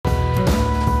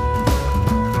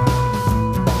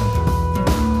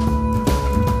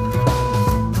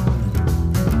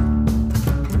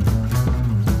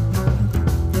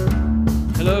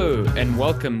and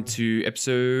welcome to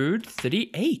episode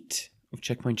 38 of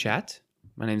Checkpoint Chat.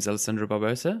 My name is Alessandro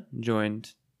Barbosa,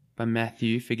 joined by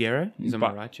Matthew Figueroa. He's on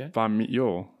my right here. By me,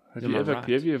 have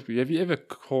you ever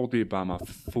called me by my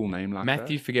full name like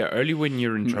Matthew Figueroa, only when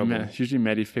you're in trouble. that? Usually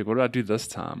Maddie Fig. What did I do this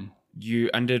time? You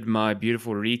undid my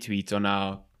beautiful retweet on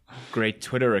our great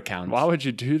Twitter account. Why would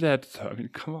you do that, though? I mean,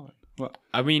 come on. What?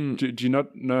 I mean... Do you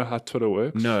not know how Twitter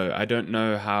works? No, I don't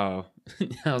know how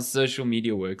social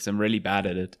media works. I'm really bad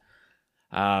at it.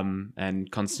 And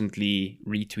constantly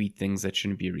retweet things that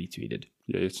shouldn't be retweeted.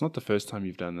 Yeah, it's not the first time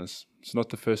you've done this. It's not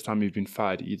the first time you've been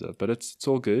fired either, but it's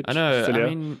all good. I know. Still, I yeah.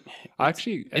 mean,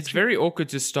 it's very awkward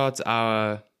to start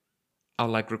our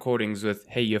like recordings with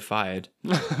 "Hey, you're fired."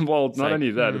 Well, not like,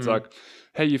 only that, it's like,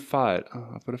 "Hey, you're fired.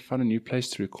 Oh, I've got to find a new place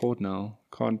to record now.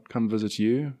 Can't come visit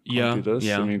you. Can't do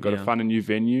this. I mean, got to find a new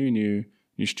venue,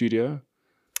 new studio."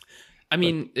 I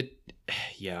mean,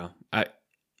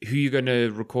 who are you going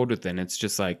to record with then? It's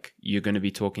just like you're going to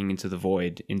be talking into the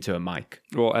void, into a mic.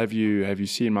 Well, have you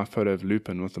seen my photo of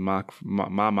Lupin with the my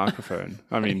microphone?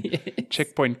 I mean, yes.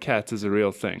 Checkpoint Cat is a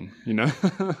real thing, you know?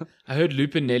 I heard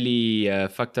Lupin nearly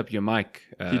fucked up your mic.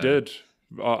 He did.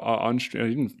 On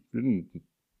stream. He didn't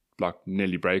like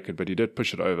nearly break it, but he did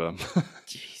push it over.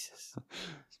 Jesus.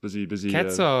 Busy.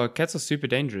 Cats are super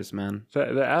dangerous, man.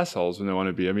 They're assholes when they want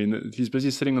to be. I mean, he's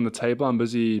busy sitting on the table. I'm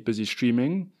busy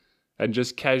streaming. And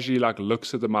just casually like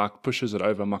looks at the mic, pushes it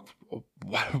over. I'm like,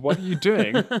 what are you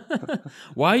doing?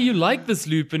 Why are you like this,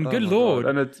 Lupin? Good Lord.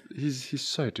 God. And he's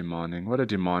so demanding. What a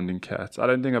demanding cat. I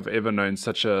don't think I've never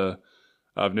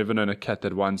known a cat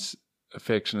that wants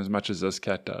affection as much as this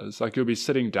cat does. Like you'll be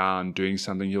sitting down doing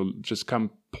something, he'll just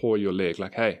come paw your leg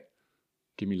like, hey,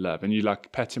 give me love. And you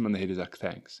like pat him on the head, he's like,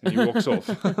 thanks. And he walks off.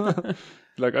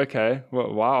 Like, okay,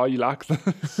 well, why are you like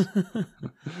this?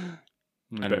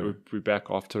 We're back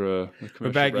after a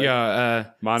commercial break.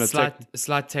 Yeah.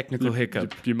 Slight technical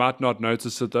hiccup. You might not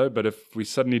notice it though, but if we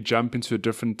suddenly jump into a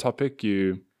different topic,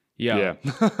 yeah.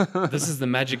 This is the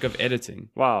magic of editing.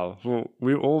 Wow. Well,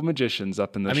 we're all magicians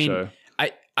up in this show.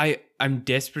 I'm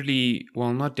desperately,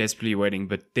 well, not desperately waiting,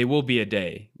 but there will be a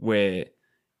day where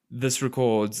this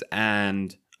records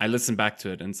and I listen back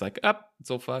to it and it's like,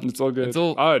 it's all fun. It's all good.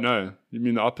 Oh no, you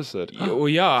mean the opposite? Well,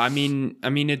 yeah. I mean,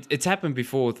 it's happened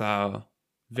before with our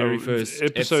very first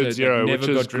episode 0, which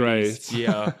is great.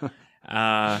 Yeah.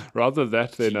 Rather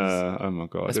that than oh my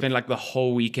god. I spent like the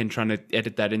whole weekend trying to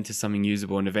edit that into something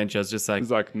usable, and eventually I was just like, it's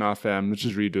like, nah, fam, let's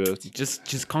just redo it.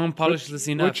 Just can't polish this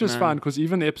enough. Which is fine, because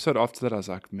even the episode after that, I was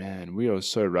like, man, we are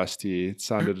so rusty. It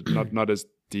sounded not as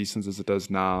decent as it does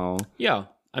now. Yeah.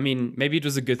 I mean, maybe it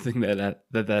was a good thing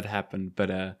that happened,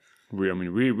 but we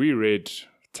read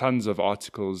tons of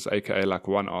articles, aka like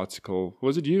one article.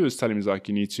 Was it you who was telling me, it's like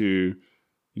you need to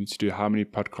do how many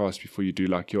podcasts before you do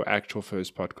like your actual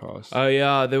first podcast? Oh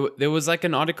yeah, there was like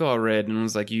an article I read and it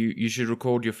was like you should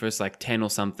record your first like 10 or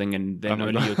something, and then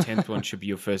only your 10th one should be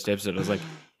your first episode. I was like,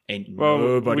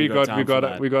 nobody got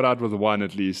out with one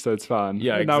at least, so it's fine.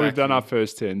 Yeah, exactly. Now we've done our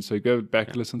first 10, so go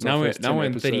back listen to our first 10 episodes. Now we're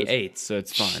in 38, so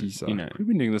it's fine. Jeez, you know, we've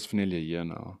been doing this for nearly a year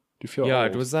now. Do you feel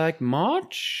old? It was like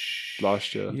March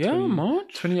last year. Yeah, March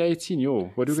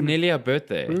 2018. It's nearly our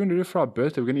birthday. What are we going to do for our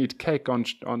birthday? We're going to eat cake on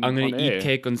I'm going to eat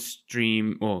cake on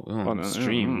stream. On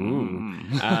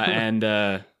stream.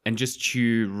 And just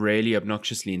chew really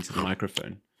obnoxiously into the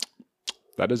microphone.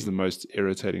 That is the most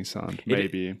irritating sound.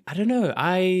 Maybe. I don't know.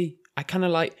 I kind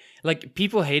of like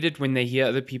people hate it when they hear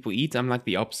other people eat. I'm like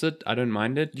the opposite. I don't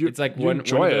mind it. It's like one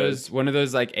of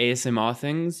those like ASMR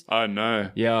things. Oh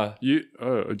no. Yeah. Do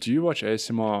you watch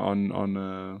ASMR on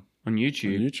YouTube? On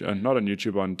YouTube, not on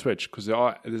YouTube, on Twitch, because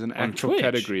there's an actual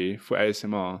category for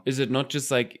ASMR. Is it not just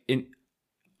like in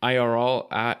IRL?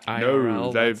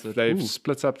 No, they've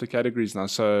split up the categories now.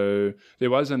 So there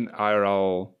was an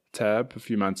IRL tab a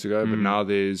few months ago, but now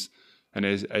there's an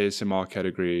ASMR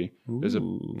category. There's a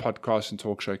podcast and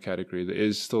talk show category. There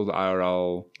is still the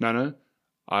IRL. No,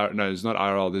 it's not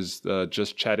IRL. There's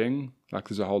just chatting. Like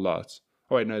there's a whole lot.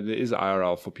 Oh wait, no, there is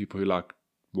IRL for people who like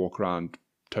walk around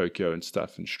Tokyo and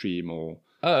stuff and stream or.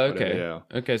 Oh, okay. Whatever,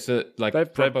 yeah. Okay, so like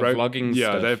vlogging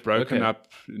yeah, stuff. They've broken up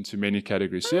into many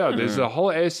categories. So yeah, there's a whole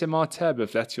ASMR tab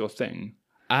if that's your thing.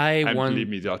 Believe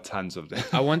me, there are tons of them.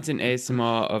 I want an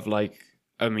ASMR of like,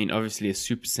 I mean, obviously a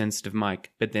super sensitive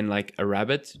mic, but then like a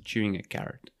rabbit chewing a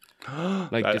carrot.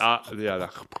 Like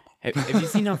have you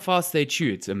seen how fast they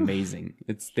chew? It's amazing.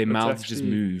 Their mouths just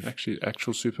move. Actually,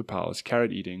 actual superpowers.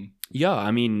 Carrot eating. Yeah, I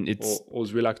mean it's or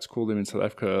as we like to call them in South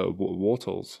Africa,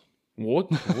 wortles.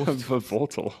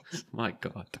 Vortal. My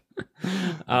God.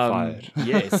 Fired.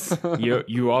 Yes,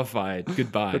 you are fired.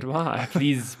 Goodbye. Goodbye.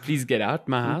 Please get out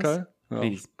my house. Okay.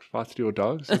 Please. Fight through your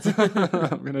dogs.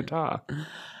 I'm going to die.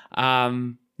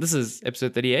 This is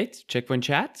episode 38, Checkpoint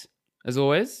Chat. As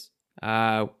always,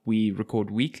 we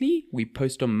record weekly. We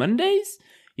post on Mondays.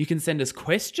 You can send us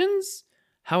questions.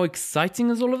 How exciting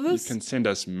is all of this? You can send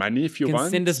us money if you want. You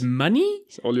can send us money.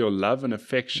 It's all your love and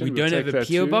affection. We don't have a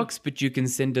PO box, but you can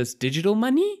send us digital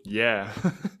money. Yeah.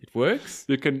 It works.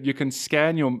 You can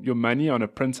scan your money on a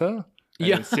printer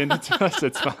and send it to us.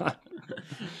 It's fine.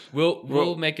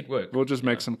 We'll make it work. We'll just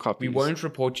make some copies. We won't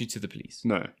report you to the police.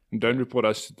 No. And don't report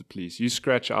us to the police. You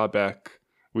scratch our back,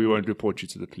 we won't report you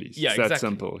to the police. Yeah, it's exactly. that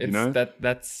simple, it's you know?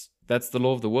 That's the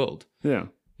law of the world. Yeah.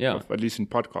 Yeah. At least in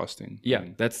podcasting. Yeah,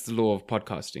 that's the law of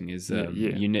podcasting is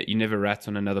you never rat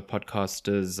on another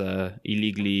podcaster's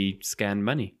illegally scanned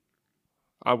money.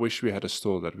 I wish we had a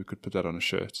store that we could put that on a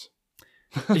shirt.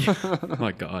 Oh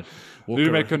my God. We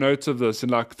make a note of this in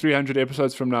like 300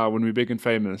 episodes from now when we're big and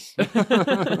famous. You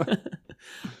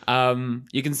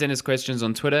can send us questions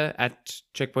on Twitter at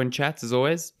Checkpoint Chats as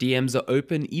always. DMs are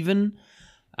open even.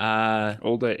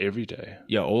 All day, every day.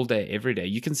 Yeah, all day, every day.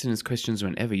 You can send us questions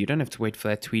whenever. You don't have to wait for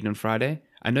that tweet on Friday.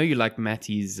 I know you like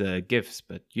Matty's gifts,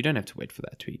 but you don't have to wait for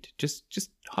that tweet. Just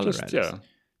holler at us.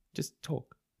 Just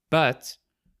talk. But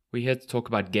we're here to talk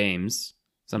about games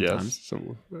sometimes. Yes,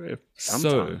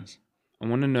 sometimes. So I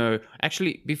want to know.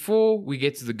 Actually, before we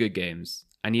get to the good games,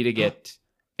 I need to get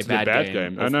a bad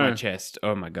game off my chest.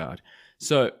 Oh my God.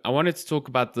 So I wanted to talk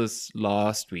about this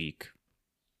last week.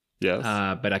 Yes.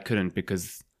 But I couldn't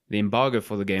because the embargo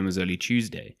for the game was early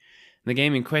Tuesday. The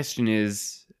game in question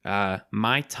is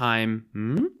My Time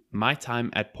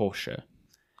at Porsche.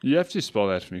 You have to spell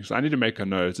that for me because I need to make a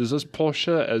note. Is this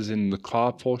Porsche as in the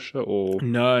car Porsche or?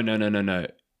 No.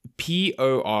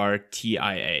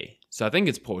 Portia. So I think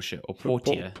it's Porsche or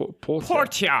Portia.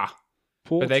 Portia.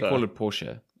 But they call it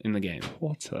Porsche in the game.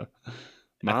 Porter.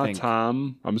 I'm just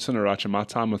going to write you My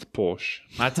Time with Porsche.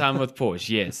 My Time with Porsche,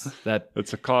 yes.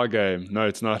 It's a car game. No,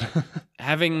 it's not.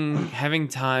 having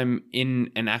time in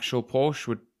an actual Porsche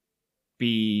would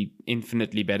be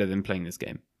infinitely better than playing this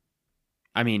game.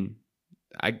 I mean,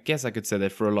 I guess I could say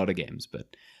that for a lot of games,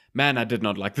 but man, I did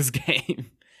not like this game.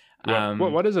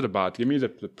 What is it about? Give me the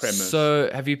premise.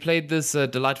 So, have you played this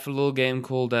delightful little game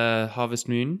called Harvest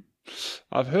Moon?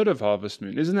 I've heard of Harvest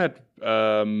Moon. Isn't that is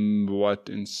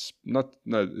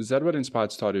that what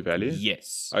inspired Stardew Valley?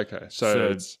 Yes. Okay. So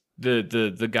it's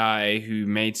the guy who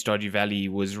made Stardew Valley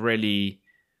was really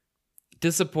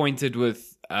disappointed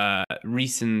with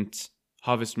recent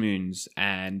Harvest Moons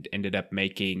and ended up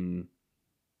making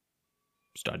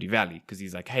Stardew Valley because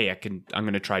he's like, hey, I'm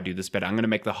going to try to do this better. I'm going to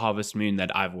make the Harvest Moon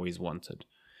that I've always wanted.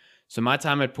 So My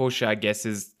Time at Porsche, I guess,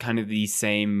 is kind of the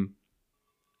same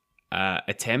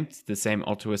the same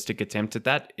altruistic attempt at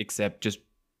that, except just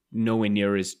nowhere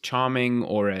near as charming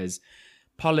or as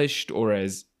polished or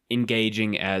as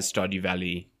engaging as Stardew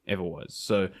Valley ever was.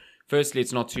 So firstly,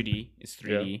 it's not 2D, it's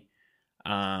 3D,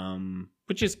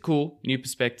 which is cool, new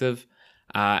perspective.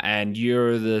 And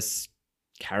you're this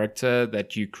character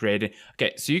that you created.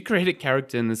 Okay, so you create a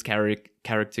character in this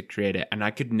character creator, and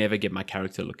I could never get my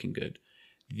character looking good.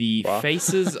 The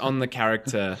faces on the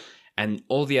character and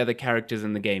all the other characters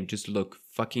in the game just look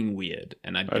fucking weird,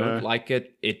 and I don't like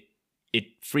it. It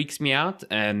freaks me out,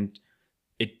 and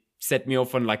it set me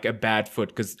off on like a bad foot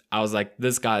because I was like,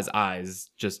 this guy's eyes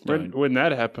just don't. When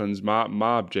that happens,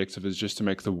 my objective is just to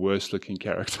make the worst looking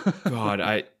character. God,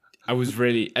 I was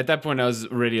really at that point. I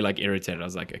was really like irritated. I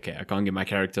was like, okay, I can't get my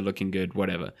character looking good.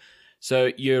 Whatever.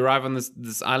 So you arrive on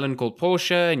this island called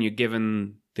Porsche, and you're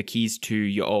given the keys to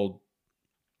your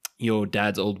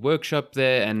dad's old workshop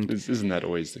there. And isn't that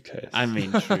always the case? I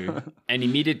mean, true. And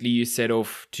immediately you set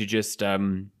off to just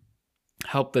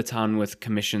help the town with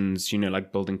commissions,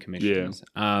 like building commissions.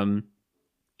 Yeah.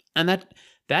 And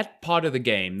that part of the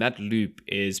game, that loop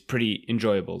is pretty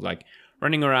enjoyable. Like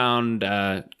running around,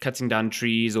 cutting down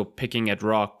trees or picking at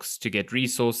rocks to get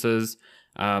resources,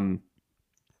 and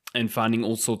finding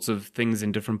all sorts of things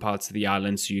in different parts of the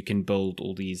island so you can build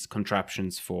all these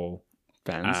contraptions for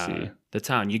fancy the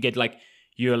town. You get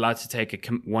you're allowed to take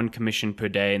one commission per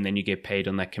day, and then you get paid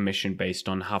on that commission based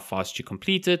on how fast you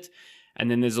complete it.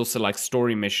 And then there's also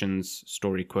story missions,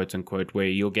 story quote unquote, where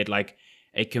you'll get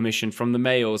a commission from the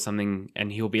mayor or something,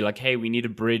 and he'll be like, hey, we need a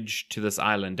bridge to this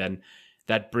island, and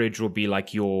that bridge will be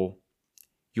your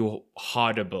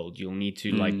harder build. You'll need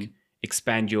to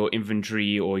expand your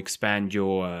inventory or expand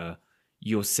your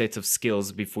set of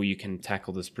skills before you can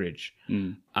tackle this bridge.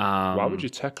 Why would you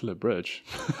tackle a bridge?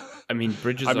 I mean,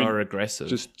 bridges are aggressive.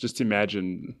 Just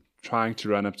imagine trying to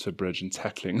run up to a bridge and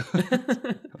tackling.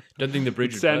 Don't think the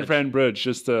bridge San Fran Bridge,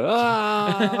 just at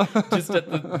the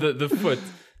foot.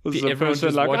 Everyone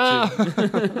just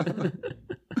watching.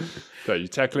 So you're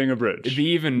tackling a bridge. It'd be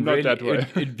even not really, that way.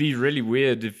 It'd be really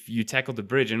weird if you tackled the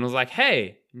bridge and it was like,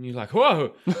 hey, and you're like,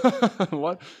 whoa.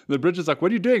 What? The bridge is like,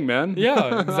 what are you doing, man?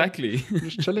 Yeah, exactly. I'm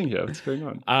just chilling here. What's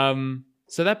going on?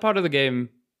 So that part of the game,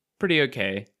 pretty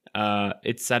okay.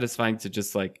 It's satisfying to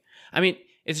just like, I mean,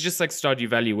 it's just like Stardew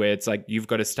Valley where it's like you've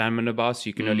got a stamina bar, so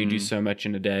you can only do so much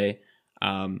in a day.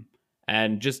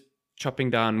 And just chopping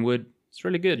down wood, it's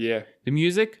really good. Yeah. The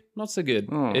music, not so good.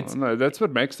 Oh, no, that's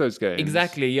what makes those games.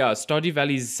 Exactly, yeah. Stardew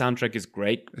Valley's soundtrack is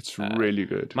great. It's really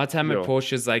good. My Time at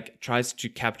Porsche's like tries to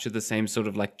capture the same sort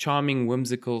of like charming,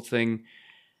 whimsical thing,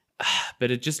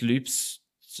 but it just loops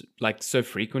like so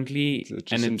frequently. It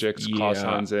just injects car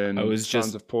sounds in,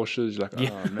 sounds of Porsches. You're like,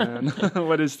 oh man,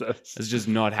 what is this? I was just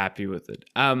not happy with it.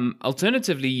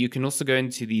 Alternatively, you can also go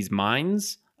into these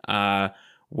mines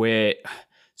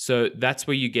so that's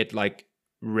where you get like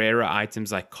rarer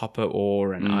items like copper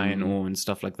ore and iron ore and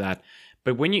stuff like that.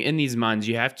 But when you're in these mines,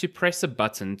 you have to press a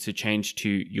button to change to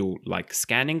your like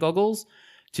scanning goggles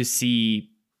to see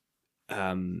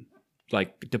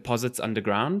like deposits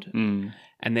underground.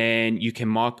 And then you can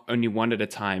mark only one at a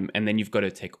time, and then you've got to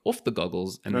take off the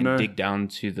goggles and then dig down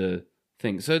to the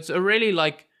thing. So it's a really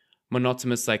like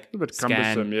monotonous, like a bit scan,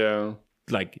 cumbersome, yeah.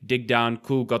 Like dig down,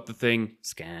 cool, got the thing,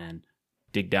 scan,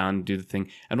 dig down, do the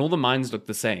thing, and all the mines look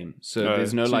the same. So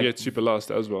there's no like you get super lost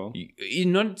as well. You're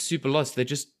not super lost. They're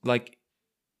just like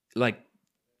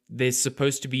they're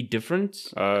supposed to be different,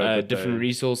 different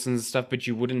resources and stuff, but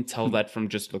you wouldn't tell that from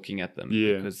just looking at them.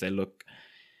 Yeah, because they look.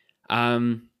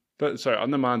 But sorry, on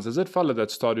the mines, does it follow that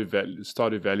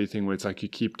Stardew Valley thing where it's like you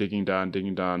keep digging down,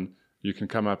 you can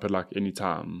come up at like any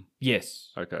time?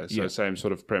 Yes. Okay, so same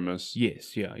sort of premise.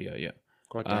 Yes, yeah.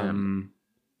 God damn.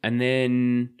 And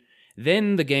then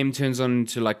the game turns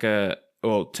into like a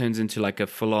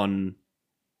full-on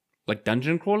like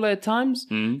dungeon crawler at times.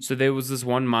 So there was this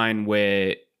one mine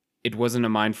where it wasn't a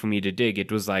mine for me to dig.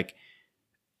 It was like,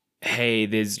 hey,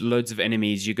 there's loads of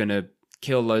enemies. You're gonna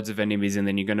kill loads of enemies, and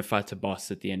then you're going to fight a boss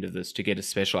at the end of this to get a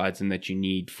special item that you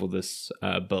need for this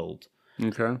build.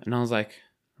 Okay. And I was like,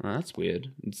 oh, that's weird.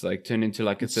 It's like turned into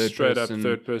like a straight up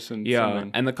third person. Yeah,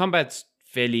 something. And the combat's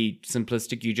fairly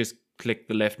simplistic. You just click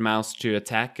the left mouse to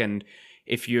attack, and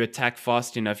if you attack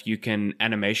fast enough, you can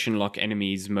animation lock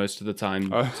enemies most of the time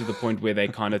to the point where they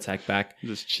can't attack back.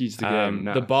 Just cheese the game.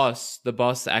 The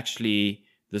boss actually,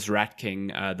 this Rat King,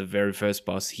 the very first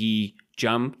boss, he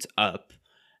jumped up.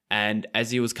 And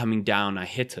as he was coming down, I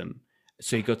hit him.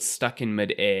 So he got stuck in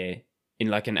midair in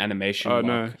like an animation lock.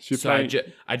 No. So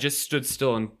I just stood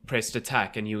still and pressed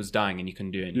attack, and he was dying, and he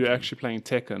couldn't do anything. You're actually playing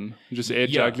Tekken. You're just air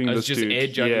juggling this dude. I was just air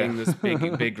juggling this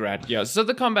big rat. Yeah. So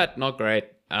the combat, not great.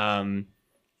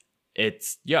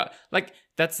 It's, like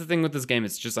that's the thing with this game.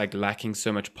 It's just like lacking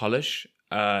so much polish.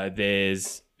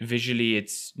 There's visually,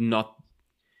 it's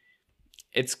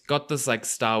got this like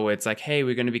style where it's like, hey,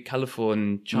 we're going to be colorful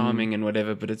and charming and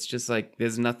whatever, but it's just like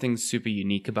there's nothing super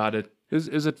unique about it.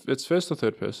 It's first or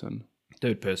third person?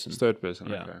 Third person. It's third person.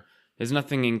 Yeah. Okay. There's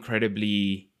nothing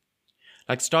incredibly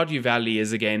like Stardew Valley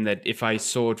is a game that if I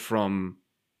saw it from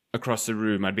across the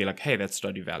room, I'd be like, hey, that's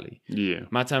Stardew Valley. Yeah.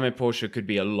 My Time at Porsche could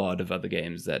be a lot of other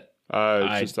games that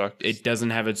it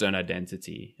doesn't have its own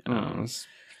identity. It's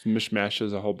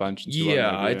mishmashes a whole bunch.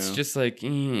 It's just like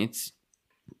it's.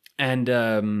 And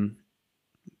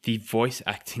the voice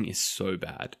acting is so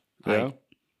bad. Yeah.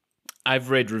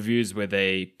 I've read reviews where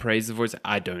they praise the voice.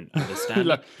 I don't understand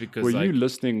like, it because were you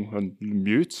listening on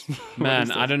mute?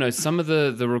 Man, I don't know. Some of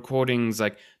the recordings,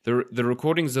 like the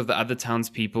recordings of the other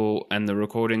townspeople and the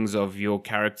recordings of your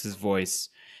character's voice,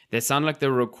 they sound like they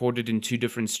were recorded in two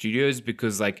different studios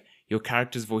because like your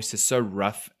character's voice is so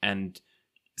rough and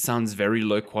sounds very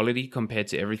low quality compared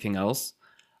to everything else.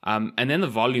 And then the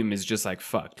volume is just like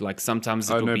fucked. Like sometimes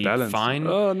it'll be balance. Fine.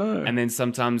 Oh no. And then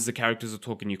sometimes the characters are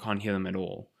talking, you can't hear them at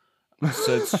all.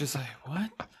 So it's just like, what?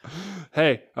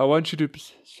 Hey, I want you to.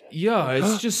 Yeah,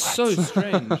 it's just so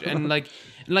strange. And like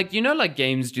like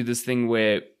games do this thing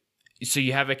where, so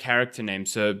you have a character name.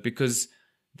 So because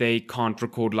they can't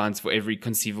record lines for every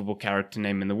conceivable character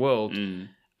name in the world,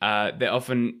 they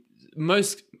often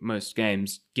most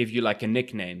games give you like a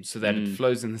nickname so that it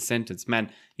flows in the sentence. Man,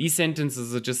 these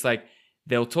sentences are just like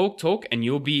they'll talk and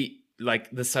you'll be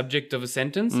like the subject of a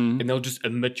sentence and they'll just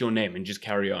omit your name and just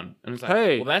carry on. And it's like,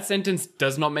 hey, well, that sentence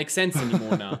does not make sense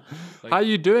anymore now. Like, how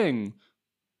you doing?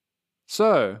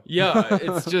 So yeah,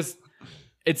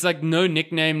 it's like no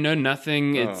nickname, no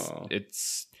nothing.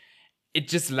 It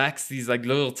just lacks these like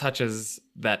little touches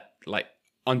that like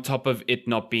on top of it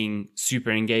not being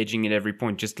super engaging at every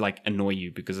point, just like annoy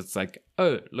you because it's like,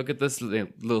 oh, look at this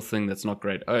little thing that's not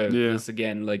great. Oh, this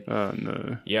again. Like, oh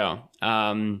no. Yeah.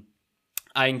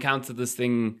 I encountered this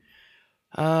thing.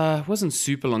 It wasn't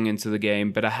super long into the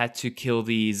game, but I had to kill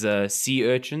these sea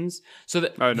urchins. So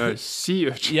sea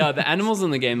urchins. Yeah, the animals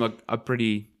in the game are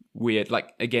pretty weird.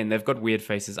 Like, again, they've got weird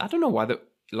faces. I don't know why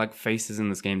like faces in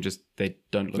this game they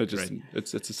don't look great.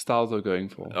 It's a style they're going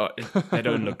for. Oh, they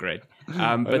don't look great.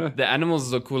 But the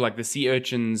animals are cool. Like the sea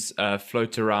urchins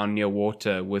float around near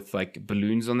water with like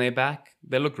balloons on their back.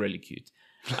 They look really cute.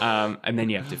 And then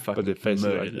you have to fucking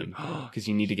murder them because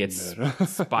you need to get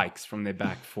spikes from their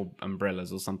back for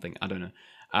umbrellas or something. I don't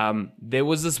know. There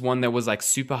was this one that was like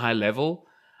super high level.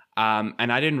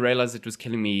 And I didn't realize it was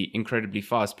killing me incredibly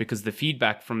fast because the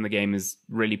feedback from the game is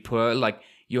really poor. Like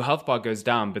your health bar goes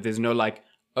down, but there's no like,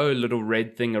 little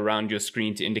red thing around your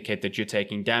screen to indicate that you're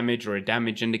taking damage or a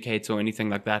damage indicator or anything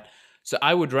like that. So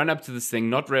I would run up to this thing,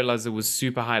 not realize it was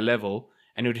super high level,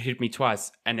 and it would hit me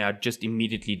twice, and I'd just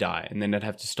immediately die. And then I'd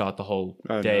have to start the whole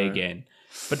day again.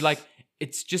 But like,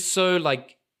 it's just so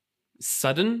like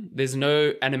sudden. There's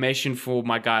no animation for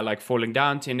my guy like falling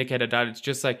down to indicate I died. It's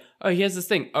just like, oh, here's this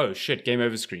thing. Oh shit, game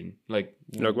over screen. Like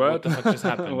what the fuck just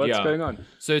happened? What's going on?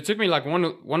 So it took me like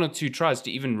one or two tries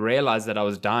to even realize that I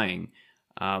was dying.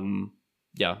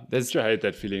 There's. I hate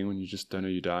that feeling when you just don't know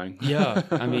you're dying. Yeah,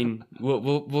 I mean,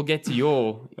 we'll get to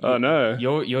your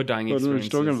dying experiences. What are you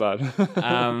talking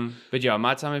about? But yeah,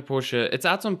 My Time at Portia. It's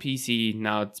out on PC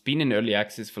now. It's been in early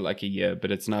access for like a year, but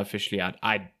it's now officially out.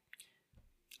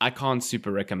 I can't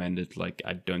super recommend it. Like,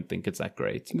 I don't think it's that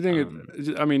great. I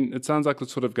think it sounds like the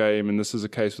sort of game, and this is a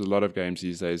case with a lot of games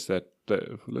these days, that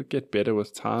get better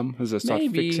with time as they start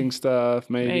fixing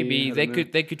stuff. Maybe they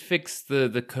could fix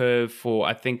the curve for.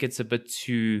 I think it's a bit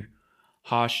too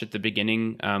harsh at the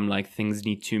beginning. Like things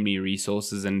need too many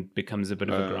resources and becomes a bit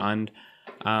of a grind.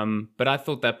 But I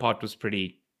thought that part was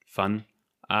pretty fun.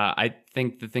 I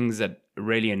think the things that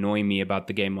really annoy me about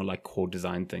the game are like core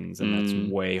design things, and that's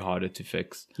way harder to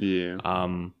fix. Yeah.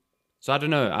 So I don't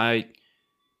know.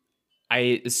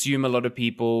 I assume a lot of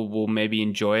people will maybe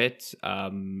enjoy it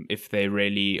if they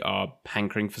really are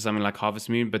hankering for something like Harvest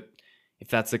Moon. But if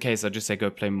that's the case, I'd just say go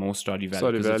play more Stardew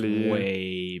Valley because it's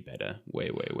way better. Way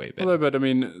better. Although, but I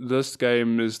mean, this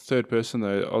game is third person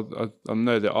though. I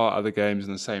know there are other games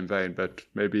in the same vein, but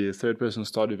maybe a third person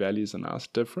Stardew Valley is a nice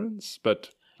difference. But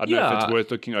I don't know if it's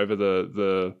worth looking over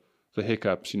the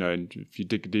hiccups, and if you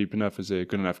dig deep enough, is it a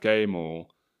good enough game or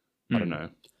I don't know.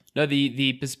 No,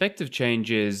 the perspective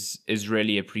change is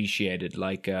really appreciated.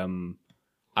 Like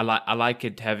I like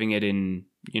it having it in,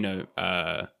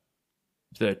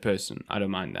 third person. I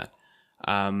don't mind that.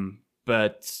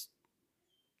 But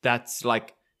that's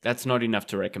not enough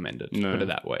to recommend it, put it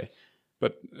that way.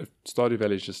 But Stardew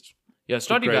Valley is just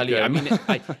Stardew Valley. Game. I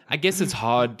mean, I guess it's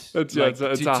hard to look at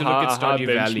Stardew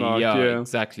Valley. Yeah,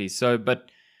 exactly. So, but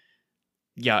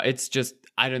yeah, it's just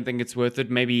I don't think it's worth it.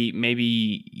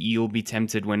 Maybe you'll be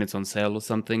tempted when it's on sale or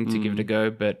something to give it a go.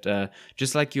 But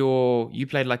just like you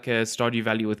played like a Stardew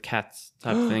Valley with cats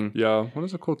type thing. Yeah, what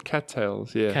is it called?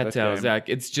 Cattails. Yeah, Cattails. Yeah,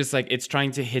 it's just like it's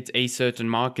trying to hit a certain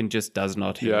mark and just does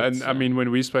not hit. Yeah, and I mean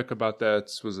when we spoke about that,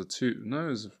 it was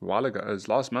a while ago. It was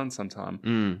last month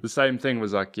sometime. The same thing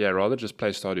was like, rather just play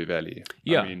Stardew Valley.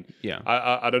 Yeah, I mean,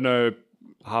 I don't know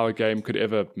how a game could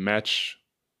ever match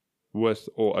with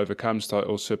or overcome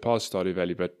or surpass Stardew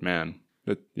Valley, but man,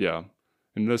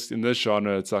 in this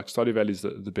genre, it's like Stardew Valley is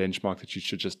the benchmark that you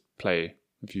should just play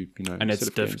if you know. And it's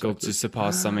difficult to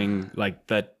surpass something like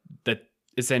that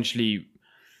essentially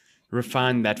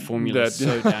refined that formula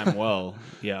so damn well.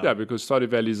 Yeah, because Stardew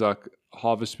Valley is like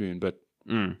Harvest Moon, but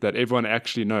that everyone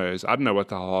actually knows. I don't know what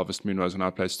the Harvest Moon was when I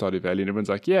played Stardew Valley, and everyone's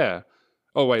like, yeah.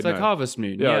 Oh wait, it's like Harvest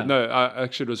Moon. No,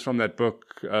 actually, it was from that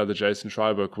book, the Jason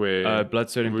Schreier book, where Blood,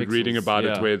 Sweat, and we're Pixels. reading about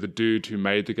it, where the dude who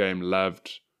made the game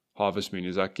loved Harvest Moon.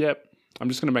 He's like, "Yep, I'm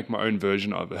just gonna make my own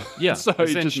version of it." Yeah, so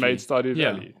he just made Stardew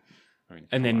Valley,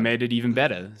 and then made it even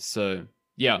better. So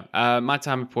My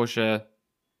Time at Portia,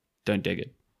 don't dig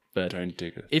it. But don't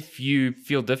dig it. If you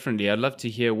feel differently, I'd love to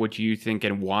hear what you think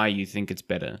and why you think it's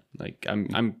better. Like,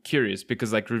 I'm curious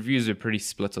because like reviews are pretty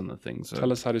split on the thing. So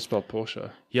tell us how to spell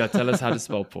Portia. Yeah, tell us how to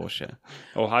spell Portia.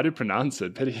 Or how to pronounce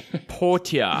it.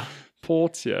 Portia.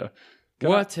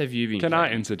 What have you been? Can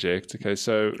I interject? Okay,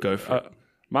 so go for it.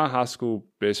 My high school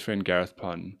best friend Gareth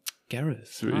Pond.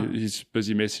 So he's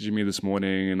busy messaging me this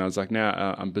morning, and I was like,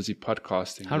 "Nah, I'm busy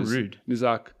podcasting." How rude. He's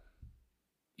like,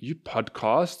 "You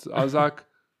podcast?" I was like,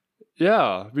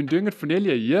 "Yeah, I've been doing it for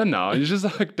nearly a year now." And he's just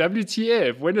like,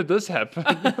 WTF, when did this happen?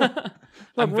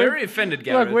 I'm very offended,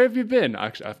 Gareth. Like, where have you been?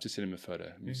 Actually, I have to send him a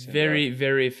photo.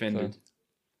 Very offended.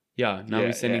 So, now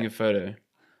we're sending a photo.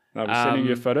 Now we're sending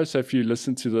you a photo. So if you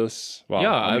listen to this, I'm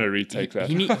going to retake that.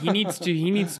 He needs to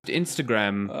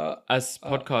Instagram us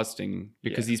podcasting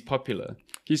because he's popular.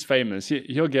 He's famous.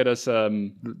 He'll get us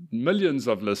millions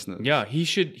of listeners. Yeah, he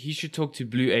should talk to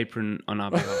Blue Apron on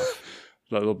our behalf.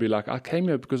 They'll be like, I came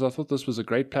here because I thought this was a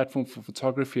great platform for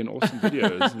photography and awesome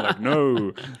videos. I'm like,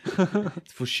 no.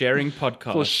 It's for sharing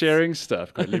podcasts. For sharing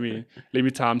stuff. Good. Let me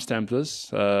timestamp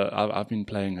this. I've been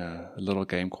playing a little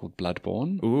game called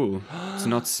Bloodborne. Ooh, it's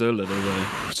not so little though.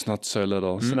 It's not so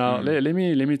little. So now let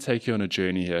me take you on a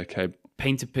journey here, okay?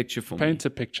 Paint a picture for me. Paint a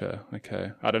picture,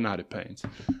 okay? I don't know how to paint.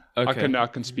 Okay. I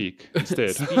can speak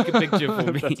instead. Speak a picture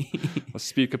for me. I'll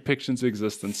speak a picture into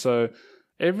existence. So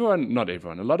not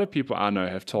everyone, a lot of people I know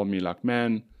have told me like,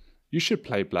 man, you should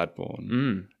play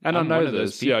Bloodborne. And I know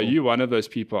this. Yeah, you're one of those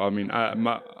people. I mean,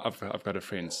 I've got a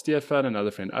friend, Stefan,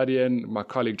 another friend, Adrian, my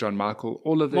colleague, John Michael,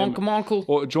 all of them.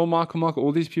 Or John Michael,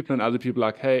 all these people and other people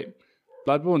like, hey,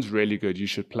 Bloodborne's really good. You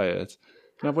should play it.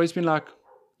 And I've always been like,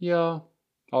 yeah,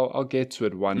 I'll get to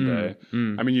it one day.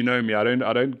 I mean, you know me, I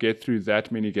don't get through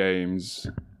that many games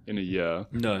in a year.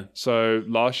 No. So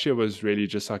last year was really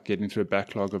just like getting through a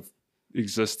backlog of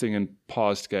existing and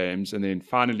past games, and then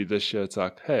finally this year it's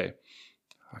like, hey,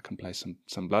 I can play some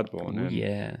Bloodborne. Ooh,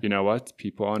 and you know what?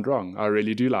 People aren't wrong. I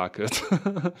really do like it.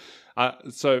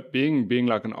 So being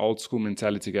like an old school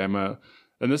mentality gamer,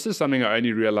 and this is something I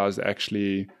only realized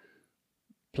actually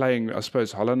playing, I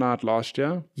suppose, Hollow Knight last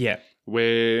year. Yeah.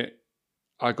 Where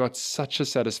I got such a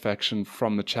satisfaction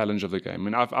from the challenge of the game. I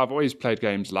mean, I've always played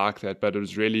games like that, but it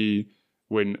was really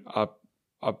when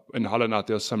in Hollow Knight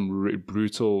there was some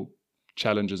brutal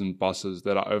challenges and bosses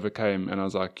that I overcame, and I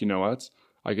was like, you know what?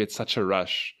 I get such a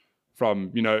rush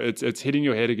from, it's hitting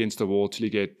your head against the wall till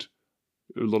you get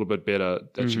a little bit better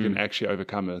that you can actually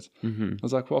overcome it. I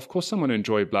was like, well, of course I'm going to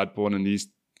enjoy Bloodborne and these,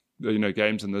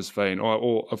 games in this vein,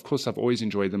 or of course I've always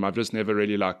enjoyed them. I've just never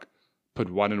really like put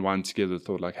one and one together,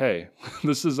 thought like, hey,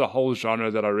 this is a whole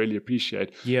genre that I really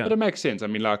appreciate. Yeah. But it makes sense. I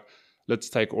mean, like, let's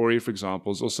take Ori, for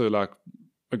example. It's also like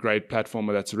a great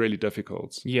platformer that's really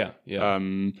difficult. Yeah.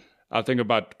 I think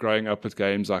about growing up with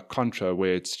games like Contra,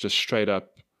 where it's just straight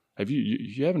up. Have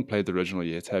you haven't played the original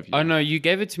yet, have you? Oh no, you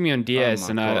gave it to me on DS,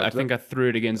 and I think I threw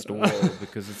it against a wall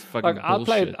because it's fucking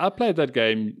bullshit. I played that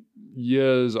game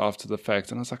years after the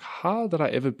fact, and I was like, how did I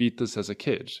ever beat this as a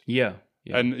kid? Yeah.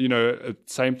 And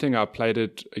same thing. I played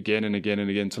it again and again and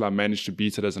again until I managed to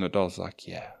beat it as an adult. I was like,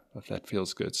 yeah, that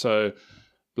feels good. So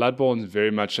Bloodborne is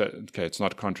very much it's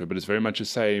not Contra, but it's very much the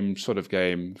same sort of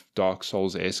game, Dark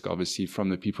Souls-esque, obviously, from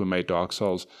the people who made Dark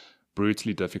Souls.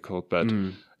 Brutally difficult, but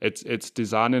it's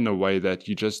designed in a way that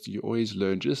you always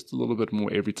learn just a little bit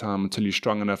more every time until you're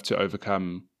strong enough to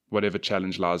overcome whatever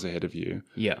challenge lies ahead of you.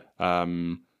 Yeah.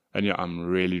 And I'm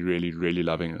really, really, really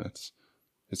loving it.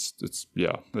 It's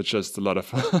just a lot of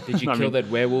fun. Did you kill that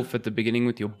werewolf at the beginning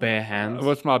with your bare hands?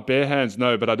 With my bare hands,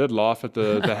 no, but I did laugh at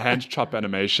the hand chop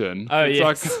animation. Oh,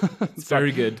 yes. It's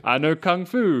very good. I know Kung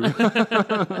Fu.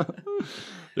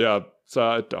 Yeah,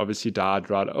 so it obviously died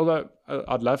right. Although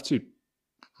I'd love to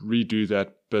redo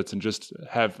that bit and just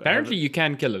have... Apparently you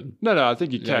can kill him. No, I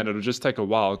think you can. It'll just take a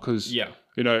while because,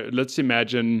 let's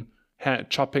imagine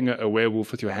chopping a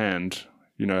werewolf with your hand.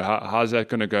 How's that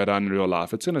going to go down in real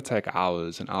life? It's going to take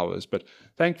hours and hours. But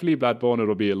thankfully, Bloodborne,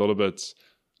 it'll be a little bit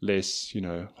less,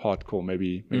 hardcore,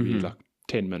 maybe like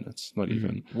 10 minutes, not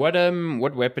even.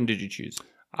 What weapon did you choose?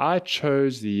 I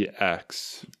chose the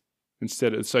axe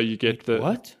instead. So you get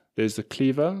what? There's the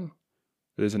cleaver,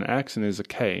 there's an axe, and there's a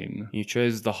cane. You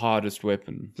chose the hardest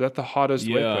weapon. Is that the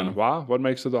hardest weapon? Why? What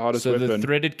makes it the hardest weapon? So the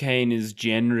threaded cane is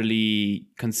generally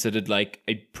considered like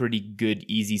a pretty good,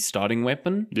 easy starting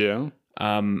weapon. Yeah.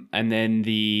 And then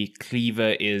the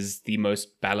cleaver is the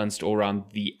most balanced all around.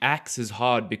 The axe is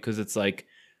hard because it's like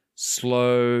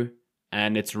slow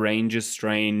and its range is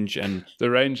strange, and the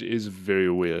range is very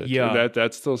weird. Yeah,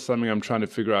 that's still something I'm trying to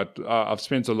figure out. I've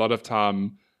spent a lot of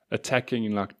time attacking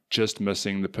and like just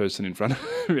missing the person in front of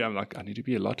me. I'm like, I need to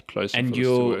be a lot closer for this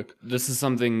to work. This is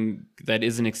something that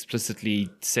isn't explicitly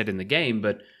said in the game,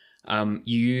 but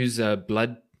you use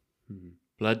blood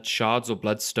shards or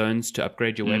blood stones to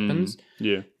upgrade your weapons.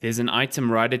 Yeah. There's an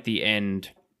item right at the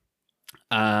end.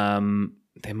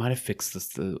 They might have fixed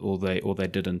this, or they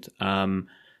didn't.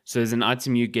 So there's an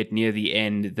item you get near the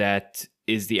end that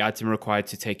is the item required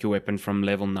to take your weapon from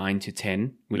level 9 to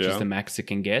 10, which is the max it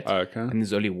can get. Okay. And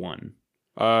there's only one.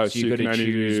 So you got to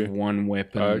choose one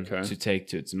weapon to take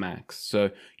to its max.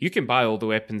 So you can buy all the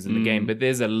weapons in the game, but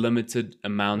there's a limited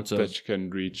amount that you can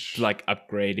reach, like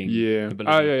upgrading. Yeah.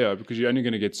 Because you're only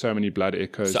going to get so many blood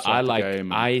echoes. So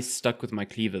I stuck with my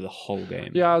cleaver the whole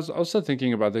game. Yeah, I was also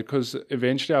thinking about that because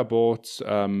eventually I bought.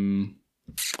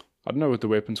 I don't know what the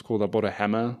weapon's called. I bought a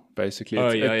hammer, basically.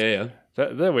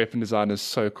 The weapon design is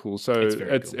so cool. So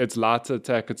it's light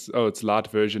attack. It's light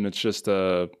version. It's just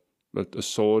a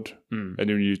sword, and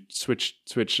then you switch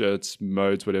its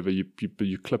modes, whatever. You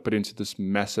clip it into this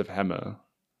massive hammer.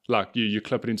 Like you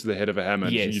clip it into the head of a hammer.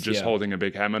 And you're just holding a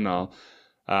big hammer now.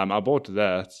 I bought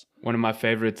that. One of my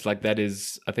favorites like that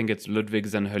is, I think it's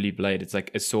Ludwig's Unholy Blade. It's like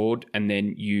a sword, and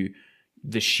then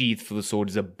the sheath for the sword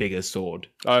is a bigger sword.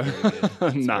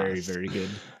 It's nice. Very, very good.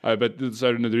 But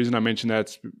so the reason I mentioned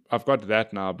that, I've got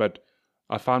that now, but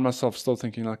I find myself still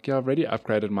thinking like, I've already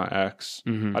upgraded my axe.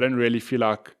 I don't really feel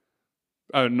like,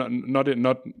 I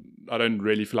don't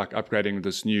really feel like upgrading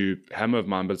this new hammer of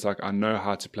mine, but it's like I know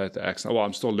how to play with the axe. Well,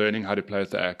 I'm still learning how to play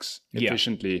with the axe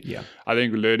efficiently. Yeah. I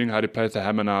think learning how to play with the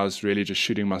hammer now is really just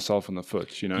shooting myself in the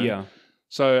foot, Yeah.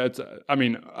 So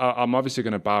I'm obviously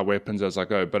going to buy weapons as I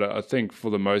go, but I think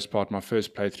for the most part, my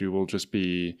first playthrough will just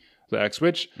be the axe,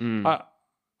 which I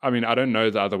don't know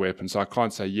the other weapons, so I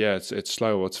can't say, it's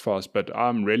slow or it's fast, but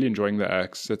I'm really enjoying the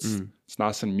axe. It's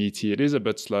nice and meaty. It is a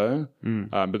bit slow,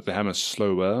 but the hammer's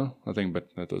slower, I think, but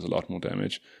that does a lot more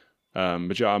damage.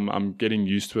 But yeah, I'm getting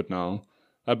used to it now.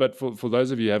 But for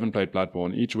those of you who haven't played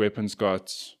Bloodborne, each weapon's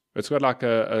got like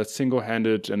a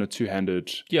single-handed and a two-handed.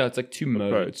 Yeah, it's like two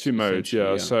modes. Two modes,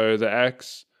 yeah. So the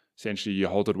axe, essentially, you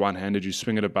hold it one-handed, you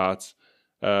swing it about.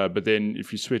 But then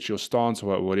if you switch your stance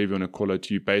or whatever you want to call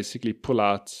it, you basically pull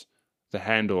out the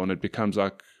handle and it becomes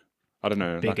like, I don't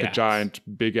know, like a giant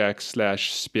big axe /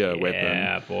 spear weapon.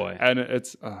 Yeah, boy. And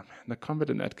it's, the combat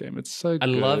in that game, it's so good. I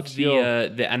love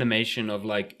the animation of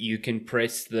like, you can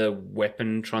press the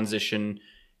weapon transition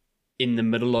in the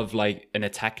middle of like an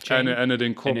attack chain. And it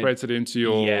incorporates it into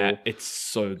your... Yeah, it's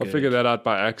so good. I figured that out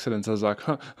by accident. I was like,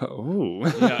 oh.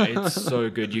 Yeah, it's so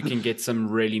good. You can get some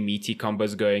really meaty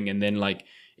combos going, and then like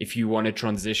if you want to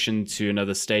transition to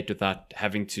another state without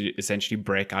having to essentially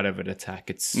break out of an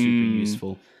attack, it's super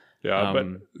useful. Yeah, but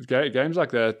games like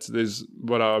that, there's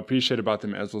what I appreciate about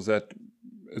them as well is that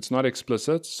it's not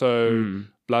explicit. So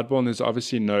Bloodborne, there's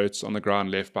obviously notes on the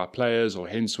ground left by players or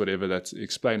hints, whatever, that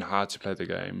explain how to play the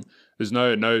game. There's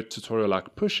no tutorial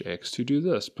like push X to do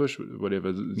this, push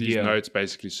whatever. These notes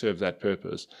basically serve that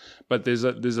purpose. But there's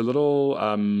a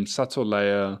little subtle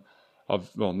layer of,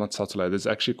 well, not subtle layer. There's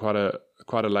actually quite a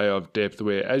layer of depth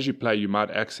where as you play, you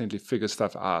might accidentally figure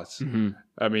stuff out.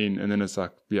 I mean, and then it's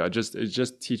like, it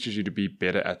just teaches you to be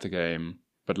better at the game,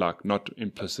 but like not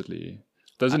implicitly.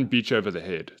 Doesn't beat you over the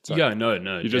head. It's like,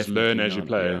 no. You just learn as you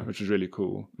play, which is really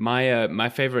cool. My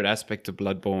favorite aspect of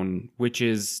Bloodborne, which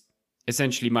is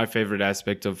essentially my favorite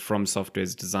aspect of From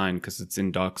Software's design, because it's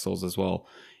in Dark Souls as well,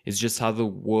 is just how the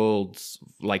worlds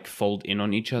like fold in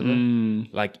on each other.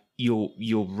 Like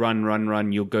you'll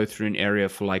run, you'll go through an area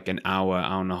for like an hour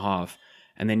and a half,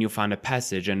 and then you'll find a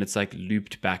passage and it's like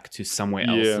looped back to somewhere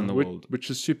else in the world. Which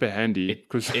is super handy.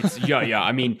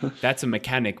 I mean, that's a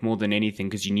mechanic more than anything,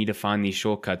 because you need to find these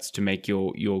shortcuts to make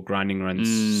your grinding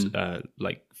runs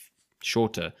like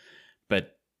shorter.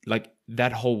 But like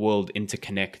that whole world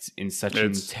interconnects in such an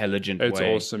intelligent way. It's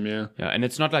awesome, yeah. Yeah, and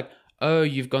it's not like, oh,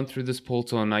 you've gone through this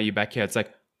portal and now you're back here. It's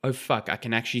like, oh fuck, I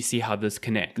can actually see how this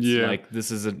connects. Yeah. Like this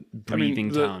is a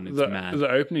breathing town. It's mad. The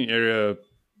opening area,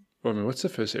 what's the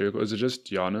first area? Is it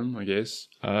just Yharnam, I guess?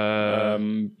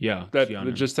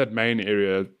 Just that main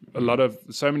area.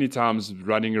 So many times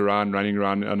running around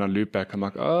and I loop back. I'm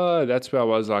like, oh, that's where I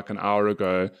was like an hour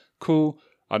ago. Cool.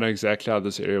 I know exactly how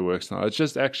this area works now. It's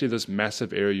just actually this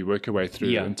massive area you work your way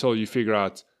through until you figure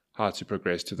out how to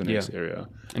progress to the next area.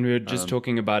 And we were just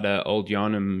talking about Old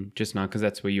Yharnam just now, because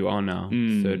that's where you are now.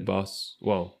 Third boss.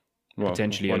 Well,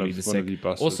 potentially only the second.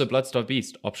 Also, Bloodstarved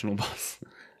Beast, optional boss.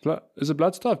 Is a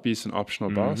Bloodstarved Beast an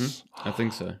optional boss? I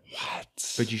think so.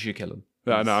 What? But you should kill him.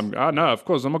 No, of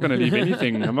course. I'm not going to leave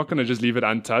anything. I'm not going to just leave it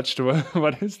untouched.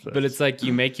 What is this? But it's like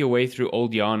you make your way through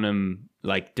Old Yharnam,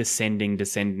 like descending,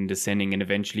 and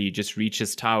eventually you just reach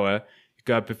this tower, you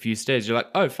go up a few stairs, you're like,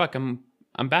 oh, fuck, I'm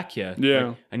back here. Yeah.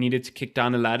 Like, I needed to kick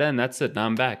down a ladder and that's it. Now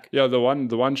I'm back. Yeah, the one.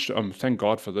 Thank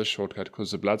God for this shortcut, because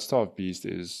the Bloodstarved Beast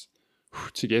is,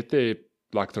 to get there,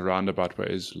 like the roundabout way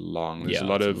is long. There's a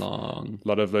lot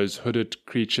of those hooded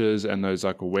creatures and those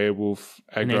like werewolf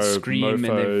aggro and they scream mofos, and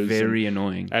they're very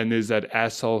annoying. And there's that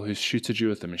asshole who shoots at you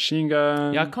with a machine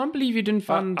gun. Yeah, I can't believe you didn't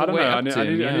find the way up to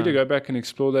him. I need to go back and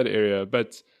explore that area.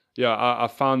 But yeah, I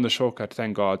found the shortcut,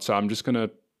 thank God. So I'm just gonna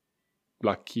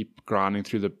like keep grinding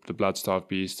through the Bloodstarved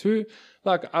Beast. Who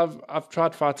like I've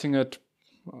tried fighting it.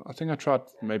 I think I tried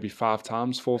maybe 4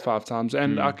 or 5 times,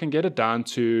 and I can get it down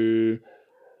to,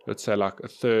 let's say, like a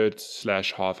third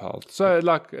 / half health. So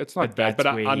like it's not bad, but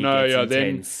I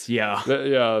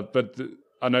know but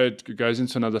I know it goes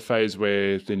into another phase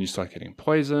where then you start getting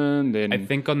poison. Then I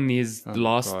think on his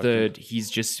last third,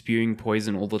 he's just spewing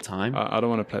poison all the time. I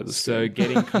don't want to play this. So game.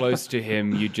 Getting close to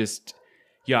him, you just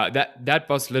that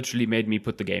boss literally made me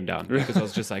put the game down because I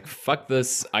was just like, fuck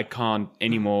this, I can't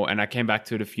anymore. And I came back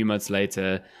to it a few months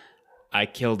later. I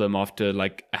killed him after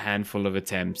like a handful of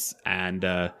attempts, and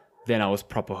then I was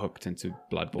proper hooked into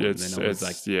Bloodborne. And then I was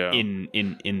like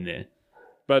in there.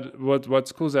 But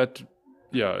what's cool is that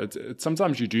it's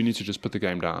sometimes you do need to just put the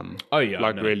game down. Oh yeah,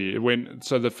 really.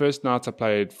 So the first night I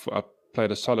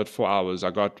played a solid 4 hours. I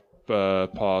got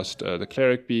past the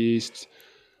Cleric Beast.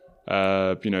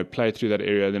 Played through that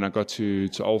area. Then I got to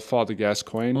old Father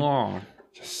Gascoigne. Oh,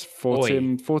 just fought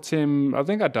him. I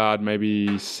think I died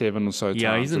maybe 7 or so times.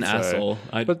 Yeah, he's an asshole.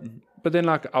 But then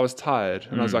like I was tired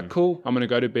and I was like, cool, I'm gonna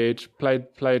go to bed.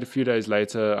 Played a few days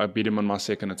later. I beat him on my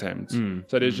second attempt.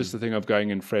 So it is just a thing of going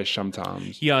in fresh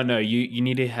sometimes. Yeah, no, you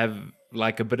need to have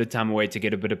like a bit of time away to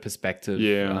get a bit of perspective.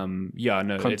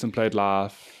 Contemplate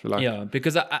life.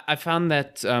 Because I found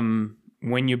that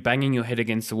when you're banging your head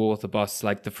against the wall with the boss,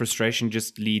 like the frustration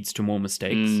just leads to more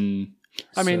mistakes.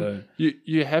 I mean,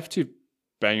 you have to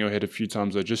bang your head a few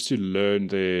times though, just to learn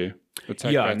their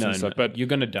attack patterns and stuff. But you're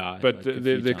gonna die. But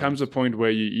there comes a point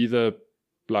where you either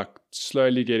like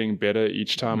slowly getting better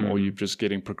each time, or you're just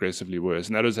getting progressively worse.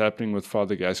 And that was happening with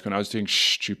Father Gascoigne. I was doing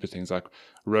stupid things like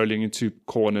rolling into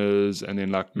corners and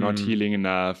then like not healing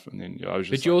enough, and then I was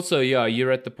just. But you also,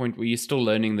 you're at the point where you're still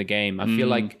learning the game. I feel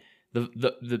like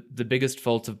the biggest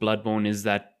fault of Bloodborne is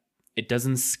that it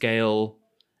doesn't scale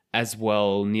as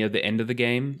well near the end of the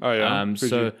game. Oh yeah.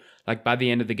 So like by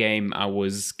the end of the game, I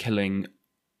was killing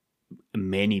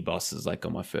many bosses like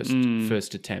on my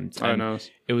first attempt. I know.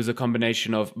 It was a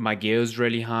combination of my gear was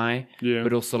really high,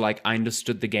 but also like I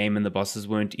understood the game and the bosses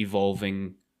weren't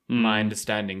evolving my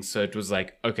understanding. So it was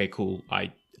like, okay, cool.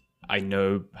 I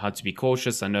know how to be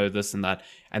cautious. I know this and that.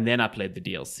 And then I played the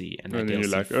DLC, and that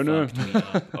DLC like, fucked me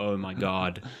up. Oh my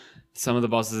god. Some of the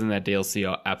bosses in that DLC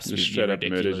are absolutely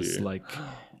ridiculous. Like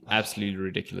absolutely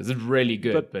ridiculous. It's really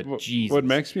good, but Jesus. What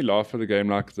makes me laugh at a game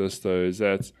like this though is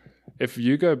that if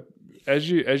you go as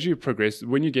you progress,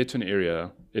 when you get to an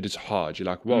area, it is hard. You're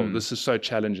like, whoa, this is so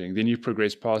challenging. Then you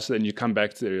progress past it and you come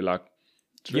back to the area like,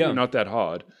 it's really not that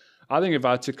hard. I think if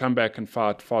I had to come back and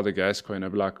fight Father Gascoigne,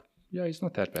 I'd be like, yeah, he's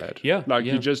not that bad.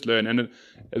 You just learn. And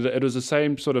it was the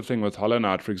same sort of thing with Hollow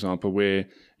Knight, for example, where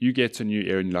you get to a new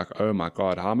area and you're like, oh my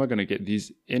God, how am I going to get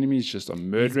these enemies just are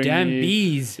murdering these damn me?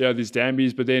 Bees. Yeah, these damn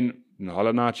bees. But then in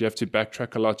Hollow Knight, you have to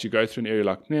backtrack a lot. You go through an area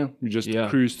like, you just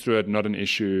cruise through it, not an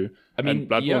issue. I mean, and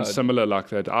Bloodborne's similar like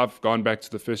that. I've gone back to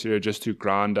the first area just to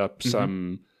grind up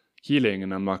some healing,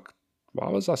 and I'm like, why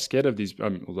was I scared of these?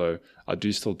 Although I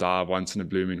do still die once in a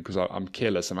blue moon because I'm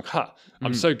careless. I'm like,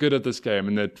 I'm so good at this game,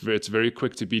 and that it's very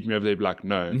quick to beat me over there. Be like,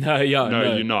 no,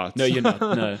 you're not. No, you're not.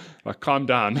 No, like, calm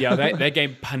down. Yeah, that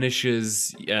game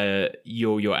punishes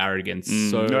your arrogance.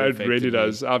 So no, it really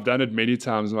does. I've done it many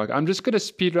times. I'm like, I'm just gonna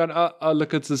speedrun. Oh,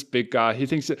 look at this big guy. He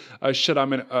thinks, oh shit, I'm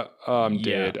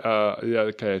dead.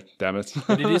 Okay, damn it.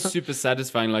 But it is super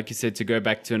satisfying, like you said, to go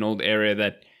back to an old area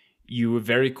that you were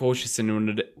very cautious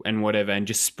and whatever, and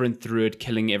just sprint through it,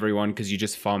 killing everyone because you're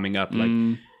just farming up.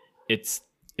 Like it's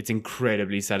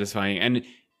incredibly satisfying, and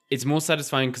it's more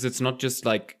satisfying because it's not just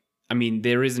like, I mean,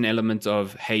 there is an element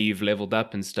of, hey, you've leveled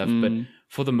up and stuff, but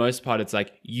for the most part, it's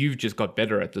like you've just got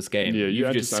better at this game. Yeah,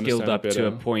 you've just skilled up to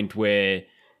a point where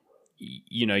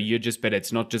you're just better.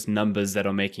 It's not just numbers that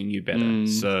are making you better.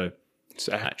 So it's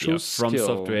actual From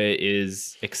Software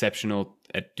is exceptional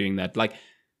at doing that. Like,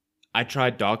 I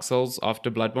tried Dark Souls after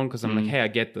Bloodborne because I'm like, hey, I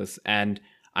get this. And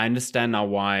I understand now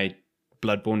why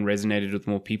Bloodborne resonated with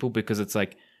more people, because it's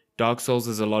like Dark Souls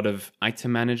is a lot of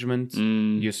item management.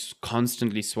 You're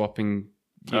constantly swapping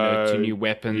to new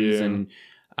weapons and,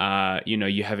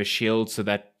 you have a shield, so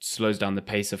that slows down the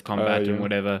pace of combat and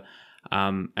whatever.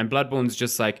 And Bloodborne's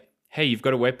just like, hey, you've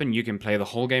got a weapon. You can play the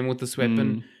whole game with this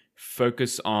weapon.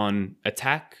 Focus on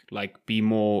attack, like be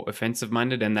more offensive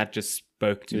minded, and that just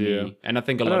spoke to me. And I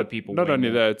think a lot of people. Not only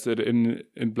that, in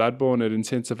Bloodborne, it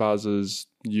incentivizes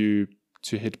you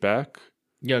to hit back.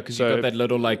 Yeah, because you've got that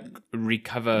little like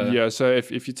recover. Yeah, so if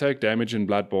you take damage in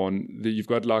Bloodborne, you've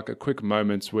got like a quick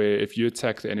moment where if you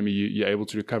attack the enemy, you're able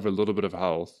to recover a little bit of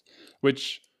health,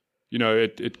 which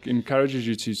it encourages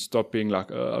you to stop being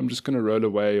like, I'm just going to roll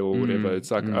away or whatever.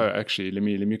 It's like, actually, let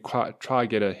me try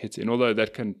get a hit in. Although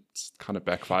that can kind of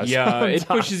backfire. Yeah, sometimes. It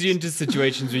pushes you into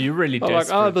situations where you're really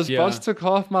desperate. Like, this boss took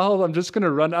half my health. I'm just going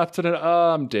to run up to it.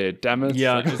 I'm dead. Damn it.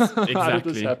 Yeah, exactly. How did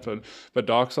this happen? But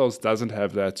Dark Souls doesn't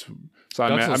have that. So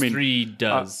Dark Souls 3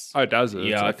 does. It does it?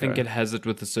 Yeah, okay. I think it has it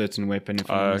with a certain weapon, if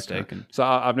I'm not mistaken. Okay. So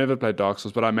I've never played Dark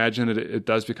Souls, but I imagine it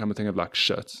does become a thing of like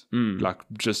shit. Like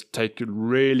just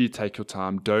really take your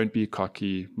time. Don't be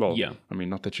cocky. Well, I mean,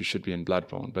 not that you should be in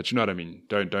Bloodborne, but you know what I mean.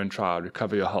 Don't try to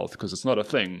recover your health because it's not a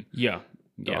thing. Yeah,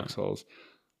 in Dark Souls.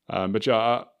 But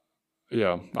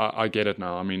I get it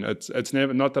now. I mean, it's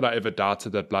never, not that I ever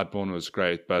doubted that Bloodborne was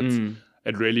great, but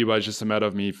it really was just a matter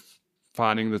of me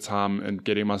finding the time and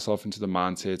getting myself into the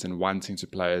mindset and wanting to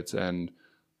play it. And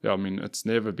I mean, it's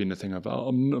never been a thing of,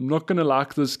 I'm not going to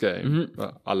like this game.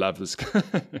 But I love this game.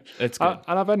 It's good.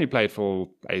 And I've only played for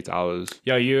 8 hours.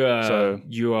 Yeah, you are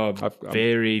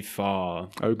very far.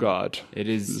 Oh God. It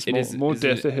is more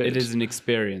death ahead. It is an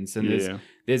experience, and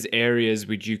there's areas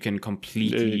which you can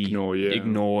completely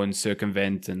ignore and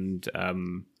circumvent. And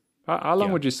how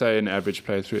long would you say an average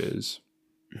playthrough is?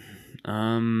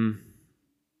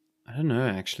 I don't know,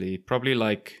 actually. Probably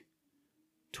like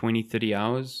 20, 30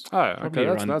 hours. Oh, okay.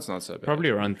 That's not so bad. Probably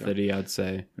around 30, I'd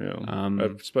say. Yeah. I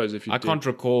suppose if you can't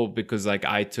recall because like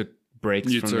I took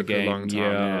breaks from the game. A long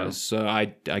time, So I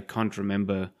can't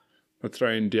remember. But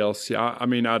throw in DLC. I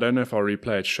mean, I don't know if I'll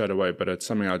replay it straight away, but it's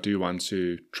something I do want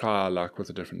to try, like with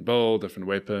a different build, different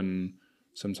weapon,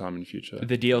 sometime in the future.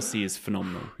 The DLC is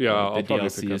phenomenal. Yeah, I'll the probably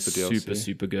DLC pick up is the DLC. super,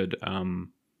 super good.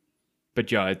 But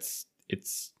yeah,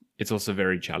 it's also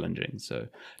very challenging. So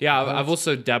yeah, I've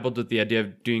also dabbled with the idea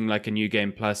of doing like a new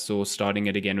game plus or starting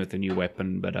it again with a new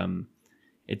weapon, but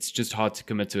it's just hard to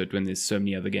commit to it when there's so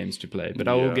many other games to play. But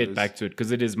I will get back to it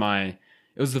because it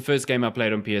was the first game I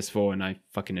played on PS4 and I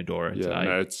fucking adore it.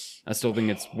 Yeah, I still think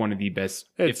it's one of the best,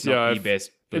 if not the best.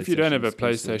 If you don't have a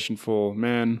PlayStation 4,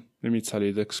 man, let me tell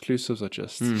you, the exclusives are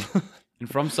just... And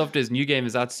From Software's new game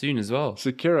is out soon as well.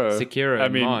 Sekiro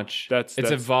in March. It's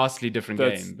a vastly different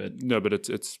game, but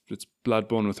it's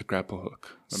Bloodborne with a grapple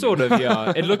hook. Sort of,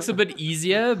 yeah. It looks a bit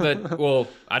easier, but well,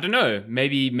 I don't know.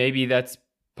 Maybe that's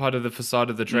part of the facade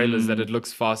of the trailers that it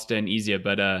looks faster and easier.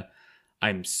 But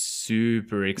I'm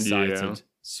super excited.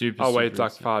 Yeah. I'll wait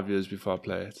like 5 years before I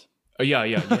play it. Oh yeah,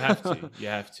 you have to. You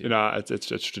have to.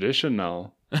 It's tradition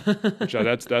now.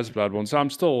 That's Bloodborne. So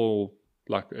I'm still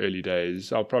like early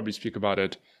days. I'll probably speak about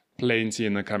it plenty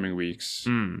in the coming weeks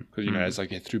because as I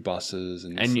get through bosses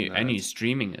and you're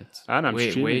streaming it. And I'm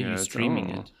streaming it. Where are you streaming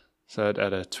it? So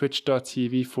at a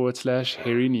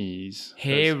twitch.tv/Hairy Knees.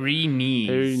 Hairy Knees.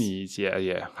 Hairy Knees.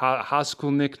 Yeah. High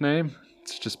school nickname.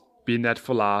 It's just been that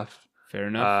for life. Fair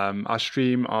enough. I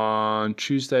stream on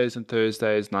Tuesdays and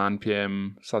Thursdays, 9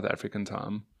 p.m. South African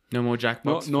time. No more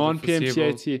Jackbox. 9 p.m.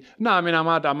 CAT. No, I mean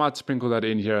I might sprinkle that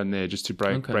in here and there just to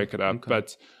break it up. Okay.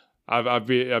 But I've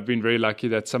been very lucky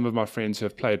that some of my friends who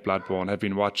have played Bloodborne have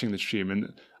been watching the stream,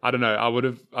 and I don't know.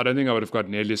 I don't think I would have got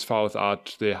nearly as far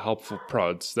without their helpful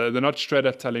prods. They're not straight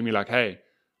up telling me like, hey,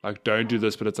 like don't do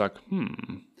this, but it's like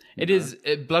It is.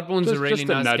 Bloodborne's a really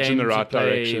nice game to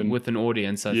play with an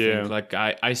audience, I think. Like,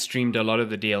 I streamed a lot of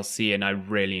the DLC and I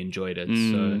really enjoyed it.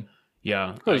 So,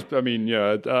 yeah.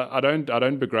 I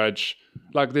don't begrudge.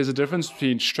 Like, there's a difference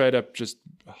between straight up just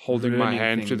holding my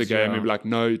hand through the game and be like,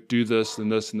 no, do this and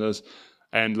this and this.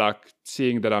 And, like,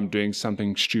 seeing that I'm doing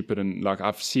something stupid and, like,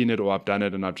 I've seen it or I've done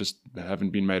it and I've just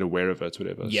haven't been made aware of it,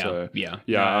 whatever.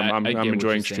 I'm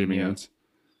enjoying streaming it.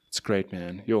 It's great,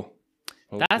 man.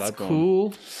 That's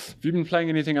cool. Have you been playing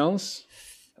anything else?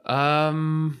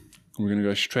 We're gonna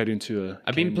go straight into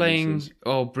I've been playing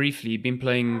been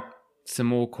playing some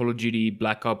more Call of Duty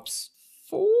Black Ops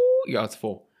 4. Yeah, it's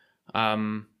 4.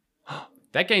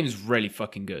 That game's really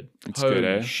fucking good. It's good,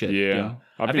 eh? Shit. Yeah.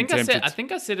 I think I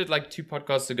said it like 2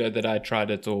 podcasts ago that I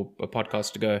tried it, or a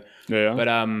podcast ago. Yeah. But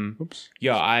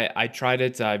I tried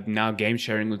it. I'm now game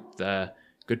sharing with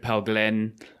good pal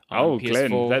Glenn.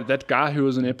 PS4. Glenn, that guy who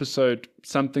was in episode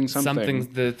something.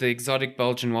 The exotic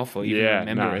Belgian waffle. You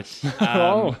remember it.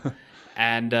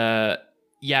 And I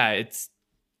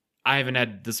haven't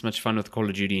had this much fun with Call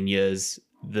of Duty in years.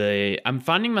 I'm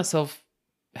finding myself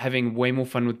having way more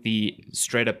fun with the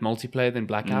straight up multiplayer than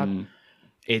Blackout.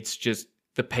 It's just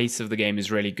the pace of the game is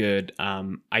really good.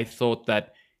 I thought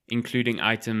that including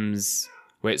items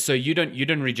so you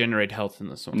don't regenerate health in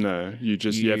this one. No, you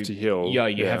have to heal. Yeah,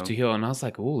 you have to heal. And I was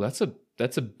like, oh, that's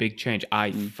a big change.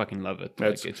 I fucking love it.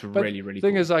 Like, it's really, really cool.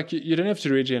 The thing is, like, you don't have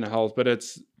to regen health, but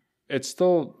it's it's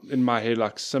still in my head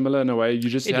like similar in a way. You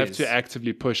just have to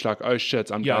actively push like, oh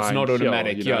shit, I'm dying. It's not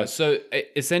automatic. Heal, you know? So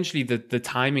essentially the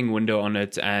timing window on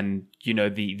it and, you know,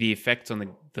 the effect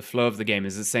on the flow of the game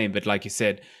is the same. But like you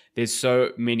said, there's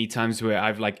so many times where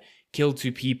I've like killed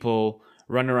 2 people,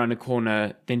 run around a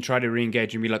corner, then try to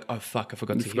re-engage and be like, oh fuck, I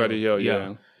forgot to heal.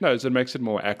 Yeah. No, so it makes it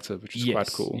more active, which is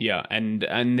quite cool. Yeah, and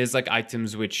there's like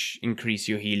items which increase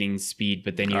your healing speed,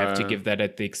 but then you have to give that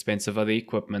at the expense of other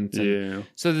equipment.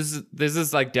 So there's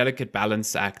this like delicate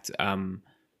balance act,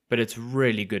 but it's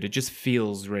really good. It just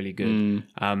feels really good.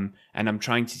 And I'm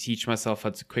trying to teach myself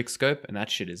how to quickscope, and that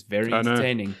shit is very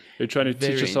entertaining. You're trying to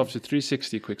teach yourself to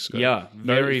 360 quickscope. Yeah,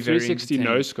 very 360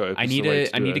 no scope. I need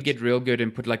to get real good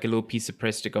and put like a little piece of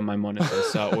press stick on my monitor,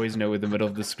 so I always know where the middle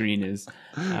of the screen is.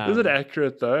 Is it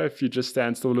accurate though? If you just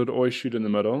stand still, it'll always shoot in the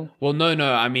middle. Well, no.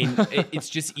 I mean, it's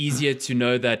just easier to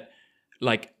know that,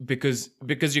 like, because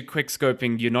you're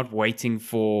quickscoping, you're not waiting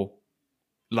for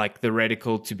like the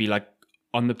reticle to be like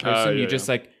on the person. You're just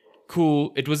like,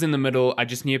 cool, it was in the middle, I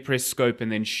just need to press scope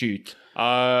and then shoot.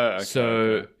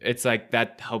 So it's like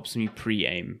that helps me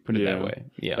pre-aim, put it that way.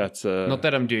 Yeah, that's not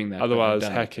that I'm doing that, otherwise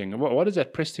hacking. What is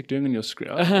that press stick doing on your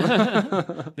screen?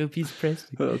 Little piece of press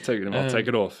stick. I'll take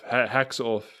it off. Hacks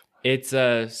off. It's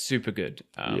super good.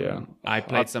 I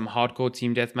played some hardcore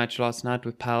team deathmatch last night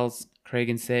with pals Craig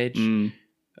and Sage.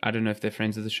 I don't know if they're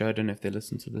friends of the show, I don't know if they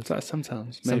listen to this.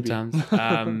 Sometimes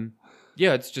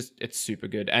yeah, it's super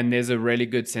good. And there's a really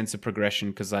good sense of progression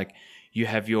because like you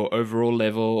have your overall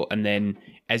level, and then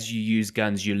as you use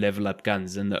guns, you level up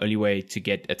guns. And the only way to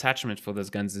get attachment for those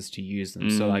guns is to use them.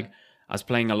 So like I was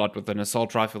playing a lot with an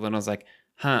assault rifle, and I was like,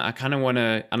 I kind of want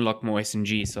to unlock more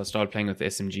SMGs. So I started playing with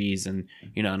SMGs and,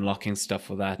 you know, unlocking stuff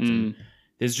for that. And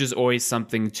there's just always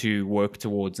something to work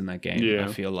towards in that game.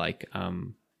 I feel like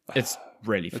it's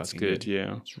really fucking good.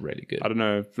 Yeah, it's really good. I don't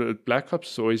know. Black Ops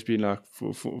has always been like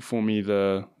for me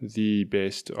the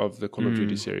best of the Call of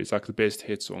Duty series, like the best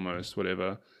hits almost,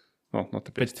 whatever. Well, not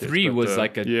the best. But 3 was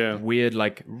like a weird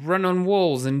like run on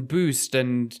walls and boost,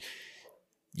 and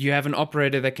you have an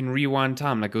operator that can rewind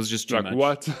time. Like it was just too much.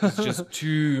 What? It's just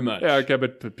too much. Yeah, okay,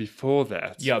 but before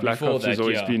that, Black Ops has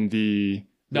always been the.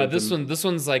 No, this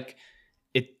one's like.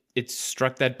 It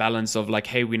struck that balance of like,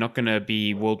 hey, we're not going to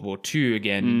be World War II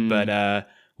again, but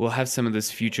we'll have some of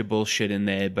this future bullshit in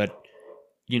there, but,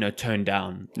 you know, toned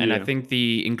down. And I think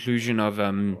the inclusion of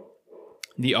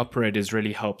the operators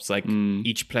really helps, like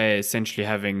each player essentially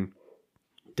having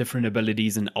different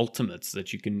abilities and ultimates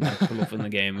that you can pull off in the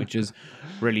game, which is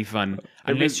really fun.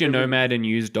 Unless you're Nomad and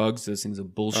use dogs, those things are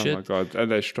bullshit. Oh my god,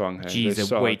 and they're strong. Hey? Jeez,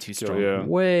 they're way too strong.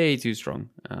 Way too strong.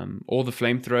 Or the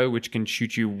flamethrower, which can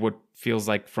shoot you what feels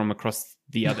like from across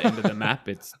the other end of the map.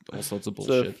 It's all sorts of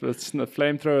bullshit. So it's a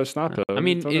flamethrower sniper. I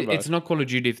mean, it's not Call of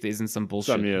Duty if there isn't some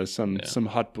bullshit. Some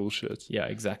hot bullshit. Yeah,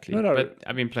 exactly. But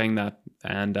I've been playing that,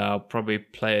 and I'll probably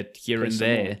play it here and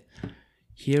there.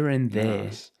 Here and there.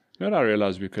 Nice. You know what I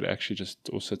realized we could actually just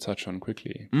also touch on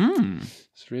quickly?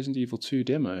 It's Resident Evil 2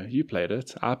 demo. You played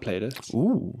it. I played it.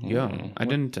 Ooh, yeah. I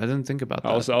didn't think about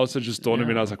that. Also just dawned on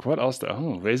me, and I was like, what else?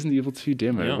 Resident Evil 2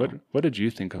 demo. Yeah. What did you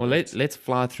think of it? Let's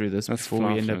fly through this before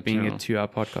we end up being a 2-hour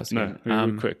podcast.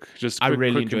 No, quick. I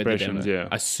really enjoyed the demo. Yeah.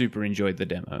 I super enjoyed the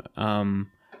demo.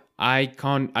 I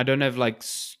don't have like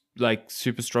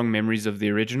super strong memories of the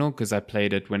original because I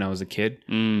played it when I was a kid.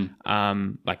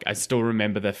 Like I still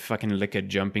remember the fucking liquor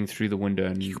jumping through the window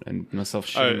and myself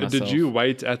shooting myself. Did you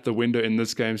wait at the window in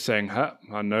this game saying,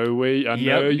 I know where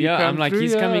you come I'm like,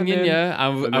 he's coming in, I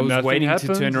was waiting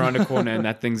happens. to turn around a corner and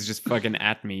that thing's just fucking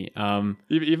at me.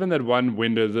 Even that one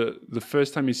window, the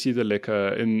first time you see the liquor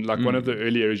in like one of the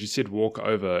early areas, you said walk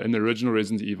over in the original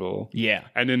Resident Evil. Yeah.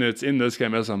 And then it's in this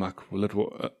game, I'm like, will it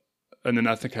walk? And then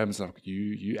I think happens like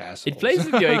you asshole. It plays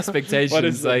with your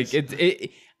expectations. Like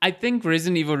I think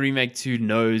Resident Evil Remake 2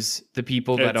 knows the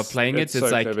people that are playing it. It's so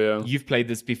like clever, you've played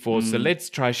this before, so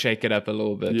let's try shake it up a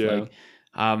little bit. Yeah.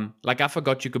 Like I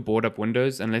forgot you could board up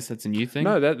windows unless that's a new thing.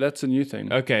 No, that's a new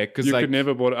thing. Okay, because you could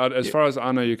never board. As far as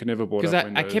I know, you can never board up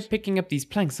windows. Because I kept picking up these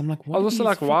planks. I'm like, what? I was also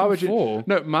like, why would you?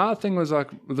 No, my thing was like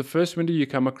the first window you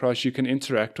come across, you can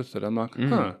interact with it. I'm like,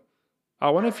 I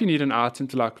wonder if you need an item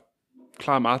to like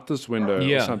climb out this window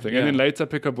or something, and then later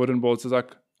pick up wooden boards. It's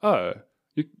like,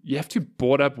 you have to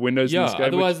board up windows in this game,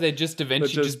 otherwise they just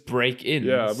eventually just break in.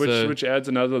 Which adds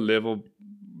another level,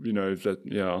 you know,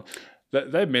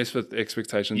 that they mess with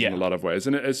expectations in a lot of ways,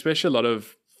 and especially a lot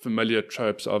of familiar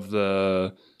tropes of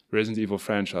the Resident Evil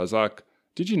franchise. Like,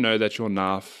 did you know that your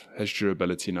knife has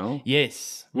durability now?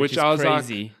 Yes, which is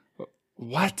crazy. Like,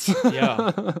 What?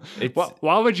 Yeah.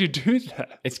 Why would you do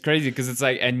that? It's crazy because it's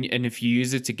like, and if you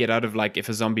use it to get out of, like, if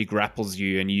a zombie grapples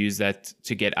you and you use that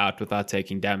to get out without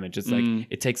taking damage, it's like,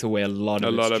 it takes away a lot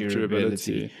of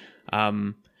durability.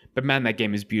 But man, that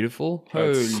game is beautiful. Holy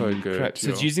it's so good. Crap. So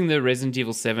it's using the Resident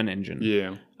Evil 7 engine.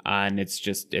 Yeah. And it's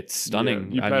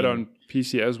stunning. Yeah. You played on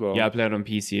PC as well. Yeah, I played on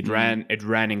PC. It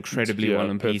ran incredibly well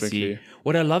on perfectly. PC.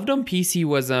 What I loved on PC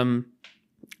was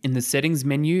in the settings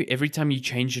menu, every time you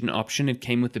changed an option, it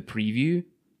came with a preview.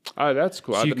 Oh, that's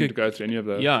cool. So I didn't go through any of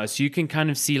those. Yeah, so you can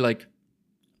kind of see, like,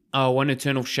 I want to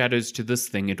turn off shadows to this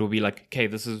thing. It will be like, okay,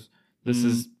 this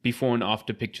is before and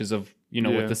after pictures of,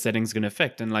 what the settings going to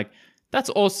affect. And, like, that's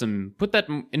awesome. Put that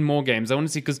in more games. I want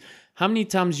to see, because how many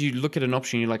times you look at an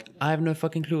option and you're like, I have no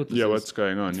fucking clue what this is. Yeah, what's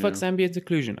going on? Fuck's ambient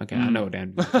occlusion. Okay, I know what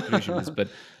ambient occlusion is, but,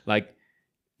 like,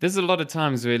 there's a lot of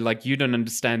times where, like, you don't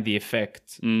understand the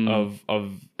effect of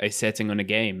a setting on a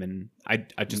game, and I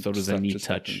just thought it was a neat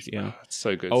touch. Happens. Yeah, it's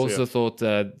so good. I also thought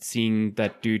seeing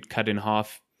that dude cut in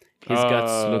half, his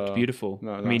guts looked beautiful.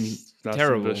 No, I mean, that's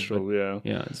terrible. Visceral, but,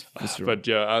 yeah, it's visceral. But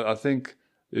yeah, I think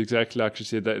exactly like you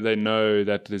said, they know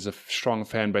that there's a strong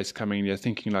fan base coming in. They're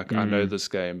thinking like, I know this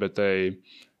game, but they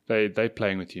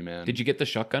playing with you, man. Did you get the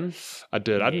shotgun? I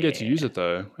did. I didn't get to use it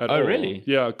though. Oh, really?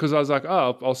 Yeah, because I was like,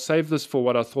 I'll save this for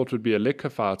what I thought would be a liquor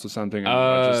fight or something. And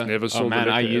I just never saw. Oh man,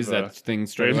 the I used that thing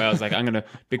straight away. I was like,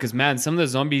 because man, some of the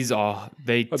zombies are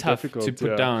tough to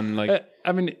put down. Like,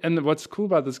 I mean, and what's cool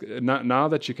about this now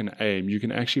that you can aim, you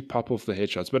can actually pop off the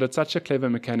headshots. But it's such a clever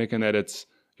mechanic in that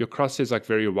your crosshair's like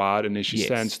very wide, and then you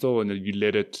stand still, and then you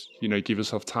let it, give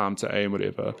yourself time to aim,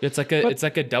 whatever. It's like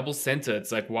a double center.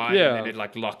 It's like wide, and then it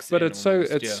like locks. But it's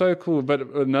so cool. But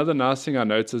another nice thing I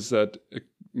noticed is that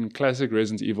in classic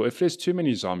Resident Evil, if there's too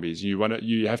many zombies, you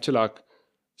have to like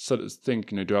sort of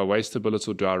think, do I waste a bullet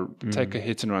or do I take a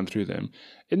hit and run through them?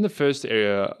 In the first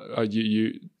area,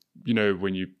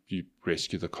 when you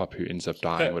rescue the cop who ends up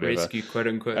dying, whatever. Rescue, quote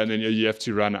unquote. And then you have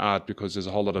to run out because there's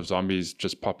a whole lot of zombies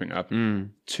just popping up.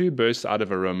 Two bursts out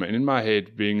of a room. And in my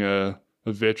head, being a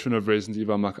veteran of Resident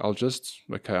Evil, I'm like,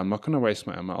 I'm not going to waste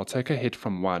my ammo. I'll take a hit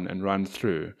from one and run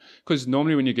through. Because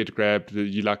normally when you get grabbed,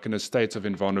 you're like in a state of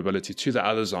invulnerability to the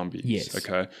other zombies. Yes.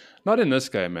 Okay. Not in this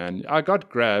game, man. I got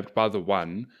grabbed by the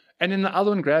one. And then the other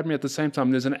one grabbed me at the same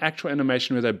time. There's an actual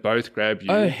animation where they both grab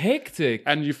you. Oh, hectic.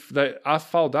 And I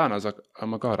fell down. I was like, oh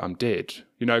my God, I'm dead.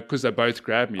 Because they both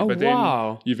grabbed me. Oh, but then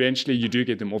wow. Eventually you do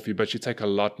get them off you, but you take a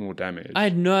lot more damage. I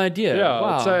had no idea. Yeah.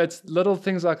 Wow. So it's little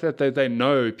things like that they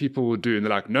know people will do. And they're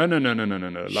like, no.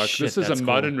 Like, Shit, this is a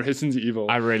modern Resident Evil.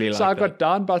 I really like that. So I got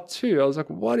down by 2. I was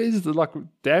like, what is this? Like,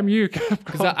 damn you.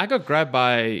 Because I got grabbed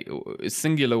by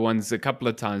singular ones a couple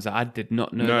of times. I did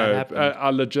not know that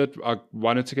happened. I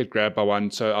wanted to get grabbed by one,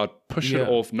 so I'd push it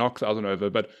off, knock the other one over.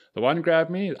 But the one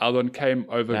grabbed me, the other one came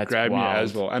over, grabbed me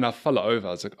as well. And I fell over.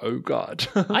 I was like, oh God.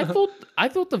 I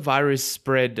thought the virus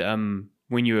spread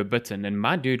when you were bitten, and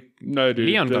my dude,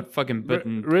 Leon got fucking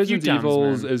bitten. Resident Evil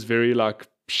is very like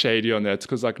shady on that,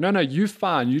 because like, no, you're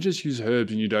fine. You just use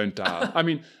herbs and you don't die. I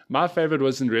mean, my favorite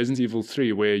was in Resident Evil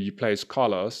 3 where you play as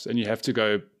Carlos and you have to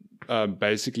go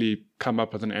basically come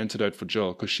up with an antidote for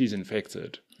Jill because she's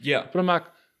infected. Yeah. But I'm like,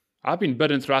 I've been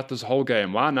bitten throughout this whole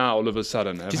game. Why now all of a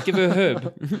sudden? Just give her a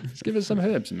herb. Just give her some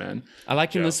herbs, man. I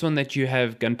like in this one that you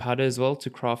have gunpowder as well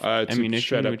to craft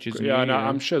ammunition, which is new.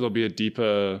 I'm sure there'll be a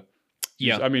deeper...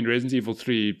 Yeah. I mean, Resident Evil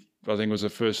 3, I think, was the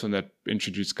first one that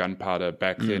introduced gunpowder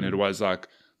back then. It was like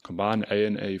combine A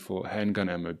and A for handgun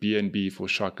ammo, B and B for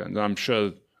shotguns. I'm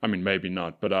sure... I mean, maybe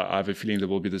not, but I have a feeling there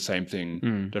will be the same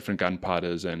thing. Different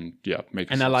gunpowders and,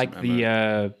 make And I like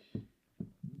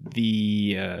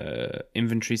the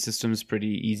inventory system is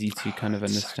pretty easy to kind of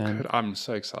understand. So I'm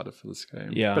so excited for this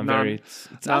game. Yeah, but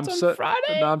it's out on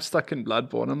Friday. Now I'm stuck in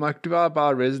Bloodborne. I'm like, do I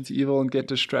buy Resident Evil and get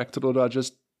distracted, or do I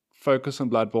just focus on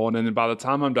Bloodborne? And then by the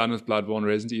time I'm done with Bloodborne,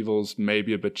 Resident Evil's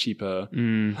maybe a bit cheaper.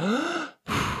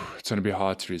 It's going to be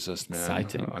hard to resist, man.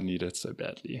 Exciting. I need it so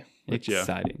badly. But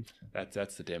exciting.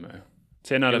 That's the demo.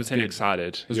 10 out of 10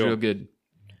 excited. It was real good.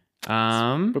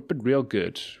 But real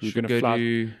good. We're going to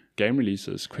fly game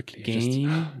releases quickly.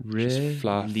 Just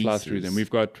fly through them. We've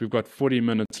got 40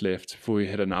 minutes left before we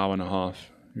hit an hour and a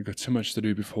half. We've got so much to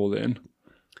do before then.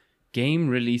 Game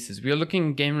releases. We are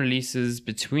looking at game releases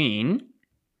between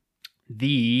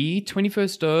the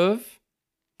 21st of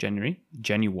January.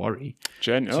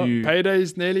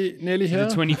 Payday's nearly here.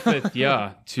 The 25th,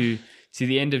 yeah. To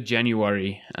the end of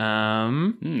January.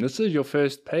 This is your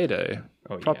first payday.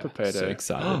 Proper payday. So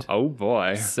excited. Oh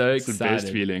boy. So excited. It's the best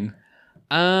feeling.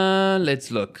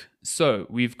 Let's look. So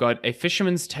we've got A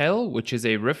Fisherman's Tale, which is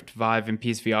a Rift, Vive, and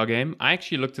PSVR game. I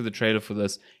actually looked at the trailer for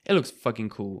this. It looks fucking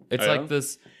cool. It's like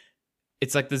this.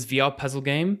 it's like this VR puzzle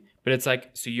game, but it's like,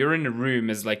 so you're in a room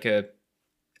as like a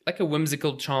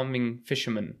whimsical, charming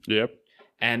fisherman. Yep.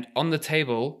 And on the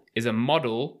table is a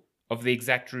model of the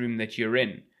exact room that you're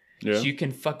in. Yeah. So you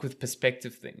can fuck with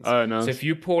perspective things. Oh, nice. So if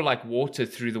you pour like water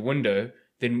through the window,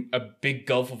 then a big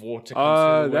gulf of water comes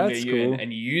through the window you're in,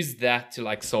 and you use that to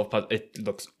like solve puzzles. It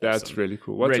looks awesome. That's really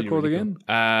cool. What's it called again?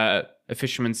 Cool. A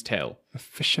Fisherman's Tale. A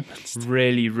Fisherman's Tale.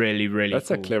 Really, really, really That's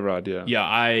cool. a clever idea.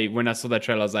 Yeah, when I saw that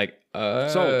trailer, I was like,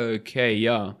 okay,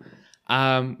 yeah.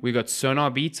 We got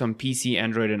Sonar Beats on PC,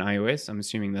 Android, and iOS. I'm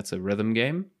assuming that's a rhythm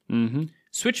game. Mm-hmm.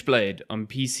 Switchblade on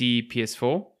PC,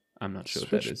 PS4. I'm not sure what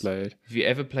that is. Switchblade. Have you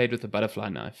ever played with a butterfly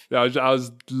knife? Yeah, I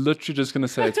was literally just going to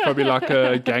say it's probably like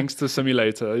a gangster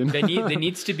simulator. You know? There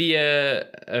needs to be a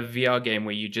VR game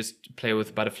where you just play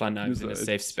with butterfly knives in a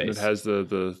safe space. It has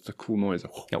the cool noise.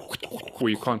 Where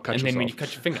you can't cut yourself. And then when you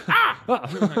cut your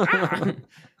finger,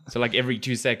 So like every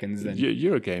 2 seconds. Then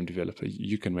you're a game developer.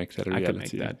 You can make that a reality. I can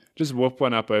make that. Just whoop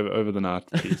one up over the night,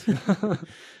 please.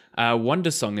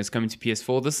 Wonder Song is coming to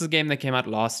PS4. This is a game that came out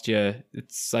last year.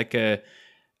 It's like a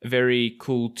very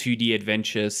cool 2D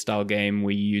adventure style game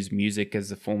where you use music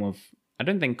as a form of, I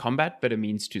don't think combat, but it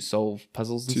means to solve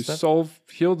puzzles and stuff.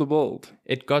 Heal the world.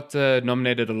 It got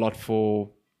nominated a lot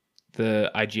for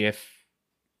the IGF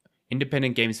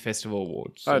Independent Games Festival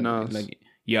Awards. So, nice.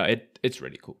 It's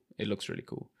really cool. It looks really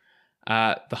cool.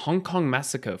 The Hong Kong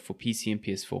Massacre for PC and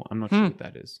PS4. I'm not sure what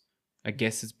that is. I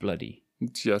guess it's bloody.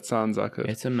 Yeah, it sounds like it.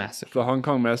 It's a massacre. The Hong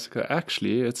Kong Massacre,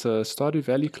 actually, it's a Stardew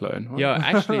Valley clone. Huh? Yeah,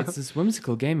 actually, it's this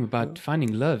whimsical game about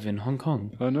finding love in Hong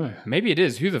Kong. Oh, no. Maybe it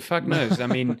is. Who the fuck knows? I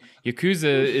mean, Yakuza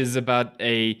is about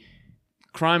a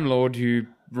crime lord who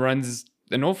runs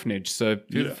an orphanage, so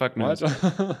who the fuck knows?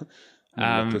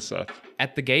 Look this up.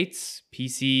 At the Gates,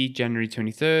 PC, January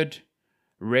 23rd.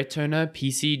 Returner,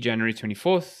 PC, January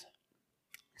 24th.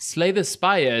 Slay the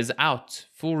Spire is out.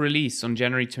 Full release on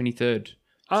January 23rd.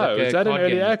 Is that in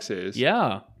early access?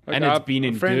 Yeah. Okay, and it's been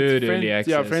in good early access.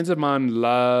 Yeah, friends of mine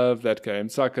love that game.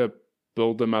 It's like a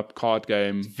build them up card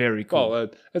game. Very cool. Well,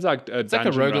 it's like a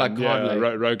roguelike card game.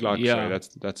 Roguelike. Yeah, sorry,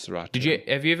 that's right.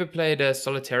 Have you ever played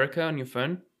Solitarica on your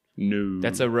phone? No.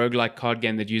 That's a roguelike card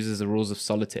game that uses the rules of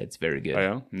Solitaire. It's very good. Oh,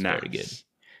 yeah? It's nice. very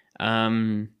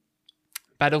good.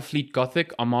 Battlefleet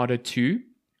Gothic Armada 2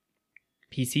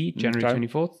 PC, January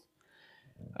 24th.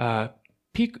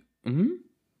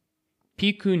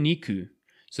 Piku Niku.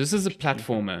 So this is a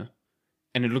platformer,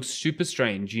 and it looks super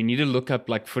strange. You need to look up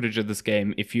like footage of this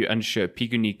game if you're unsure.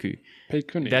 Piku Niku.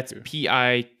 That's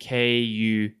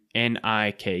Pikuniku.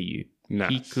 Nice.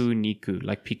 Piku Niku,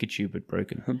 like Pikachu but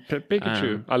broken.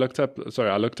 Pikachu. I looked up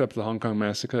the Hong Kong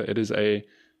Massacre. It is a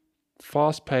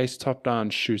fast-paced top-down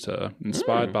shooter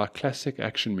inspired by classic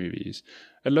action movies.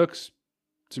 It looks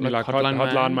to me like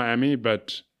Hotline Miami,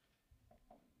 but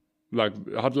like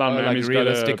Hotline Miami's like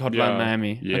realistic Hotline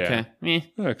Miami. Yeah.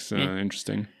 Okay. Looks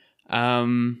interesting.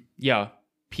 Yeah.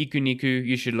 Piku Niku,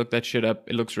 you should look that shit up.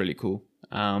 It looks really cool.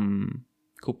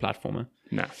 Cool platformer.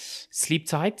 Nice. Sleep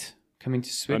Tight coming to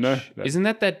Switch. I know. Isn't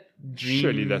that dream?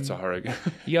 Surely that's a horror game.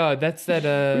 Yeah, that's that.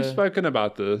 We've spoken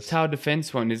about this. Tower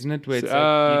defense one, isn't it? Where it's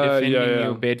like you're defending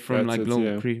your bed from that's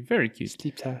little very cute.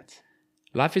 Sleep Tight.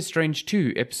 Life is Strange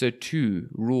 2, Episode 2,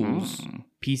 Rules.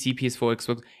 PC, PS4,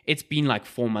 Xbox. It's been like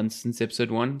 4 months since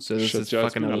Episode 1, so this is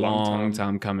fucking a long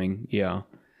time coming. Yeah.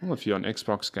 Well, if you're on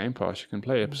Xbox Game Pass, you can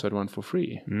play Episode 1 for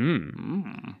free.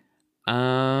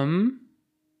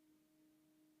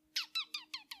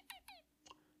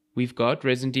 We've got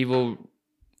Resident Evil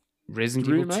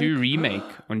 2 Remake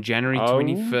on January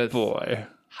 25th. Oh, boy.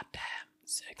 Hot damn.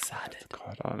 So excited.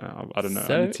 God, I don't know.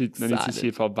 So I need to see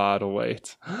if I'll buy it or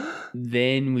wait.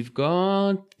 Then we've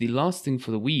got the last thing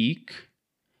for the week,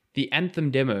 the Anthem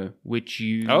demo, which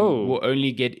you will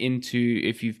only get into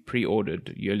if you've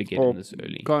pre-ordered. You only get in this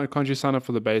early. Can't you sign up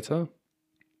for the beta?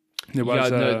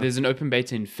 There's an open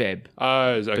beta in Feb.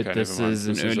 Oh, okay. But this is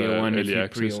an earlier one if you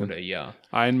pre-order. Yeah.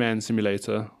 Iron Man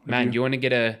Simulator. Man, do you want to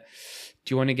get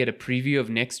a preview of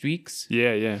next week's?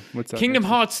 Yeah. What's that? Kingdom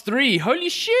Hearts 3. Holy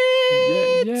shit!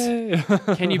 Yeah.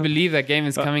 Can you believe that game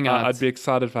is coming out? I'd be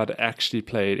excited if I'd actually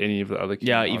played any of the other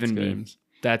Kingdom Hearts games.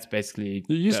 That's basically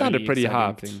you sounded pretty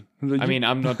hyped. I mean,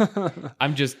 I'm not.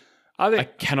 I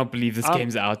cannot believe this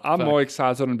game's out. I'm more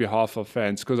excited on behalf of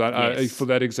fans because I for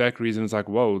that exact reason, it's like,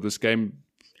 whoa, this game.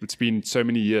 It's been so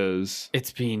many years.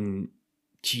 It's been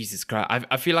Jesus Christ.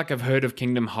 I feel like I've heard of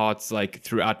Kingdom Hearts like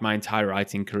throughout my entire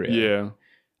writing career. Yeah.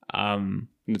 And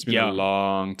it's been a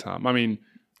long time. I mean,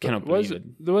 cannot believe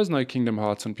it. There was no Kingdom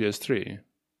Hearts on PS3.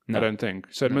 No. I don't think.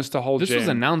 So it missed the whole gen. This was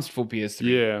announced for PS3.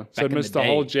 Yeah. So it missed the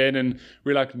whole gen and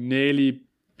we're like nearly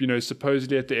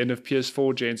supposedly at the end of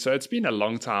PS4 gen. So it's been a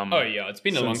long time. Oh yeah, it's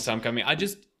been a long time coming.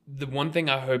 The one thing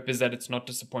I hope is that it's not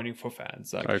disappointing for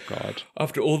fans. Like, oh God!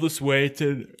 After all this wait,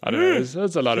 and I don't know,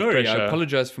 there's a lot of pressure. I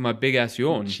apologize for my big ass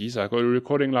yawn. Jeez, I got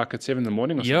recording like at 7 a.m. or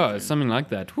something. Yeah, something like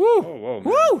that. Woo! Oh,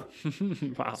 whoa!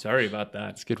 Wow. Sorry about that.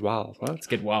 Let's get wild. What? Let's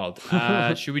get wild.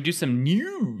 Should we do some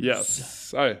news?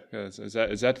 Yes. Oh, yes. Is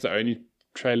that the only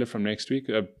trailer from next week?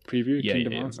 A preview?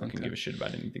 Kingdom Hearts? I can give a shit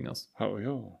about anything else. Oh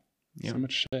yeah. So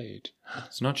much shade.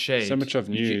 It's not shade. So much of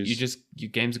news. Your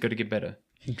games got to get better.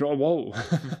 Whoa.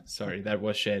 Sorry, that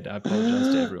was shade. I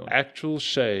apologize to everyone. Actual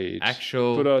shade. Put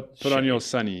shade. On your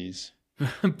sunnies.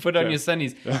 Put on your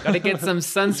sunnies. Gotta get some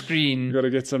sunscreen. You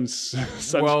gotta get some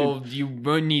sunscreen. Well, you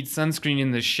won't need sunscreen in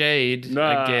the shade,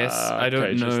 I guess. I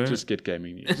don't know. Just get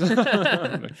gaming news.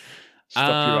 Stop you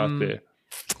out there.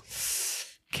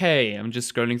 Okay, I'm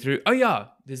just scrolling through. Oh yeah,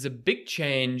 there's a big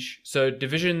change. So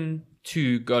Division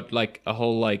 2 got like a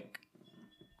whole like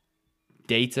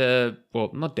data, well,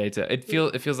 not data. It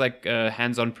feels like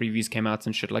hands-on previews came out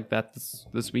and shit like that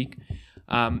this week.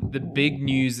 The big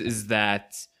news is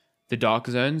that the Dark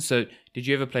Zone. So, did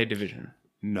you ever play Division?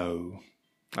 No,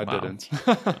 I didn't.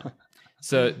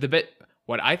 So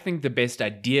what I think the best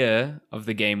idea of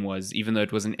the game was, even though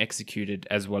it wasn't executed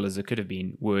as well as it could have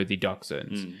been, were the Dark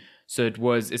Zones. So it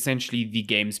was essentially the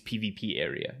game's PvP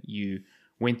area. You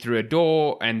went through a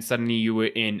door and suddenly you were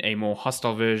in a more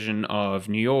hostile version of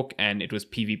New York, and it was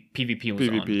PvP was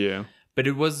on. Yeah. But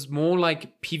it was more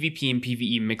like PvP and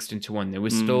PvE mixed into one. There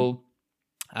was still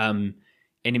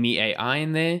enemy AI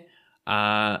in there.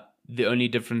 The only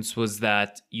difference was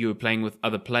that you were playing with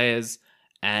other players,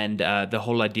 and the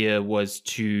whole idea was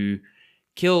to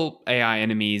kill AI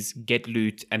enemies, get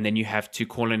loot, and then you have to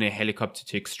call in a helicopter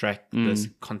to extract this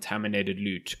contaminated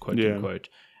loot, quote unquote.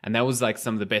 And that was like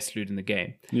some of the best loot in the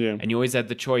game. Yeah. And you always had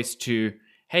the choice to,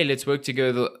 hey, let's work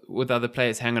together with other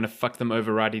players. Hang on to fuck them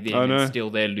over right at the end and steal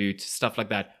their loot. Stuff like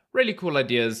that. Really cool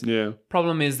ideas. Yeah.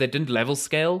 Problem is they didn't level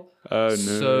scale. Oh, no.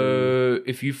 So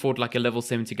if you fought like a level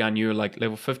 70 gun, you were like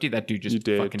level 50, that dude just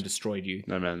fucking destroyed you.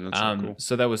 No, man, that's not cool.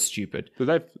 So that was stupid.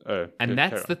 And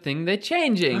that's the thing they're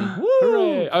changing.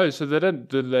 Hooray. Oh, so did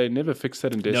they never fix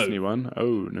that in Destiny 1?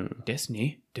 Oh, no.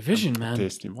 Destiny? Division, man.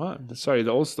 Destiny, what? Sorry, they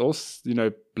all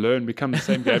blur and become the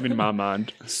same game in my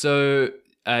mind. So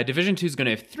Division 2 is going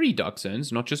to have 3 Dark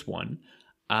Zones, not just one.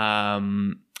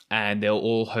 And they'll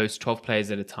all host 12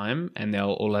 players at a time, and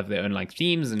they'll all have their own like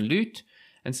themes and loot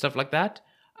and stuff like that.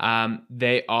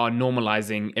 They are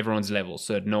normalizing everyone's level,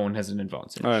 so no one has an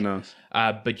advantage. Oh, nice.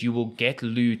 But you will get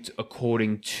loot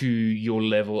according to your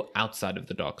level outside of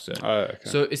the Dark Zone. Oh, okay.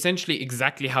 So essentially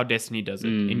exactly how Destiny does it.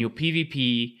 In your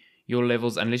PvP, your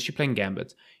levels, unless you're playing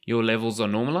Gambit, your levels are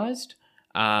normalized,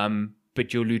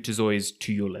 but your loot is always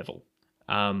to your level.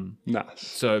 Nice.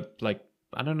 So, like,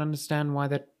 I don't understand why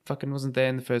that fucking wasn't there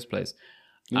in the first place.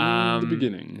 In the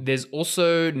beginning. There's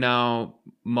also now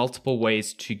multiple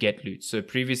ways to get loot. So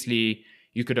previously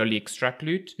you could only extract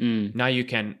loot. Now you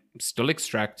can still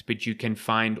extract, but you can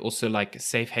find also like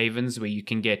safe havens where you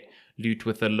can get loot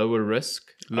with a lower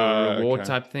risk, lower reward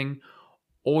type thing.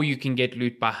 Or you can get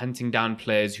loot by hunting down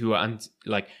players who are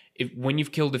when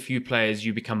you've killed a few players,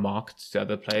 you become marked to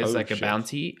other players a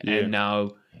bounty. Yeah. And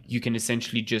now you can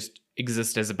essentially just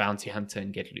exist as a bounty hunter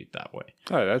and get loot that way.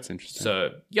 Oh, that's interesting.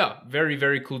 So, yeah, very,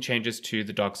 very cool changes to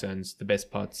the Dark Zones, the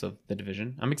best parts of the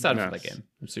Division. I'm excited for that game.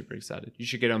 I'm super excited. You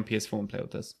should get on PS4 and play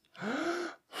with us.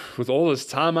 With all this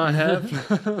time I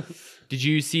have. Did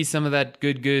you see some of that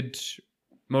good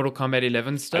Mortal Kombat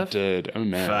 11 stuff? I did. Oh,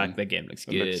 man. Fuck, that game looks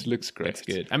good. It looks great. Looks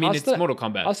good. I mean, it's Mortal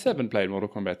Kombat. I still haven't played Mortal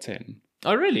Kombat 10.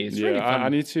 Oh, really? It's really fun. I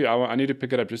need to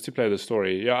pick it up just to play the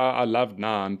story. Yeah, I loved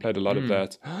 9, played a lot of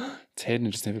that. 10, I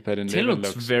just never played 11. 10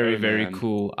 looks very, very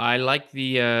cool. I like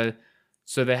the...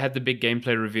 so they had the big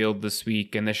gameplay revealed this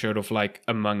week, and they showed off, like,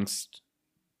 amongst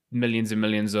millions and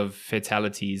millions of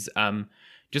fatalities.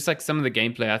 Just like some of the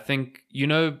gameplay, I think,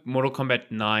 Mortal Kombat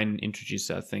 9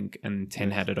 introduced it, I think, and 10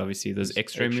 had it, obviously. Those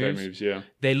X-ray moves. Yeah.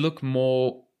 They look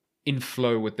more in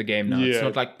flow with the game now. Yeah. It's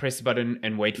not like press a button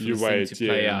and wait for the thing to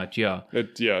play out. Yeah.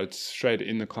 It's straight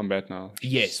in the combat now.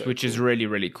 Yes, so which is really,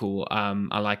 really cool.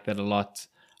 I like that a lot.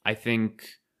 I think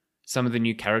some of the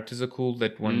new characters are cool.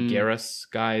 That one Geras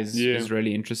guy is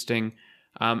really interesting.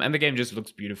 And the game just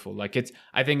looks beautiful. Like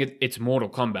I think it's Mortal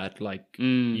Kombat. Like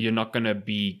you're not gonna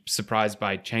be surprised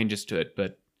by changes to it,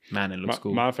 but man, it looks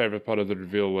cool. My favorite part of the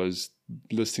reveal was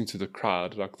listening to the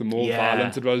crowd. Like the more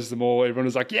violent it was, the more everyone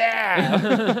was like,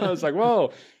 yeah. I was like,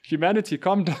 whoa, humanity,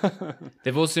 calm down.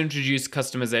 They've also introduced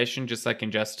customization, just like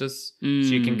Injustice. So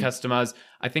you can customize.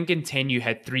 I think in 10 you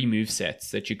had 3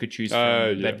 movesets that you could choose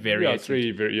from that variated. Yeah,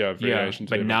 3 variations.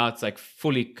 But now it's like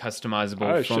fully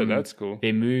customizable from that's cool.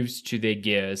 their moves to their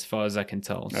gear, as far as I can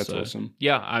tell. That's awesome.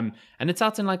 Yeah, and it's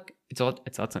out in like it's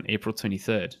out on April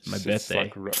 23rd, my birthday.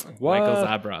 Like, Michael's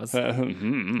eyebrows.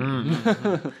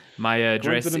 My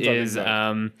address is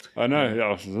I know.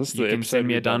 Yeah, you can send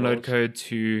me a download code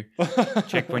to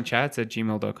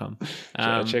checkpointchats@gmail.com.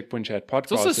 Checkpoint Chat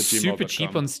podcast. It's also super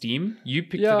cheap on Steam. You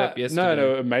picked it up yesterday.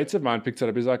 No, mates of mine picked it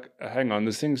up. He's like, hang on,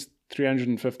 this thing's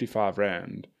 355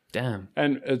 Rand. Damn.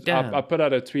 And I put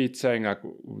out a tweet saying like,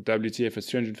 WTF is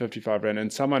 355 Rand,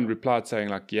 and someone replied saying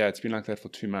like, yeah, it's been like that for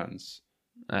 2 months.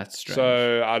 That's strange.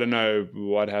 So I don't know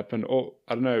what happened, or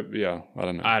I don't know. Yeah, I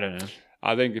don't know.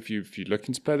 I think if you're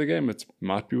looking to play the game, it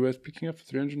might be worth picking up for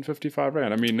 355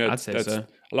 Rand. I mean, that's a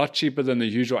lot cheaper than the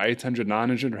usual 800,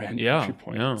 900 Rand entry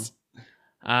points.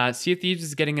 Yeah. Sea of Thieves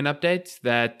is getting an update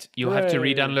that you'll have to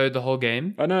re-download the whole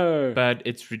game. I know. But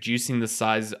it's reducing the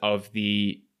size of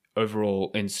the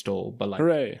overall install. But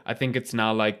like, I think it's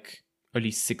now like only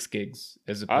 6 gigs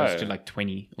as opposed to like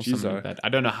 20 or something like that. I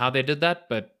don't know how they did that,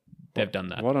 but they've done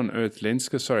that. What on earth?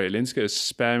 Lenska is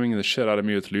spamming the shit out of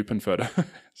me with Lupin photos.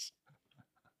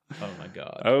 Oh my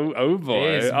god. Oh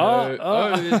boy.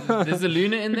 There's a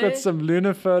Luna in there? Got some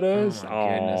Luna photos. Oh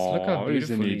my goodness. Look how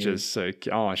beautiful he is. Just so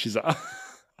cute. Oh, she's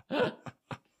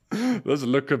this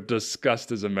look of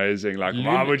disgust is amazing. Like, Luna,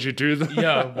 why would you do that?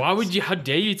 Yeah, why would you? How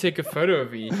dare you take a photo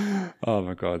of me? Oh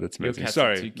my god, that's amazing.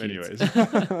 Sorry. Anyways.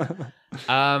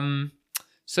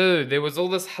 So there was all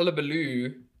this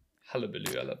hullabaloo.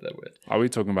 Hullabaloo, I love that word. Are we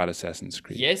talking about Assassin's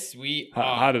Creed? Yes, we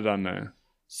are. How did I know?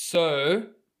 So,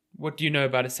 what do you know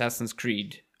about Assassin's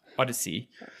Creed Odyssey?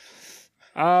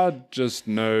 I just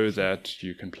know that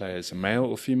you can play as a male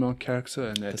or female character,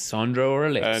 and that Cassandra or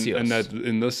Alexios. And that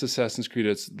in this Assassin's Creed,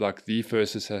 it's like the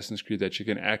first Assassin's Creed that you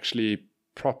can actually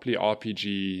properly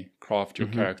RPG craft your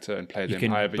character and play them however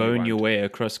you want. You can bone your way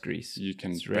across Greece. You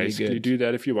can basically do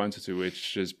that if you wanted to,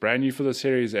 which is brand new for the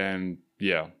series, and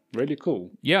really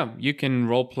cool. Yeah, you can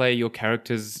role play your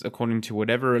characters according to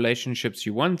whatever relationships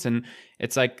you want, and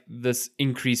it's like this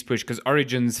increased push, because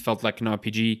Origins felt like an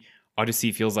RPG.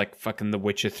 Odyssey feels like fucking The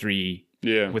Witcher 3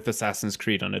 with Assassin's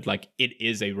Creed on it. Like, it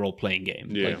is a role-playing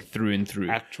game, like through and through.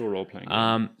 Actual role-playing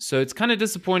game. So it's kind of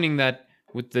disappointing that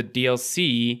with the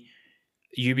DLC,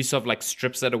 Ubisoft like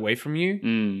strips that away from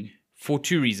you for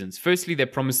 2 reasons. Firstly, they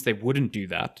promised they wouldn't do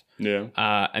that. Yeah.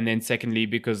 And then secondly,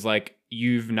 because like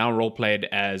you've now role-played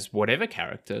as whatever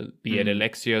character, be it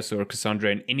Alexios or Cassandra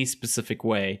in any specific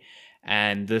way,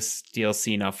 and this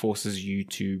DLC now forces you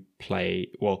to play...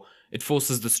 Well, it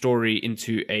forces the story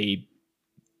into a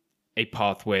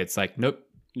path where it's like, nope,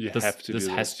 this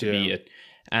has to be it.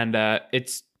 And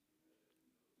it's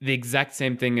the exact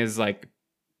same thing as like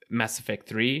Mass Effect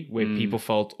 3, where people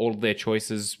felt all their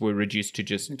choices were reduced to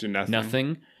just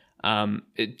nothing.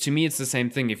 To me, it's the same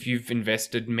thing. If you've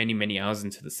invested many, many hours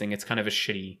into this thing, it's kind of a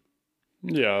shitty...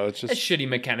 Yeah, it's just... a shitty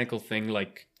mechanical thing,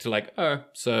 like, to like,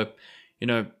 you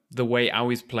know, the way I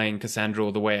was playing Cassandra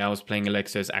or the way I was playing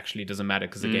Alexios actually doesn't matter,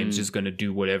 because the game's just going to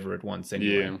do whatever it wants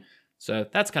anyway. Yeah. So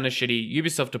that's kind of shitty.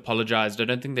 Ubisoft apologized. I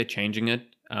don't think they're changing it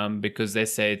because they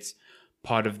say it's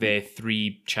part of their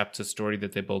 3-chapter story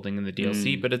that they're building in the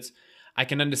DLC. But I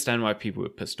can understand why people were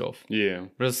pissed off. Yeah.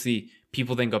 But obviously,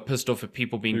 people then got pissed off at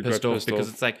people being pissed off because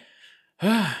it's like,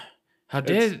 how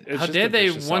dare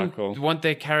they want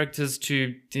their characters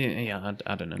to... Yeah,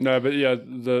 I don't know. No, but yeah,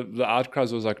 the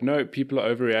outcries was like, no, people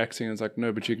are overreacting. It's like,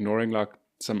 no, but you're ignoring like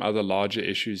some other larger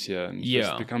issues here. And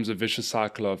it becomes a vicious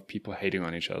cycle of people hating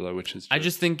on each other, which is... I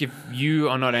just think if you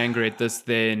are not angry at this,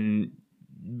 then...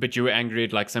 But you were angry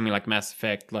at like something like Mass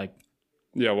Effect, like...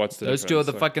 Yeah, what's the Those difference? Two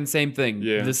are the fucking same thing.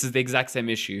 Yeah. This is the exact same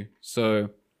issue. So,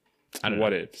 I don't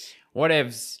know.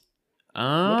 Whatevs.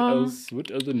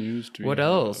 What other news do we have?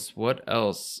 What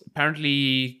else?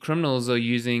 Apparently, criminals are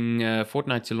using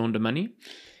Fortnite to launder money.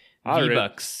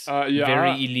 V-Bucks.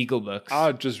 Very illegal bucks.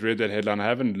 I just read that headline. I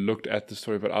haven't looked at the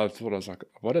story, but I was like,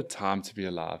 what a time to be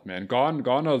alive, man. Gone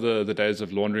are the days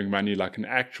of laundering money like an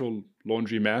actual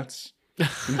laundry mats.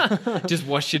 Just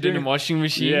wash it in a washing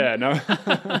machine. Yeah, no.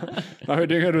 Now we're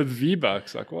doing it with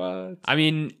V-Bucks. Like, what? I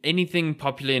mean, anything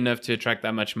popular enough to attract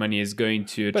that much money is going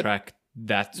to attract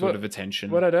that sort of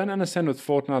attention. What I don't understand with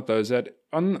Fortnite, though, is that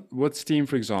with Steam,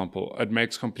 for example, it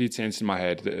makes complete sense in my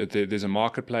head. There's a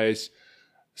marketplace.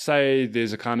 Say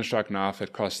there's a Counter-Strike knife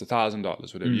that costs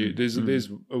 $1,000, whatever. There's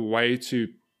a way to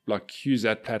like use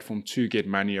that platform to get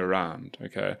money around.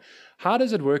 Okay, how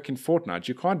does it work in Fortnite?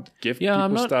 You can't give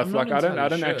people stuff. Like I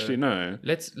don't actually know.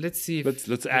 Let's see. If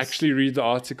let's actually read the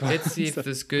article. Let's see if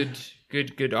this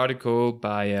good article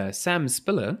by Sam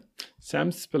Spiller.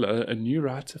 Sam Spiller, a new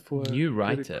writer for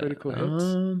Critical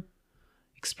Hits.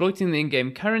 Exploiting the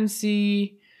in-game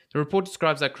currency. The report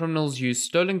describes that criminals use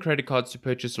stolen credit cards to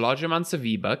purchase large amounts of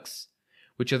V-Bucks,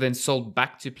 which are then sold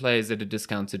back to players at a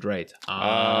discounted rate.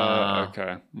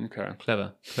 Okay.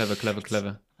 Clever.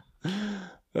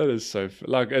 That is so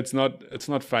like it's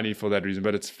not funny for that reason,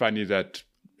 but it's funny that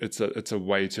it's a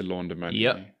way to launder money.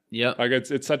 Yep. Like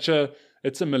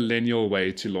it's a millennial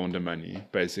way to launder money,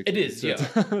 basically. It is,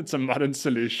 It's a modern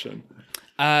solution.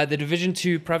 The Division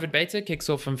 2 private beta kicks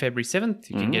off on February 7th.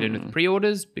 You can get in with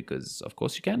pre-orders because, of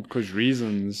course, you can. Because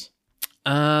reasons.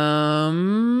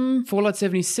 Fallout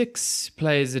 76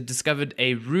 players had discovered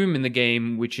a room in the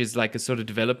game which is like a sort of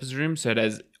developer's room. So it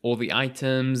has all the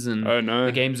items and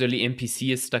the game's only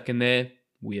NPC is stuck in there.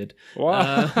 Weird.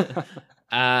 Wow.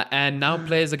 And now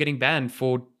players are getting banned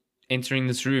for entering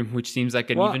this room, which seems like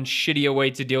an even shittier way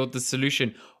to deal with the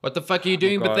solution. What the fuck are you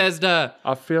doing, Bethesda?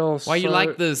 Why you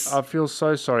like this? I feel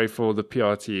so sorry for the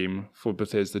PR team for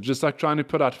Bethesda. Just like trying to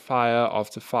put out fire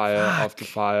after fire after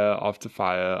fire after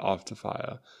fire after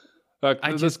fire. Like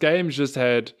this game's just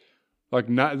had like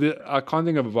I can't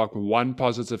think of like one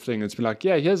positive thing. It's been like,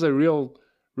 yeah, here's a real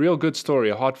good story,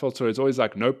 a heartfelt story. It's always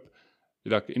like, nope.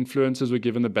 Like influencers were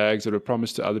given the bags that were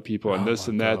promised to other people and this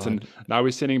and that, and now we're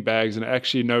sending bags and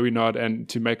actually no we're not, and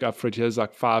to make up for it here's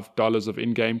like $5 of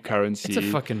in-game currency. It's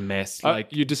a fucking mess.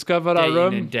 Like you discovered our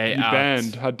room, you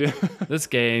banned. How dare this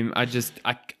game? I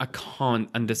can't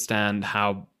understand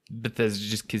how Bethesda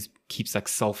just keeps like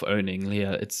self-owning.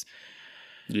 Yeah, it's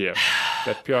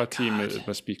that PR team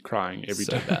must be crying every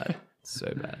day.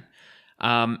 So bad.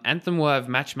 Anthem will have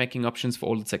matchmaking options for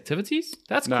all its activities.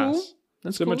 That's nice. Cool.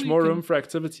 That's so much more room for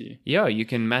activity. Yeah, you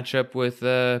can match up with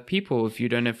people if you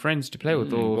don't have friends to play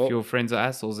with, or if your friends are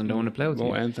assholes and don't want to play with you.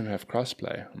 Will Anthem have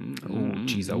crossplay? Oh,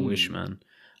 jeez, I wish, man.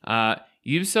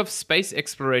 Ubisoft's space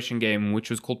exploration game,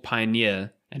 which was called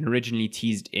Pioneer and originally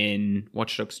teased in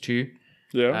Watch Dogs 2.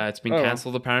 Yeah. It's been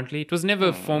cancelled, apparently. It was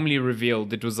never formally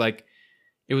revealed. It was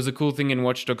a cool thing in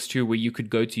Watch Dogs 2 where you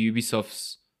could go to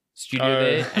Ubisoft's studio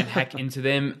there and hack into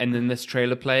them, and then this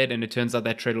trailer played, and it turns out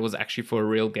that trailer was actually for a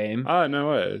real game. Oh,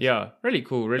 no way. Yeah, really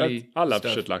cool, really. I love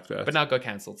shit like that. But now it got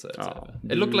cancelled, so it's over.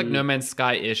 It looked like No Man's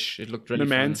Sky-ish. It looked really fun.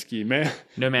 No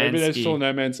Man's Maybe they saw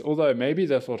No Man's, although maybe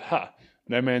they thought,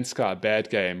 No Man's Sky, bad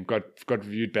game, got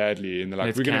reviewed badly, and they're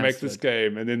like, we're going to make this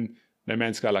game, and then No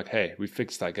Man's Sky like, hey, we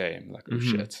fixed that game. Like, oh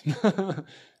shit.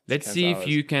 Let's see if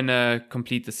you can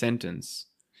complete the sentence.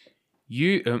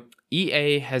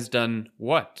 EA has done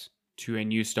what to a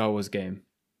new Star Wars game?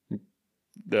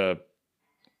 The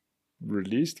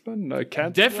released one? No,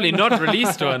 cancelled. Definitely not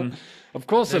released one. Of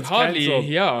course, it's hardly cancelled.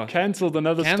 Yeah, cancelled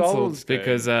another Star Wars game.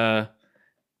 Because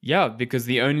because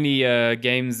the only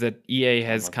games that EA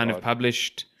has of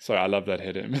published. Sorry, I love that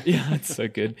head-in. Yeah, it's so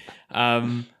good.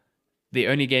 The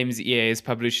only games EA has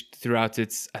published throughout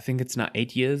I think it's now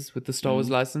 8 years with the Star Wars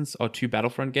license, are 2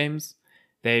 Battlefront games.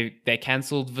 They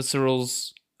cancelled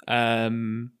Visceral's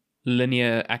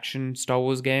linear action Star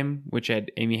Wars game, which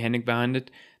had Amy Hennig behind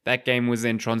it. That game was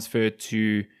then transferred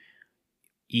to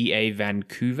EA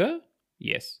Vancouver,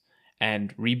 yes,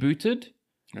 and rebooted.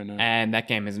 I know. And that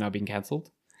game has now been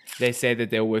cancelled. They say that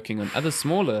they're working on other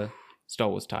smaller Star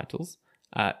Wars titles.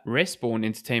 Respawn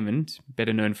Entertainment,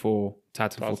 better known for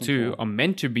Titanfall 2, are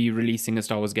meant to be releasing a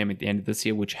Star Wars game at the end of this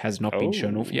year, which has not been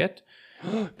shown off yet.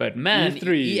 But man,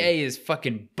 E3. EA is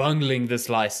fucking bungling this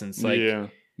license. Like,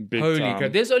 holy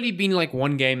crap. There's only been like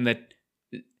one game that,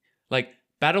 like,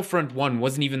 Battlefront 1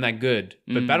 wasn't even that good,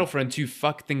 but Battlefront 2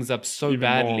 fucked things up so even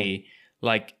badly.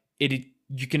 More. Like,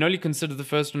 you can only consider the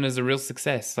first one as a real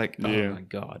success. Like, oh my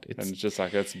god. And it's just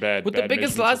like, it's bad. With the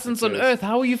biggest license on earth,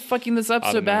 how are you fucking this up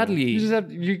so badly? You just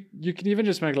have, you can even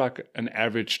just make like an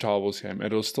average Star Wars game.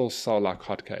 It'll still sell like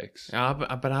hotcakes.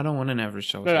 But I don't want an average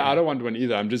Star Wars game. No, I don't want one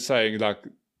either. I'm just saying, like,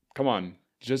 come on.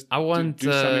 Just do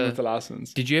something with the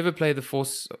license. Did you ever play the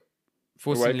Force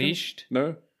Unleashed?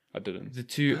 No, I didn't. The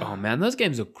 2, oh man, those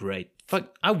games are great.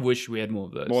 Fuck, I wish we had more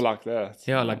of those. More like that.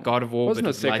 Yeah, like God of War. Wasn't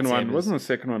the second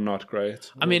one not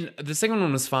great? I mean, the second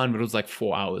one was fine, but it was like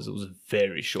 4 hours. It was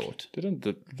very short.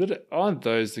 Aren't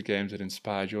those the games that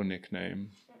inspired your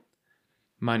nickname?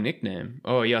 My nickname?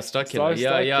 Oh yeah, Starkiller.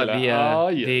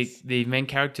 The main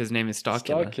character's name is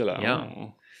Starkiller. Starkiller. Yeah.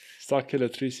 Oh. Starkiller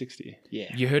 360.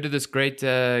 Yeah. You heard of this great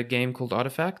game called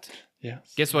Artifact? Yeah.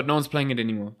 Guess what? No one's playing it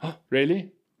anymore.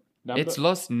 Really? It's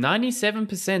lost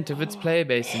 97% of its player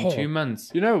base in 2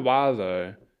 months. You know why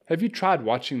though? Have you tried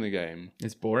watching the game?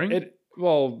 It's boring.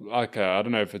 Well, okay, I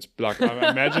don't know if it's like, I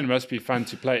imagine it must be fun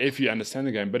to play if you understand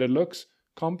the game, but it looks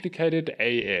complicated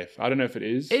AF. I don't know if it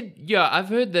is. I've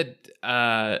heard that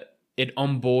it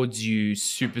onboards you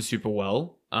super, super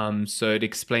well. So it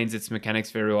explains its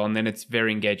mechanics very well, and then it's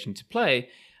very engaging to play.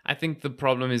 I think the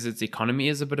problem is its economy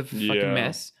is a bit of a fucking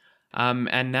mess.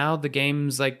 And now the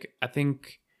game's like, I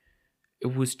think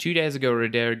it was 2 days ago or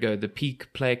a day ago, the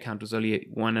peak player count was only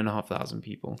 1,500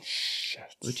 people. Shit.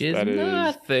 Which is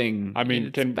nothing. I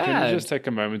mean, can you just take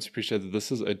a moment to appreciate that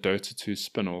this is a Dota 2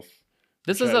 spin-off?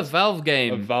 This is a Valve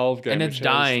game. And it's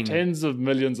dying. Tens of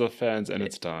millions of fans, and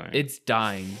it's dying. It's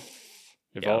dying.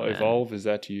 Evolve, is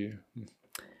that you?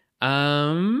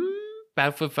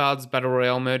 Battlefield 5's Battle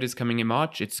Royale mode is coming in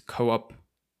March. It's co-op.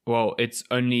 Well, it's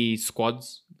only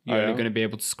squads. You're only going to be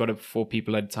able to squad up 4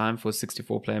 people at a time for a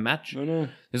 64-player match. No.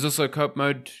 There's also a co-op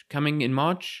mode coming in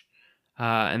March.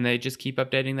 And they just keep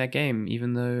updating that game,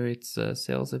 even though its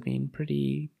sales have been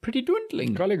pretty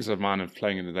dwindling. Colleagues of mine are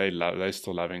playing it, and they're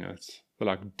still loving it. They're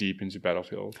like deep into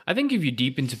Battlefield. I think if you're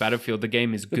deep into Battlefield, the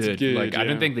game is good. I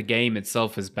don't think the game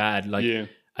itself is bad. I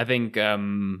think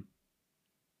EA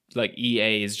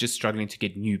is just struggling to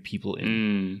get new people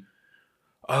in.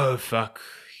 Oh fuck.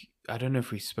 I don't know if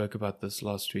we spoke about this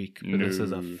last week, but this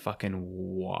is a fucking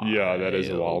wild. Yeah, that is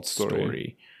a wild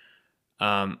story.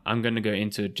 I'm going to go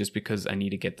into it just because I need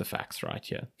to get the facts right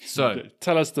here. So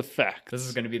tell us the facts. This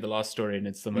is going to be the last story, and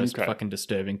it's the most fucking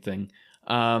disturbing thing.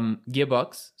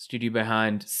 Gearbox, studio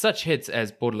behind such hits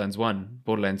as Borderlands 1,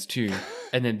 Borderlands 2,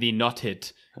 and then the not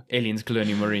hit Aliens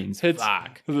Colonial Marines.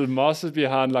 Fuck. The masters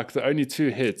behind like the only 2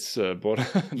 hits.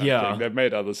 They've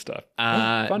made other stuff.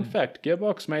 Fun fact: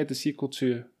 Gearbox made the sequel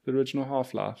to the original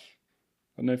Half-Life.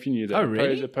 I don't know if you knew that. Oh,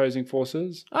 really? Opposing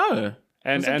Forces. Oh.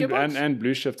 And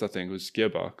Blue Shift, I think, was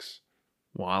Gearbox.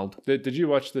 Wild. Did you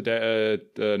watch the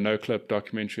No Clip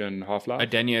documentary on Half-Life?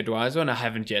 Danny O'Dwyer's one? I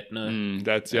haven't yet, no. I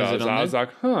was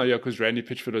like, because Randy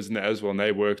Pitchford was in there as well, and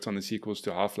they worked on the sequels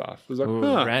to Half-Life. I was like,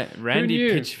 Randy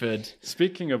Pitchford.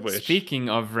 Speaking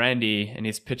of Randy and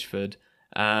his Pitchford,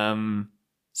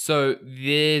 so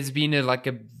there's been a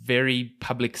very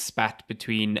public spat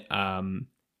between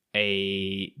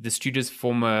the studio's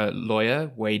former lawyer,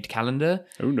 Wade Callender,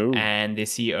 and their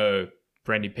CEO,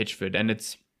 Randy Pitchford, and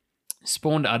it's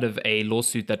spawned out of a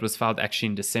lawsuit that was filed actually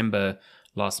in December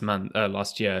last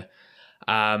year,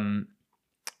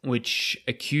 which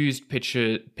accused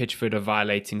Pitchford of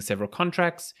violating several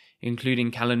contracts, including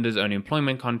Callender's own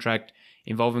employment contract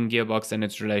involving Gearbox and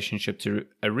its relationship to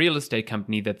a real estate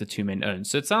company that the two men own.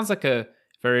 So it sounds like a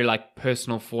very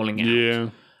personal falling out. Yeah.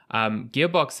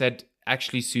 Gearbox had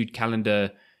actually sued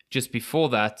Callender just before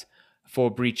that for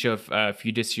breach of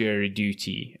fiduciary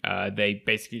duty. They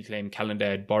basically claimed Callender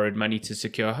had borrowed money to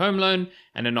secure a home loan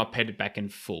and had not paid it back in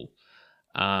full.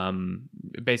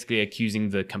 Basically accusing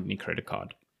the company credit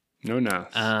card. No,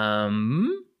 nice.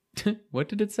 What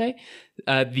did it say?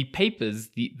 The papers,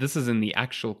 this is in the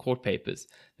actual court papers.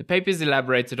 The papers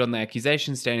elaborated on the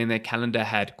accusation, stating that Callender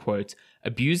had, quote,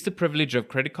 abused the privilege of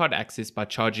credit card access by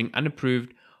charging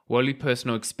unapproved, wholly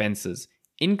personal expenses,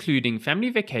 including family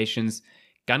vacations,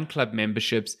 gun club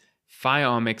memberships,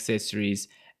 firearm accessories,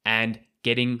 and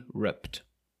getting ripped.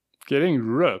 Getting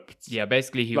ripped? Yeah,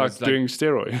 basically he was doing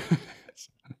steroids.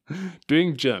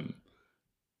 Doing gym.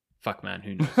 Fuck, man,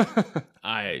 who knows?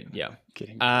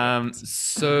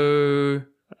 So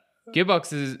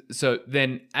Gearbox is, so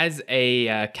then as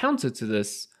a counter to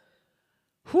this,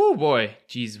 whoo boy,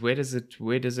 geez, where does it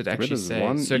actually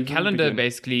say? So Callender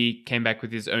basically came back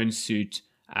with his own suit,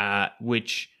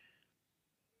 which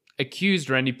accused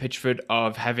Randy Pitchford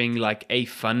of having a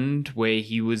fund where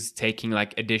he was taking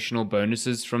additional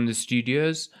bonuses from the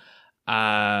studios.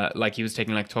 He was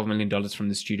taking $12 million from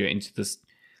the studio into this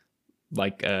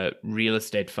real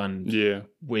estate fund. Yeah.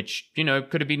 Which,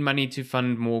 could have been money to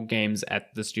fund more games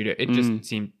at the studio. It just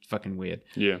seemed fucking weird.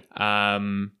 Yeah.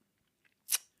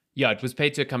 It was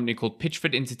paid to a company called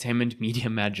Pitchford Entertainment Media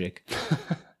Magic.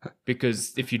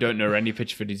 Because if you don't know, Randy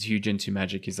Pitchford is huge into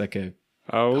magic. He's like a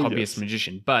hobbyist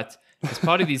magician. But as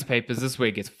part of these papers, this is where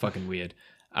it gets fucking weird.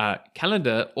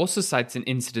 Callender also cites an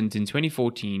incident in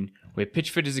 2014 where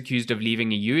Pitchford is accused of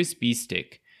leaving a USB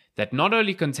stick that not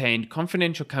only contained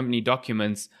confidential company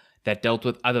documents that dealt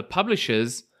with other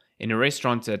publishers in a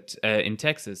restaurant in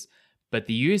Texas, but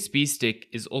the USB stick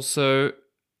is also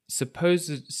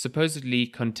supposedly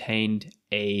contained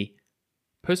a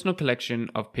personal collection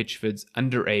of Pitchford's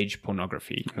underage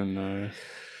pornography. Oh no.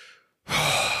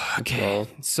 Okay,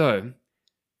 so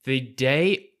the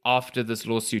day after this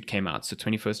lawsuit came out, so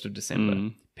 21st of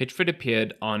December, Pitchford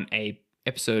appeared on a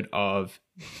episode of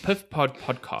Piff Pod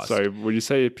Podcast. Sorry, when you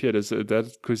say he appeared, is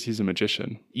that because he's a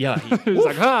magician? Yeah. He's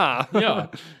like, yeah.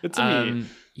 It's me.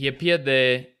 He appeared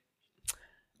there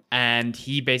and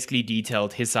he basically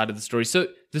detailed his side of the story. So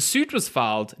the suit was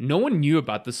filed. No one knew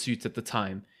about the suit at the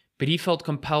time, but he felt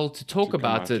compelled to talk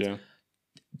about it. Yeah.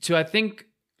 To, I think,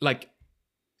 like,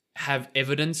 have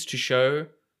evidence to show,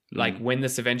 like, when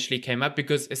this eventually came up.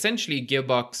 Because essentially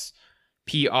Gearbox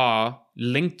PR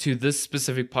linked to this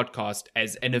specific podcast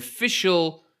as an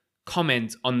official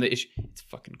comment on the issue. It's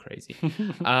fucking crazy.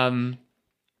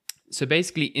 So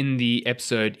basically in the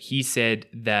episode, he said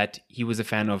that he was a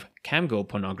fan of camgirl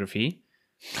pornography.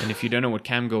 And if you don't know what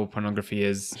camgirl pornography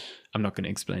is, I'm not going to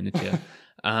explain it here.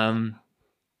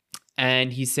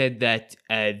 And he said that,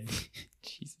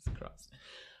 Jesus Christ.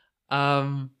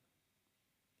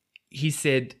 He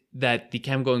said that the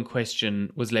camgirl in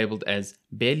question was labeled as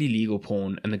barely legal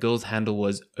porn and the girl's handle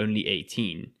was only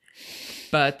 18.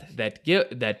 But that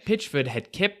Pitchford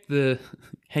had kept the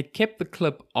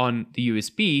clip on the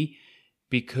USB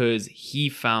because he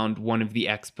found one of the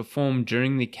acts performed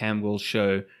during the camgirl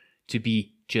show to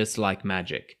be just like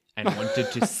magic and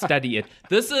wanted to study it.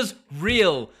 This is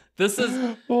real. This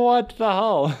is... What the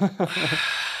hell?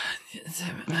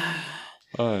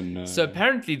 Oh, no. So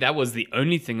apparently that was the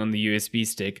only thing on the USB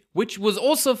stick, which was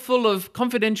also full of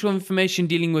confidential information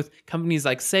dealing with companies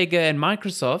like Sega and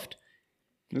Microsoft.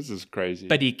 This is crazy.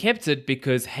 But he kept it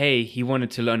because, hey, he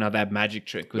wanted to learn how that magic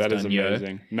trick was done. That is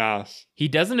amazing. Nice. He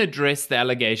doesn't address the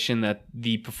allegation that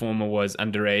the performer was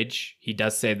underage. He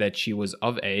does say that she was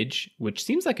of age, which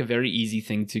seems like a very easy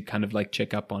thing to kind of like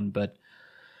check up on, but...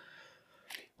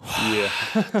 Yeah.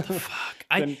 What the fuck?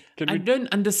 I don't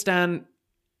understand...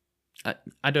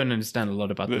 I don't understand a lot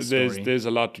about this story. There's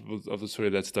a lot of the story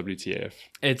that's WTF.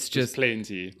 It's just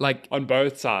plenty. Like on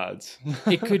both sides.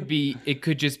 It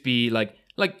could just be like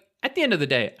at the end of the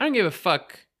day, I don't give a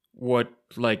fuck what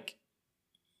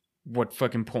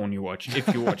fucking porn you watch.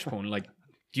 If you watch porn, like,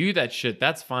 do that shit,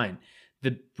 that's fine.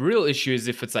 The real issue is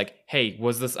if it's like, hey,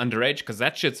 was this underage? Because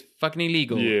that shit's fucking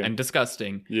illegal and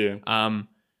disgusting. Yeah.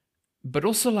 But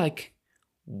also like,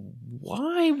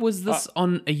 why was this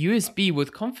on a USB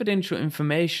with confidential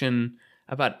information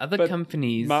about other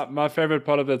companies? My favorite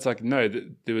part of that's like, no,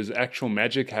 there was actual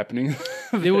magic happening.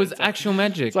 There was actual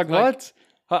magic. It's like what?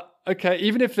 Okay,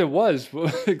 even if there was,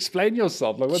 explain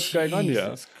yourself. Like, what's going on here?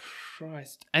 Jesus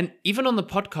Christ. And even on the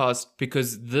podcast,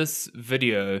 because this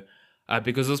video,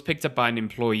 because it was picked up by an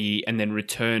employee and then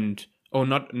returned, or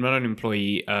not an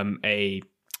employee, a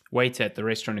waiter at the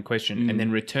restaurant in question, and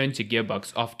then returned to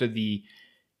Gearbox after the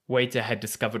waiter had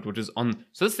discovered what was on.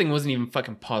 So this thing wasn't even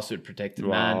fucking password protected,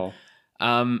 man.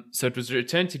 So it was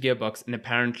returned to Gearbox, and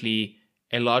apparently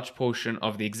a large portion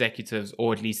of the executives,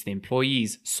 or at least the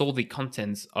employees, saw the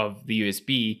contents of the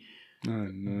USB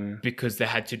because they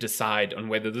had to decide on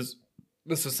whether this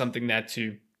was something they had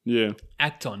to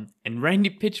act on. And Randy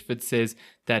Pitchford says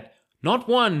that not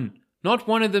one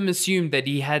of them assumed that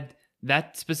he had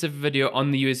that specific video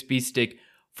on the USB stick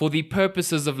for the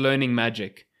purposes of learning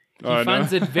magic. He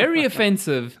finds it very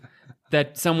offensive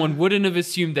that someone wouldn't have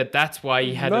assumed that that's why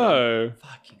he had it on.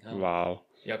 Fucking hell. Wow.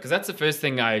 Yeah, because that's the first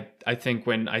thing I think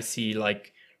when I see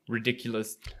like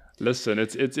ridiculous. Listen,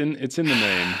 it's in the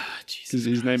name. Because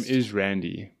his name is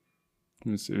Randy.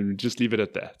 Just leave it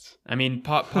at that. I mean,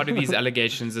 part of these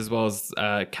allegations, as well as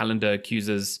Calendar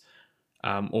accuses,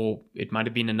 or it might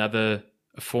have been another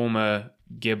former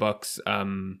Gearbox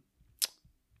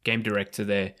game director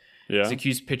there. Yeah. He's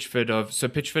accused Pitchford of... So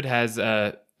Pitchford has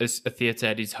a theater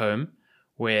at his home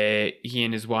where he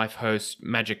and his wife host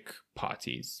magic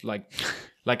parties, like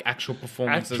actual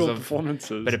performances.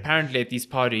 But apparently at these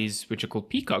parties, which are called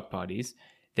peacock parties,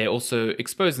 they also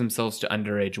expose themselves to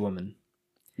underage women.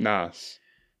 Nice.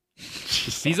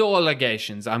 These are all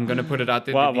allegations. I'm going to put it out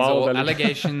there. These are all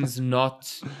allegations, not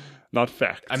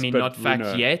facts. I mean, not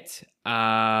fact yet.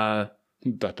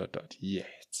 Yet.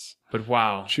 But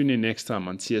wow. Tune in next time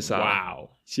on CSR. Wow.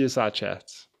 CSR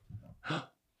chats.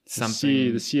 The C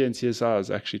and CSR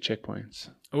is actually checkpoints.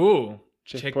 Ooh.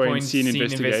 Checkpoint scene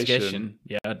investigation.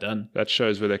 Yeah, done. That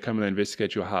shows where they come and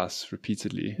investigate your house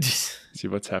repeatedly. See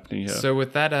what's happening here. So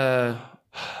with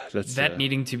that,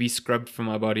 needing to be scrubbed from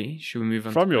my body, should we move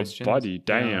on from to your questions? Body?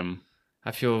 Damn. Yeah.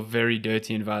 I feel very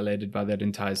dirty and violated by that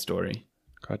entire story.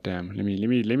 God damn. Let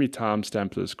me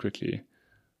timestamp this quickly.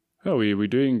 Oh, we're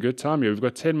doing good time here. We've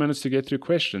got 10 minutes to get through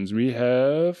questions. We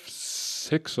have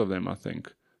 6 of them, I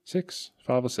think.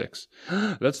 5 or 6.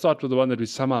 Let's start with the one that we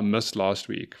somehow missed last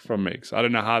week from Mix. I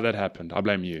don't know how that happened. I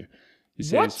blame you. He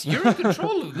says, what? You're in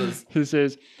control of this. He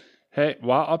says, Hey,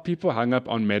 why are people hung up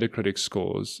on Metacritic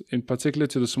scores? In particular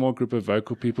to the small group of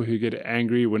vocal people who get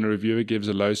angry when a reviewer gives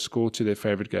a low score to their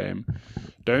favorite game.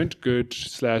 Don't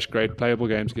good/great playable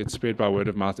games get spread by word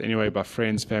of mouth anyway by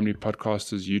friends, family,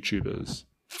 podcasters, YouTubers?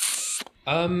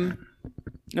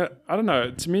 Yeah, I don't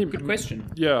know. To me, good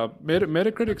question. Yeah,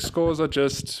 Metacritic scores are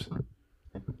just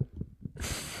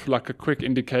like a quick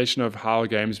indication of how a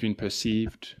game's been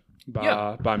perceived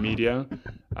by media.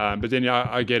 But then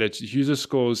I get it. User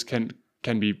scores can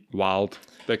be wild.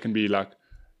 They can be like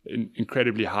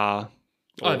incredibly high.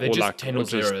 They're just like 10 or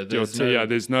 0.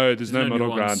 There's no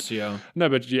middle ground. Yeah. No,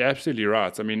 but you're absolutely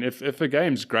right. I mean, if a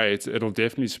game's great, it'll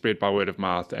definitely spread by word of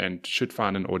mouth and should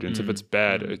find an audience. If it's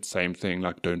bad, it's same thing.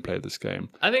 Like, don't play this game.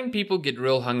 I think people get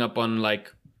real hung up on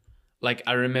like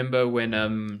I remember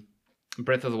when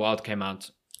Breath of the Wild came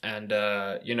out, and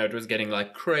it was getting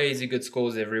like crazy good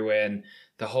scores everywhere, and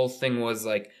the whole thing was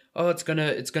like, oh, it's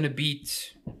gonna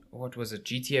beat, what was it,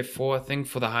 GTA 4, I think,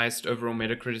 for the highest overall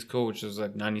Metacritic score, which was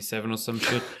like 97 or some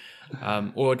shit.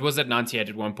 Or it was at 98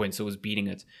 at one point, so it was beating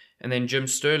it. And then Jim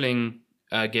Sterling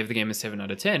gave the game a 7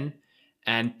 out of 10,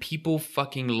 and people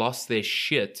fucking lost their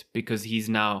shit because he's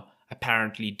now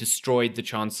apparently destroyed the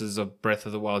chances of Breath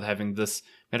of the Wild having this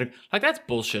Metacritic. Like, that's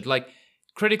bullshit. Like,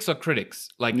 critics are critics.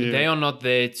 Like, they are not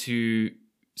there to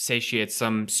satiate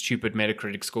some stupid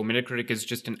Metacritic score. Metacritic is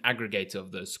just an aggregator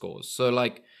of those scores. So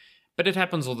like, but it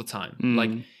happens all the time.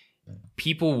 Like,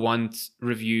 people want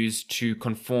reviews to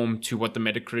conform to what the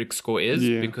Metacritic score is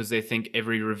because they think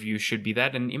every review should be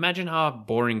that. And imagine how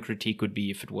boring critique would be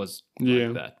if it was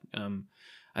like that.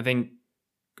 I think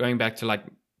going back to like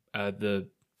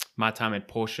my time at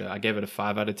Porsche, I gave it a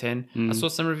 5 out of 10. I saw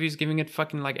some reviews giving it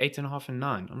fucking like 8.5 and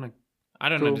 9. I'm like, I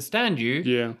don't understand you.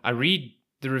 Yeah. I read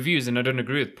the reviews and I don't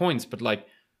agree with points, but like,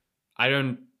 I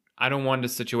don't want a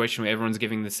situation where everyone's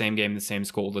giving the same game the same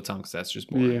score all the time, because that's just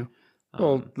boring. Yeah.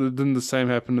 Well, didn't the same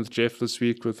happen with Jeff this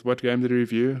week? With what game did he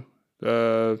review?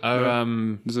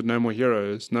 Is it No More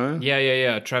Heroes? No.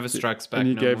 Yeah. Travis Strikes Back. And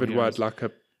he gave it what, like a?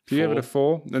 He gave it a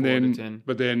 4, and then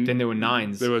but then there were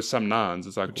 9s. There were some 9s.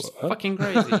 It's like, what? Fucking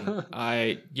crazy.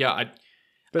 I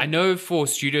know for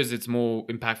studios it's more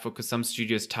impactful because some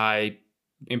studios tie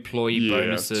employee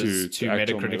bonuses to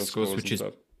Metacritic scores, which is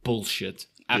bullshit.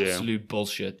 Absolute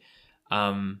bullshit.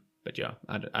 But yeah,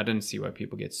 I don't see why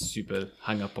people get super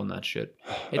hung up on that shit.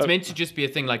 It's meant to just be a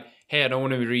thing like, hey, I don't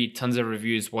want to read tons of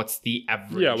reviews. What's the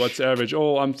average? Yeah, what's the average?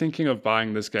 Oh, I'm thinking of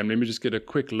buying this game. Let me just get a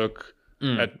quick look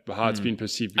at how it's been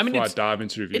perceived before I dive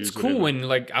into reviews. It's cool when,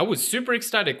 like, I was super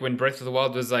ecstatic when Breath of the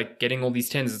Wild was, like, getting all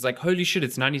these 10s. It's like, holy shit,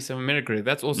 it's 97 Metacritic.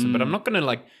 That's awesome. But I'm not going to,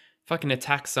 like, fucking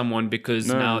attack someone because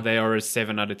now they are a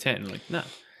 7 out of 10. Like, no.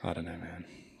 I don't know, man.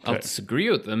 I'll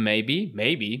disagree with them, maybe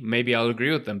I'll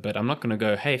agree with them, but I'm not going to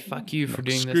go, hey, fuck you for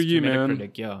doing this to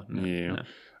Metacritic. Yeah. No.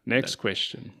 Next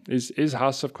question. Is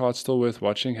House of Cards still worth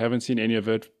watching? Haven't seen any of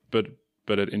it, but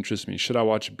it interests me. Should I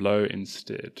watch Blow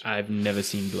instead? I've never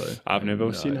seen Blow. I've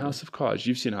never seen House of Cards.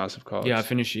 You've seen House of Cards? Yeah, I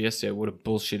finished it yesterday. What a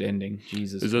bullshit ending.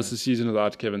 Jesus. Is this the season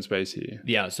without Kevin Spacey?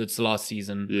 Yeah, so it's the last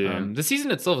season. Yeah. The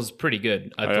season itself is pretty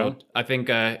good, I thought. I think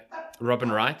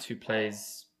Robin Wright, who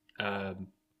plays Claire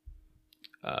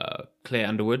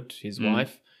Underwood, his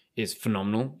wife, is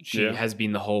phenomenal. She has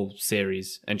been the whole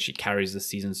series, and she carries the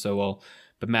season so well.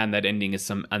 But man, that ending is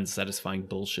some unsatisfying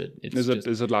bullshit. Is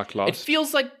it like Lost? It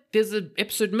feels like there's an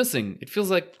episode missing. It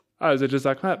feels like... Oh, is it just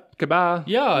like, goodbye?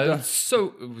 Yeah, it was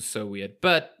so weird.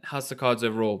 But House of Cards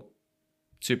overall,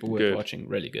 super worth watching.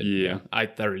 Really good. Yeah. I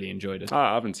thoroughly enjoyed it.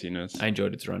 I haven't seen it. I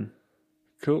enjoyed its run.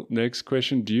 Cool. Next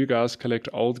question. Do you guys collect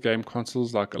old game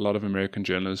consoles like a lot of American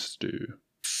journalists do?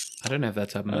 I don't have that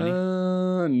type of money.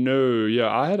 No. Yeah,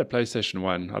 I had a PlayStation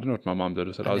 1. I don't know what my mom did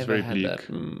with it. I was very bleak.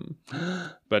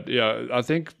 But yeah, I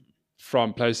think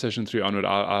from PlayStation 3 onward,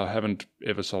 I haven't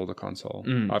ever sold a console.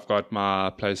 I've got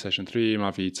my PlayStation 3,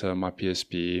 my Vita, my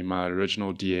PSP, my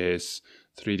original DS,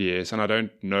 3DS, and I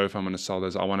don't know if I'm going to sell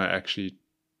those. I want to actually,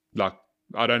 like,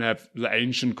 I don't have the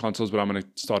ancient consoles, but I'm going to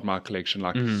start my collection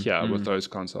with those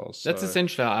consoles. That's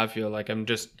essentially how I feel. Like, I've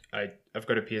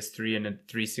got a PS3 and a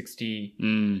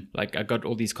 360. Like, I got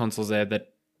all these consoles there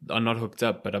that are not hooked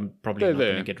up, but I'm probably not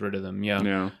going to get rid of them.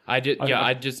 Yeah.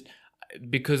 I just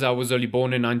because I was only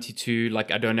born in 92,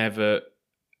 like, I don't have a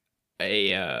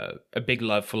big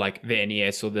love for like the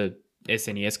NES or the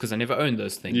SNES because I never owned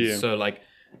those things. Yeah. So like,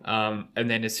 and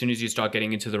then as soon as you start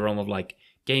getting into the realm of like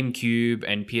GameCube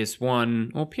and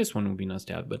PS1, or PS1 would be nice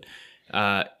to have, but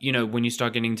when you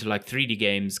start getting into like 3D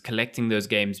games, collecting those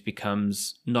games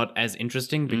becomes not as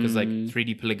interesting because like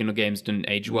 3D polygonal games didn't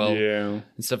age well and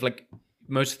stuff. Like,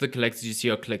 most of the collectors you see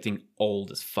are collecting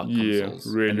old as fuck consoles,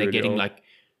 really, and they're getting old. like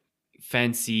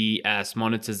fancy ass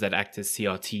monitors that act as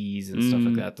CRTs and stuff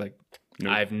like that. Like,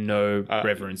 I have no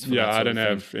reverence for that. Yeah, I don't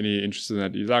have any interest in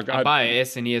that. Like, I buy a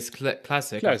SNES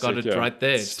Classic. I've got it right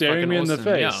there. It's staring me awesome. in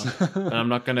the face. Yeah. And I'm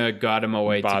not gonna go out of my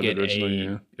way to get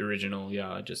original,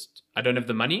 Yeah, I don't have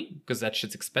the money because that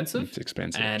shit's expensive. It's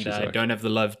expensive, and I don't have the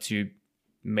love to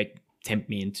tempt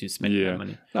me into spending that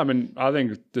money. I mean, I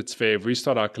think it's fair if we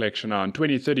start our collection now, and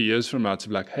 20, 30 years from now, to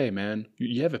be like, hey man,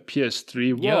 you have a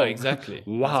PS3. Whoa. Yeah, exactly.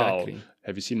 Wow. Exactly.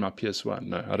 Have you seen my PS1?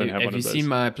 No, I don't have one of those. Have you seen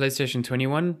my PlayStation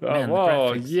 21? Man,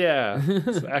 whoa, yeah.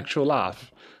 It's actual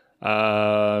life.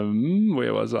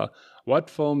 Where was I?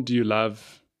 What film do you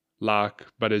like,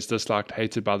 but is disliked,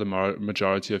 hated by the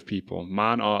majority of people?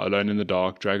 Mine are Alone in the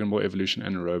Dark, Dragon Ball Evolution,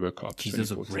 and RoboCop.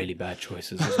 These are really bad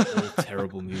choices. Those are all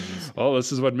terrible movies. Oh,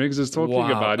 this is what Miggs is talking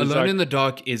about. It's Alone in the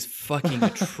Dark is fucking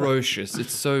atrocious.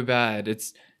 It's so bad.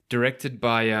 It's directed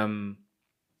by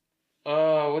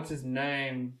what's his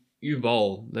name?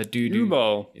 Ubol, that dude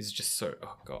is just so,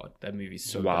 oh god, that movie's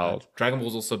so wild. Bad. Dragon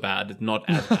Ball's also bad. It's not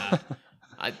as bad.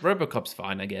 RoboCop's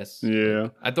fine, I guess. Yeah.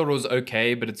 I thought it was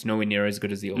okay, but it's nowhere near as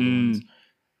good as the older ones.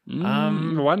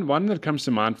 One that comes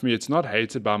to mind for me, it's not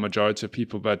hated by a majority of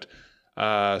people, but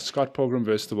Scott Pilgrim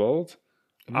vs. the World.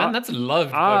 Man, that's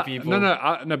loved by people.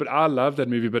 No, but I love that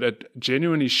movie, but it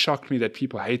genuinely shocked me that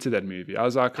people hated that movie. I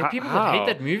was like, people that hate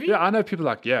that movie? Yeah, I know people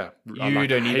like, you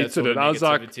don't need that sort of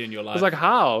negativity in your life. I was like,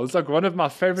 how? It's like one of my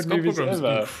favorite movies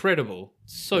ever. Incredible.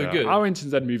 So good. I went into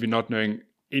that movie not knowing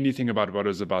anything about what it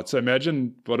was about. So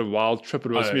imagine what a wild trip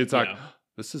it was for me. It's like,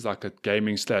 this is like a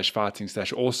gaming / fighting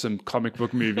 / awesome comic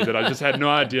book movie that I just had no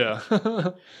idea.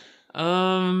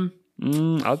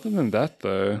 Other than that,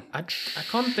 though, I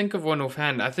can't think of one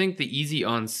offhand. I think the easy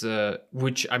answer,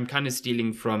 which I'm kind of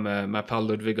stealing from my pal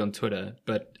Ludwig on Twitter,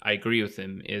 but I agree with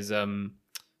him, is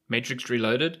Matrix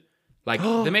Reloaded. Like,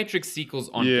 the Matrix sequels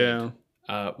aren't good.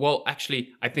 Well, actually,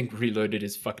 I think Reloaded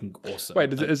is fucking awesome.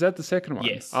 Wait, is that the second one?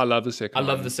 Yes. I love the second one. I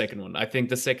love the second one. I think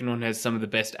the second one has some of the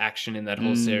best action in that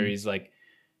whole series. Like,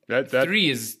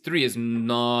 three is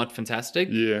not fantastic.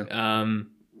 Yeah.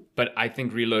 But I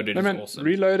think Reloaded is awesome.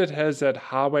 Reloaded has that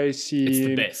highway scene. It's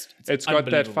the best. It's got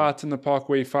that fight in the park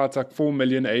where he fights like 4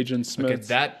 million Agent Smiths. Okay,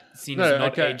 that scene is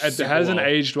not aged It hasn't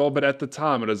aged well, but at the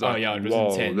time it was like, it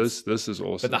was intense. This is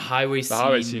awesome. But the highway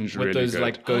scene's really with those good.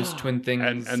 Like ghost twin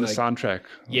things. And the soundtrack.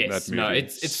 Yes, that movie.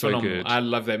 It's so phenomenal. Good. I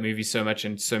love that movie so much,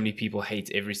 and so many people hate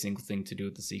every single thing to do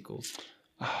with the sequels.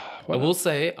 I will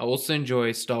say, I also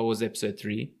enjoy Star Wars Episode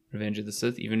 3. Revenge of the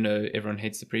Sith, even though everyone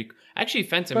hates the prequel. Actually,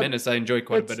 Phantom Menace I enjoy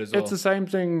quite a bit as well. It's the same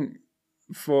thing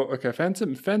for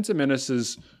Phantom Menace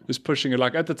is pushing it.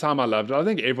 Like at the time I loved it. I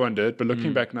think everyone did, but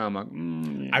looking back now I'm like,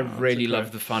 I really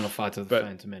love the final fight of the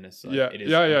Phantom Menace. Like, it is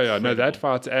no, that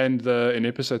fight and in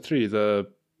Episode 3 the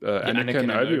Anakin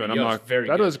and Obi-Wan. I'm like,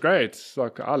 that was great.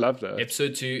 Like I love that.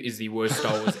 Episode 2 is the worst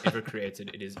Star Wars ever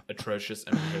created. It is atrocious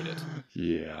and I hate it.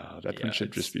 Yeah, that one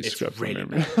should just be scrapped from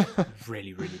memory.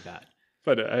 Really, really bad.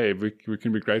 But hey, we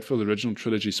can be grateful the original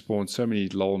trilogy spawned so many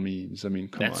lol memes. I mean,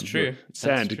 come on. That's true.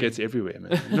 Sand, it gets everywhere,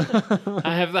 man.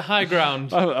 I have the high ground.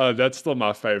 Oh, that's still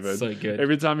my favorite. So good.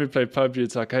 Every time we play PUBG,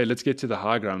 it's like, hey, let's get to the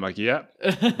high ground. I'm like, yeah,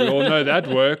 we all know that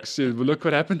works. Look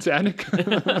what happened to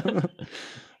Anakin.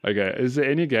 Okay, is there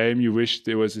any game you wish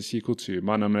there was a sequel to?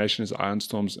 My nomination is Iron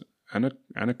Storm's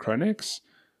Anachronix.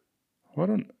 What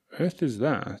on earth is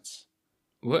that?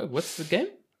 What's the game?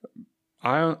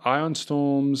 Iron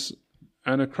Storm's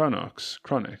Anachronix.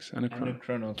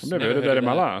 I've never heard of that in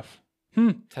my life.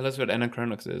 Tell us what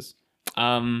Anachronix is.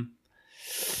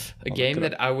 A game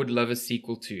that I would love a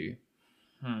sequel to.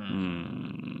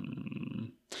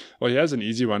 Well, here's an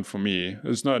easy one for me.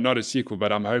 It's not a sequel,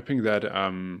 but I'm hoping that,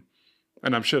 and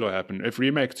I'm sure it'll happen, if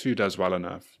Remake 2 does well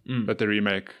enough, but they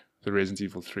remake the Resident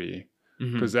Evil 3.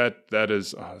 Because that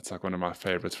is, it's like one of my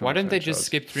favorites. Why don't they just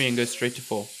skip 3 and go straight to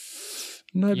 4?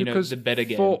 No, because the better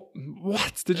game.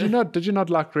 What did you not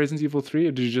like Resident Evil 3,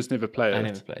 or did you just never play it? I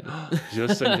never played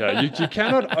it. You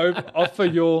cannot offer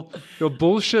your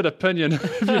bullshit opinion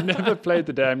if you've never played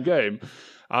the damn game.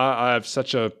 I have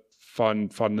such a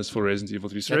fondness for Resident Evil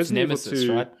 3. So that's Resident Nemesis,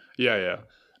 Evil 2, right? Yeah.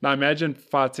 Now imagine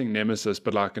fighting Nemesis,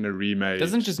 but like in a remake.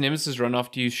 Doesn't just Nemesis run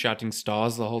after you shouting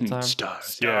stars the whole time?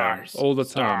 Stars, yeah, all the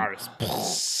time.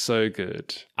 So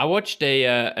good. I watched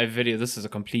a video. This is a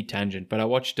complete tangent, but I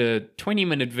watched a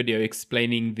 20-minute video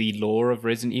explaining the lore of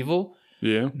Resident Evil.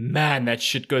 Yeah. Man, that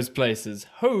shit goes places.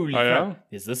 Holy crap. Yeah?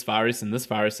 There's this virus and this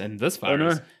virus and this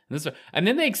virus. And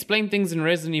then they explain things in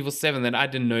Resident Evil 7 that I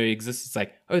didn't know existed. It's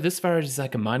like, this virus is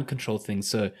like a mind control thing.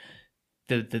 So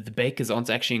the bakers aren't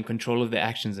actually in control of their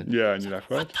actions. And and you're like,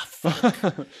 what the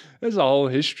fuck? There's a whole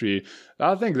history.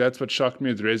 I think that's what shocked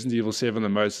me with Resident Evil 7 the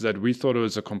most, is that we thought it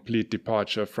was a complete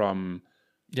departure from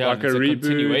like a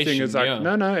reboot thing. It's like,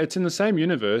 no, it's in the same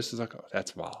universe. It's like, oh,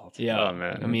 that's wild. Yeah. Oh,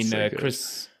 man. I mean, so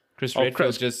Chris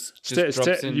Redfield just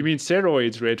drops in. You mean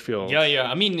steroids, Redfield? Yeah.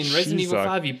 I mean, in Resident Evil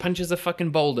 5, he punches a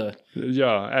fucking boulder.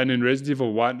 Yeah, and in Resident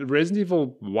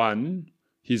Evil 1,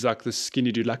 he's like the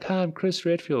skinny dude, like, hi, I'm Chris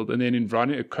Redfield. And then in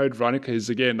Code Veronica,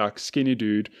 he's again like skinny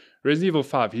dude. Resident Evil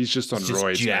 5, he's just on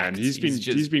roids, jacked. man. He's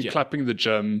been clapping the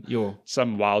gym.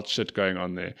 Some wild shit going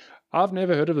on there. I've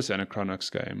never heard of this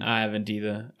Anachronix game. I haven't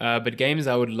either. But games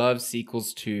I would love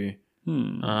sequels to.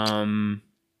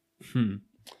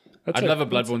 I'd love a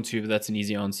Bloodborne 2, but that's an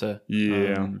easy answer.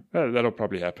 Yeah, that'll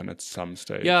probably happen at some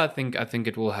stage. Yeah, I think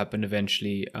it will happen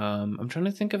eventually. I'm trying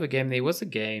to think of a game. There was a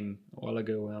game a while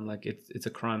ago where I'm like, it's a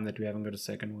crime that we haven't got a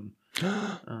second one.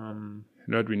 You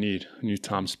know what we need? New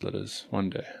Time Splitters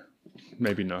one day.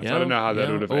 Maybe not. Yeah, I don't know how that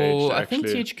would have aged. I think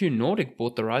THQ Nordic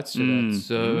bought the rights to that.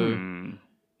 So,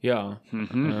 yeah.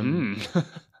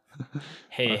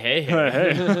 Hey.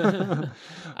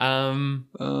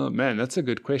 Man, that's a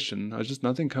good question.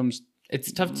 Nothing comes.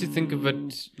 It's tough to think of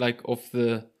it like off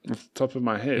the top of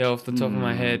my head. Yeah, off the top of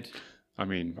my head. I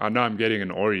mean, I know I'm getting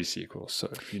an Ori sequel, so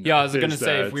I was gonna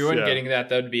say if we weren't getting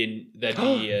that'd be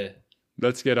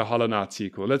Let's get a Hollow Knight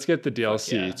sequel. Let's get the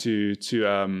DLC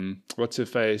to what's her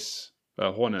face,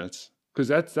 Hornet, because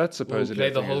that's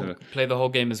supposedly play the whole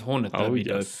game as Hornet. That'd be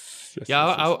dope. Yes,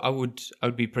 I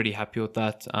would be pretty happy with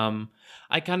that.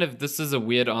 This is a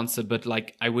weird answer, but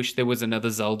like I wish there was another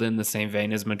Zelda in the same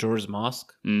vein as Majora's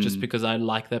Mask, just because I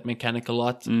like that mechanic a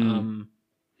lot.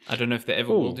 I don't know if they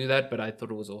ever will do that, but I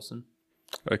thought it was awesome.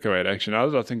 Okay, wait. Actually, now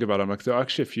that I think about it, I'm like, there are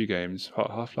actually a few games.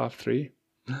 Half-Life 3.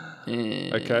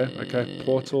 Okay.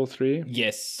 Portal 3.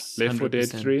 Yes. Left 4 Dead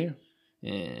 3.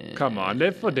 Come on,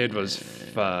 Left 4 Dead was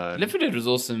fun. Left 4 Dead was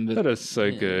awesome. But, that is so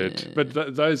good.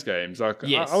 But those games, like,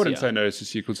 I wouldn't say no to a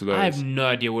sequel to those. I have no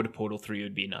idea what a Portal 3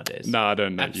 would be nowadays. No, I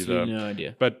don't know Absolutely no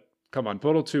idea. But come on,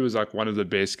 Portal 2 was like one of the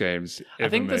best games ever. I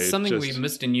think there's something we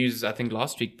missed in news, I think,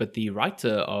 last week, but the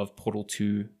writer of Portal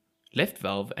 2 left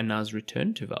Valve and now has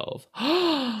returned to Valve.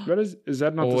 What is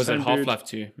that not the same dude? Or was it Half-Life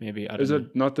 2? Maybe, I don't know. Is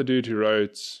it not the dude who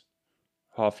wrote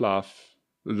Half-Life,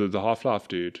 the Half-Life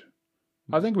dude?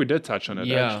 I think we did touch on it,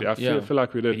 actually. I feel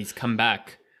like we did. But he's come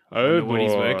back. Oh, boy. What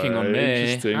he's working on there.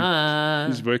 Interesting.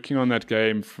 He's working on that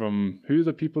game from... Who are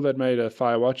the people that made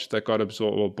Firewatch that got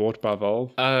absorbed or bought by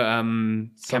Valve?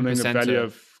 Something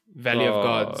of Valley of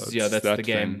Gods. Yeah, that's the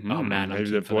game. Oh, man. Maybe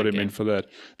they brought him in for that.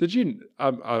 Did you...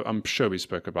 I'm sure we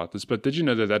spoke about this, but did you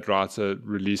know that writer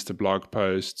released a blog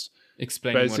post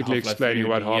explaining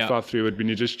what Half-Life 3 would be? And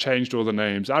he just changed all the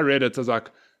names. I read it. I was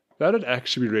like... That would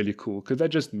actually be really cool. Could they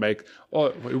just make... Oh,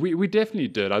 we definitely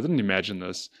did. I didn't imagine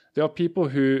this. There are people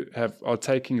who are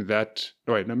taking that...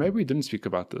 Wait, no, maybe we didn't speak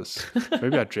about this.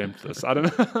 Maybe I dreamt this. I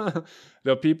don't know.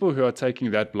 There are people who are taking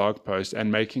that blog post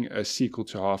and making a sequel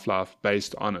to Half-Life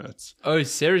based on it. Oh,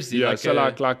 seriously? Yeah,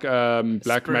 like Black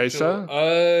Mesa.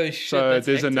 Oh, shit. So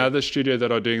there's another studio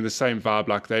that are doing the same vibe.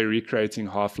 Like they're recreating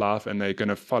Half-Life and they're going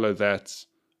to follow that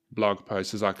blog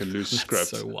post as like a loose script.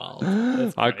 So wild.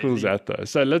 How cool is that though?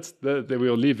 So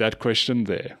we'll leave that question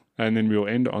there, and then we'll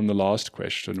end on the last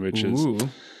question, which is: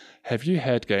 have you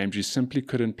had games you simply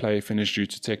couldn't finish due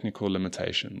to technical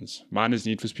limitations? Mine is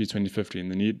Need for Speed 2015.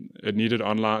 The needed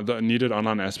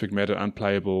online aspect made it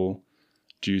unplayable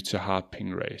due to high ping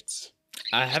rates.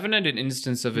 I haven't had an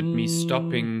instance of me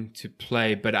stopping to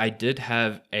play, but I did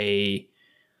have when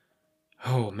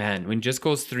Just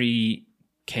Cause 3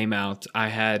 came out, I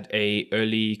had a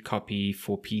early copy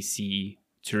for PC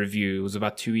to review. It was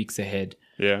about 2 weeks ahead.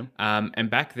 Yeah. And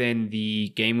back then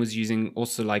the game was using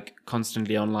also like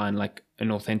constantly online, like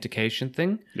an authentication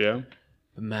thing. Yeah.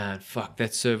 But man, fuck,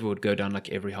 that server would go down like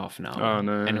every half an hour. Oh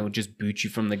no. And it would just boot you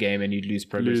from the game and you'd lose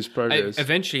progress.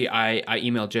 Eventually I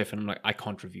emailed Jeff and I'm like, I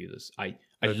can't review this. I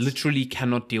literally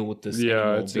cannot deal with this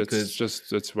anymore because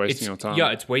it's wasting your time.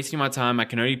 Yeah, it's wasting my time. I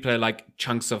can only play like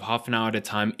chunks of half an hour at a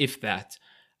time, if that.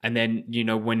 And then,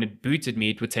 when it booted me,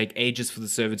 it would take ages for the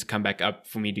server to come back up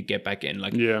for me to get back in.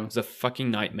 Like, it was a fucking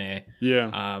nightmare.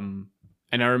 Yeah.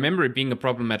 And I remember it being a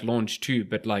problem at launch too,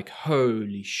 but like,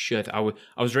 holy shit. I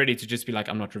was ready to just be like,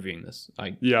 I'm not reviewing this.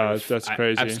 That's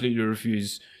crazy. I absolutely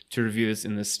refuse to review this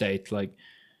in this state. Like,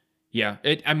 yeah.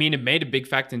 It made a big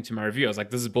factor into my review. I was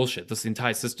like, this is bullshit. This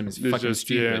entire system is fucking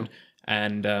stupid. Yeah.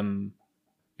 And,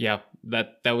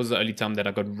 that was the only time that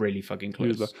I got really fucking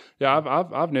close. Yeah,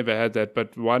 I've never had that,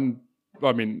 but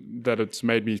that it's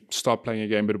made me stop playing a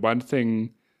game. But one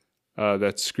thing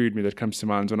that screwed me that comes to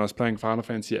mind when I was playing Final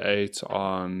Fantasy VIII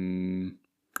on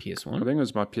PS1. I think it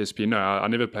was my PSP. No, I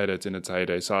never played it in its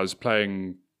heyday. So I was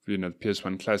playing, the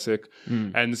PS1 Classic.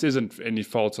 And this isn't any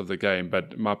fault of the game,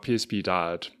 but my PSP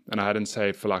died, and I hadn't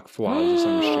saved for like 4 hours or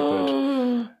something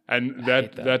stupid. And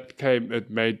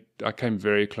I came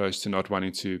very close to not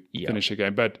wanting to finish a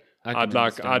game, but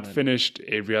I'd finished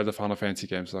every other Final Fantasy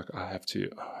game. So like, I have to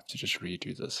just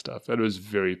redo this stuff. It was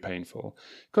very painful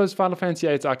because Final Fantasy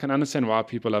VIII, I can understand why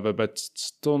people love it, but it's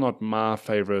still not my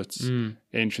favorite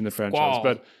entry in the franchise.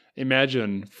 But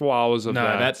imagine 4 hours of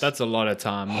that. No, that's a lot of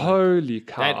time. Holy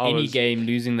cow. Game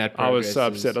losing that progress. I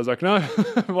was so upset. I was like, no,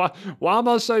 why am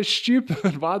I so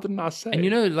stupid? Why didn't I say?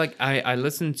 And like I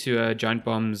listened to Giant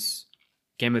Bomb's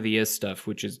Game of the Year stuff,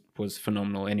 which was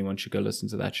phenomenal. Anyone should go listen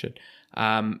to that shit.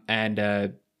 And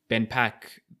Ben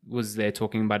Pack was there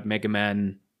talking about Mega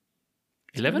Man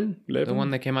 11, the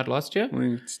one that came out last year.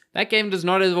 That game does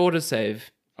not have autosave.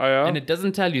 Oh, yeah? And it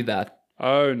doesn't tell you that.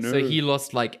 Oh, no. So he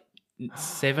lost like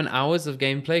 7 hours of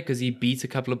gameplay because he beat a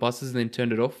couple of bosses and then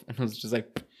turned it off. And I was just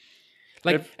like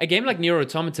a game like Nier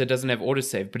Automata doesn't have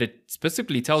autosave, but it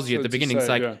specifically tells you at the beginning, it's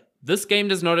like, this game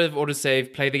does not have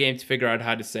autosave. Play the game to figure out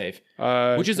how to save.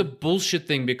 Which is a bullshit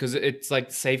thing because it's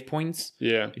like save points.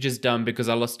 Yeah. It's just dumb because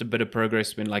I lost a bit of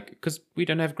progress when because we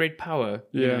don't have great power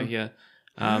here.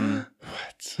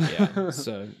 What? Yeah.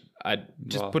 So I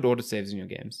just put autosaves in your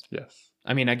games. Yes.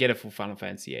 I mean, I get it for Final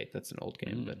Fantasy VIII. That's an old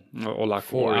game, but or like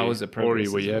 4 hours of progress.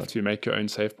 Where you have to make your own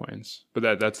save points.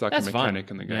 But that's like a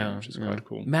mechanic in the game, which is quite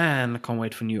cool. Man, I can't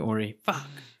wait for new Ori. Fuck.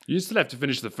 You still have to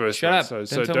finish the first Shut one. Up.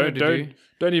 So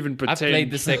don't even pretend. I played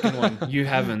the second one. You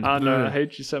haven't. I know. I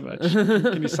hate you so much.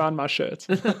 Can you sign my shirt?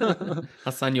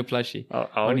 I'll sign your plushie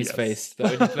on his face.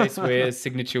 The only place where his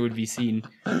signature would be seen.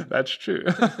 That's true.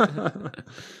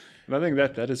 And I think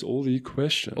that is all the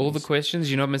questions. All the questions?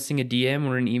 You're not missing a DM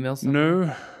or an email?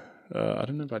 No. I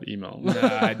don't know about email. No,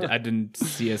 I didn't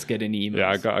see us get any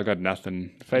emails. Yeah, I got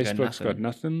nothing. Facebook's got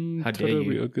nothing. How Twitter, dare you?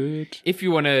 We are good. If you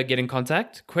want to get in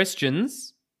contact,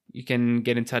 questions, you can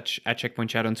get in touch at Checkpoint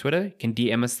Chat on Twitter. You can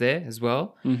DM us there as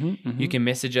well. You can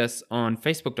message us on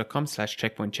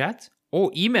facebook.com/checkpointchat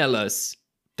or email us.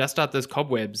 Dust out those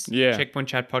cobwebs. Yeah.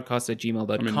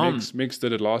 checkpointchatpodcast@gmail.com. I mean, Mix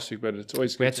did it last week, but it's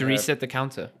always We had to reset the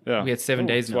counter. Yeah. We had 7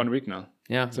 days now. 1 week now.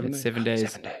 Yeah, 7 days.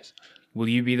 7 days. Will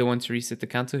you be the one to reset the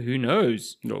counter? Who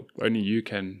knows? No, only you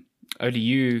can. Only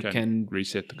you can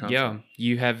reset the counter. Yeah,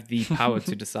 you have the power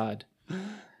to decide.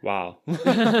 Wow.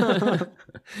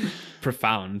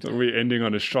 Profound. So we're ending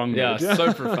on a strong note. Yeah,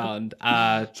 so profound.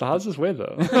 So how's this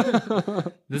weather?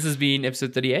 This has been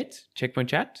episode 38, Checkpoint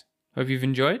Chat. Hope you've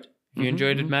enjoyed. If you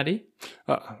enjoyed it, Maddie?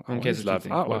 I always love it.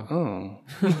 No,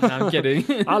 I'm kidding.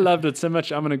 I loved it so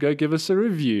much, I'm going to go give us a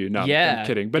review. No, I'm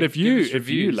kidding. But if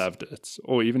you loved it,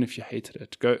 or even if you hated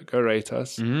it, go rate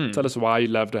us. Tell us why you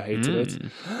loved or hated it.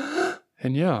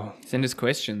 And send us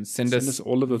questions. Send us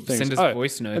all of the things. Send us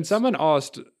voice notes. And someone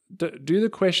asked, do the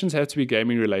questions have to be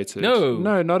gaming related? No,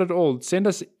 not at all. Send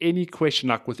us any question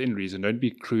like within reason. Don't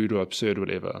be crude or absurd,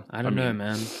 whatever. I don't know,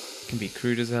 man. It can be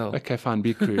crude as hell. Okay, fine,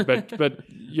 be crude. but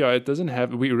it doesn't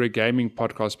have. We're a gaming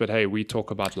podcast, but hey, we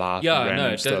talk about life. and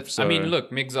random stuff. So. I mean, look,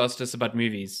 Migs asked us about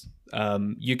movies.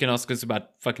 You can ask us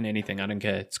about fucking anything. I don't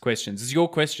care. It's questions. It's your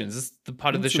questions. It's the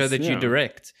part of the show that you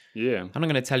direct. Yeah. I'm not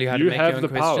going to tell you how to make your own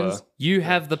questions. You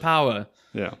have the power.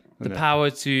 Yeah. The power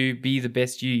to be the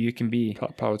best you can be.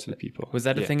 Power to the people. Was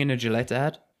that a thing in a Gillette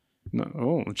ad? No.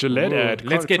 Oh, Gillette ad.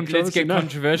 Let's get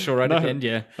controversial at the end,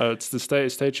 yeah. It's the stay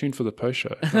tuned for the post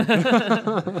show.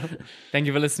 Thank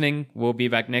you for listening. We'll be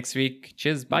back next week.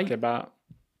 Cheers. Bye. Okay, bye.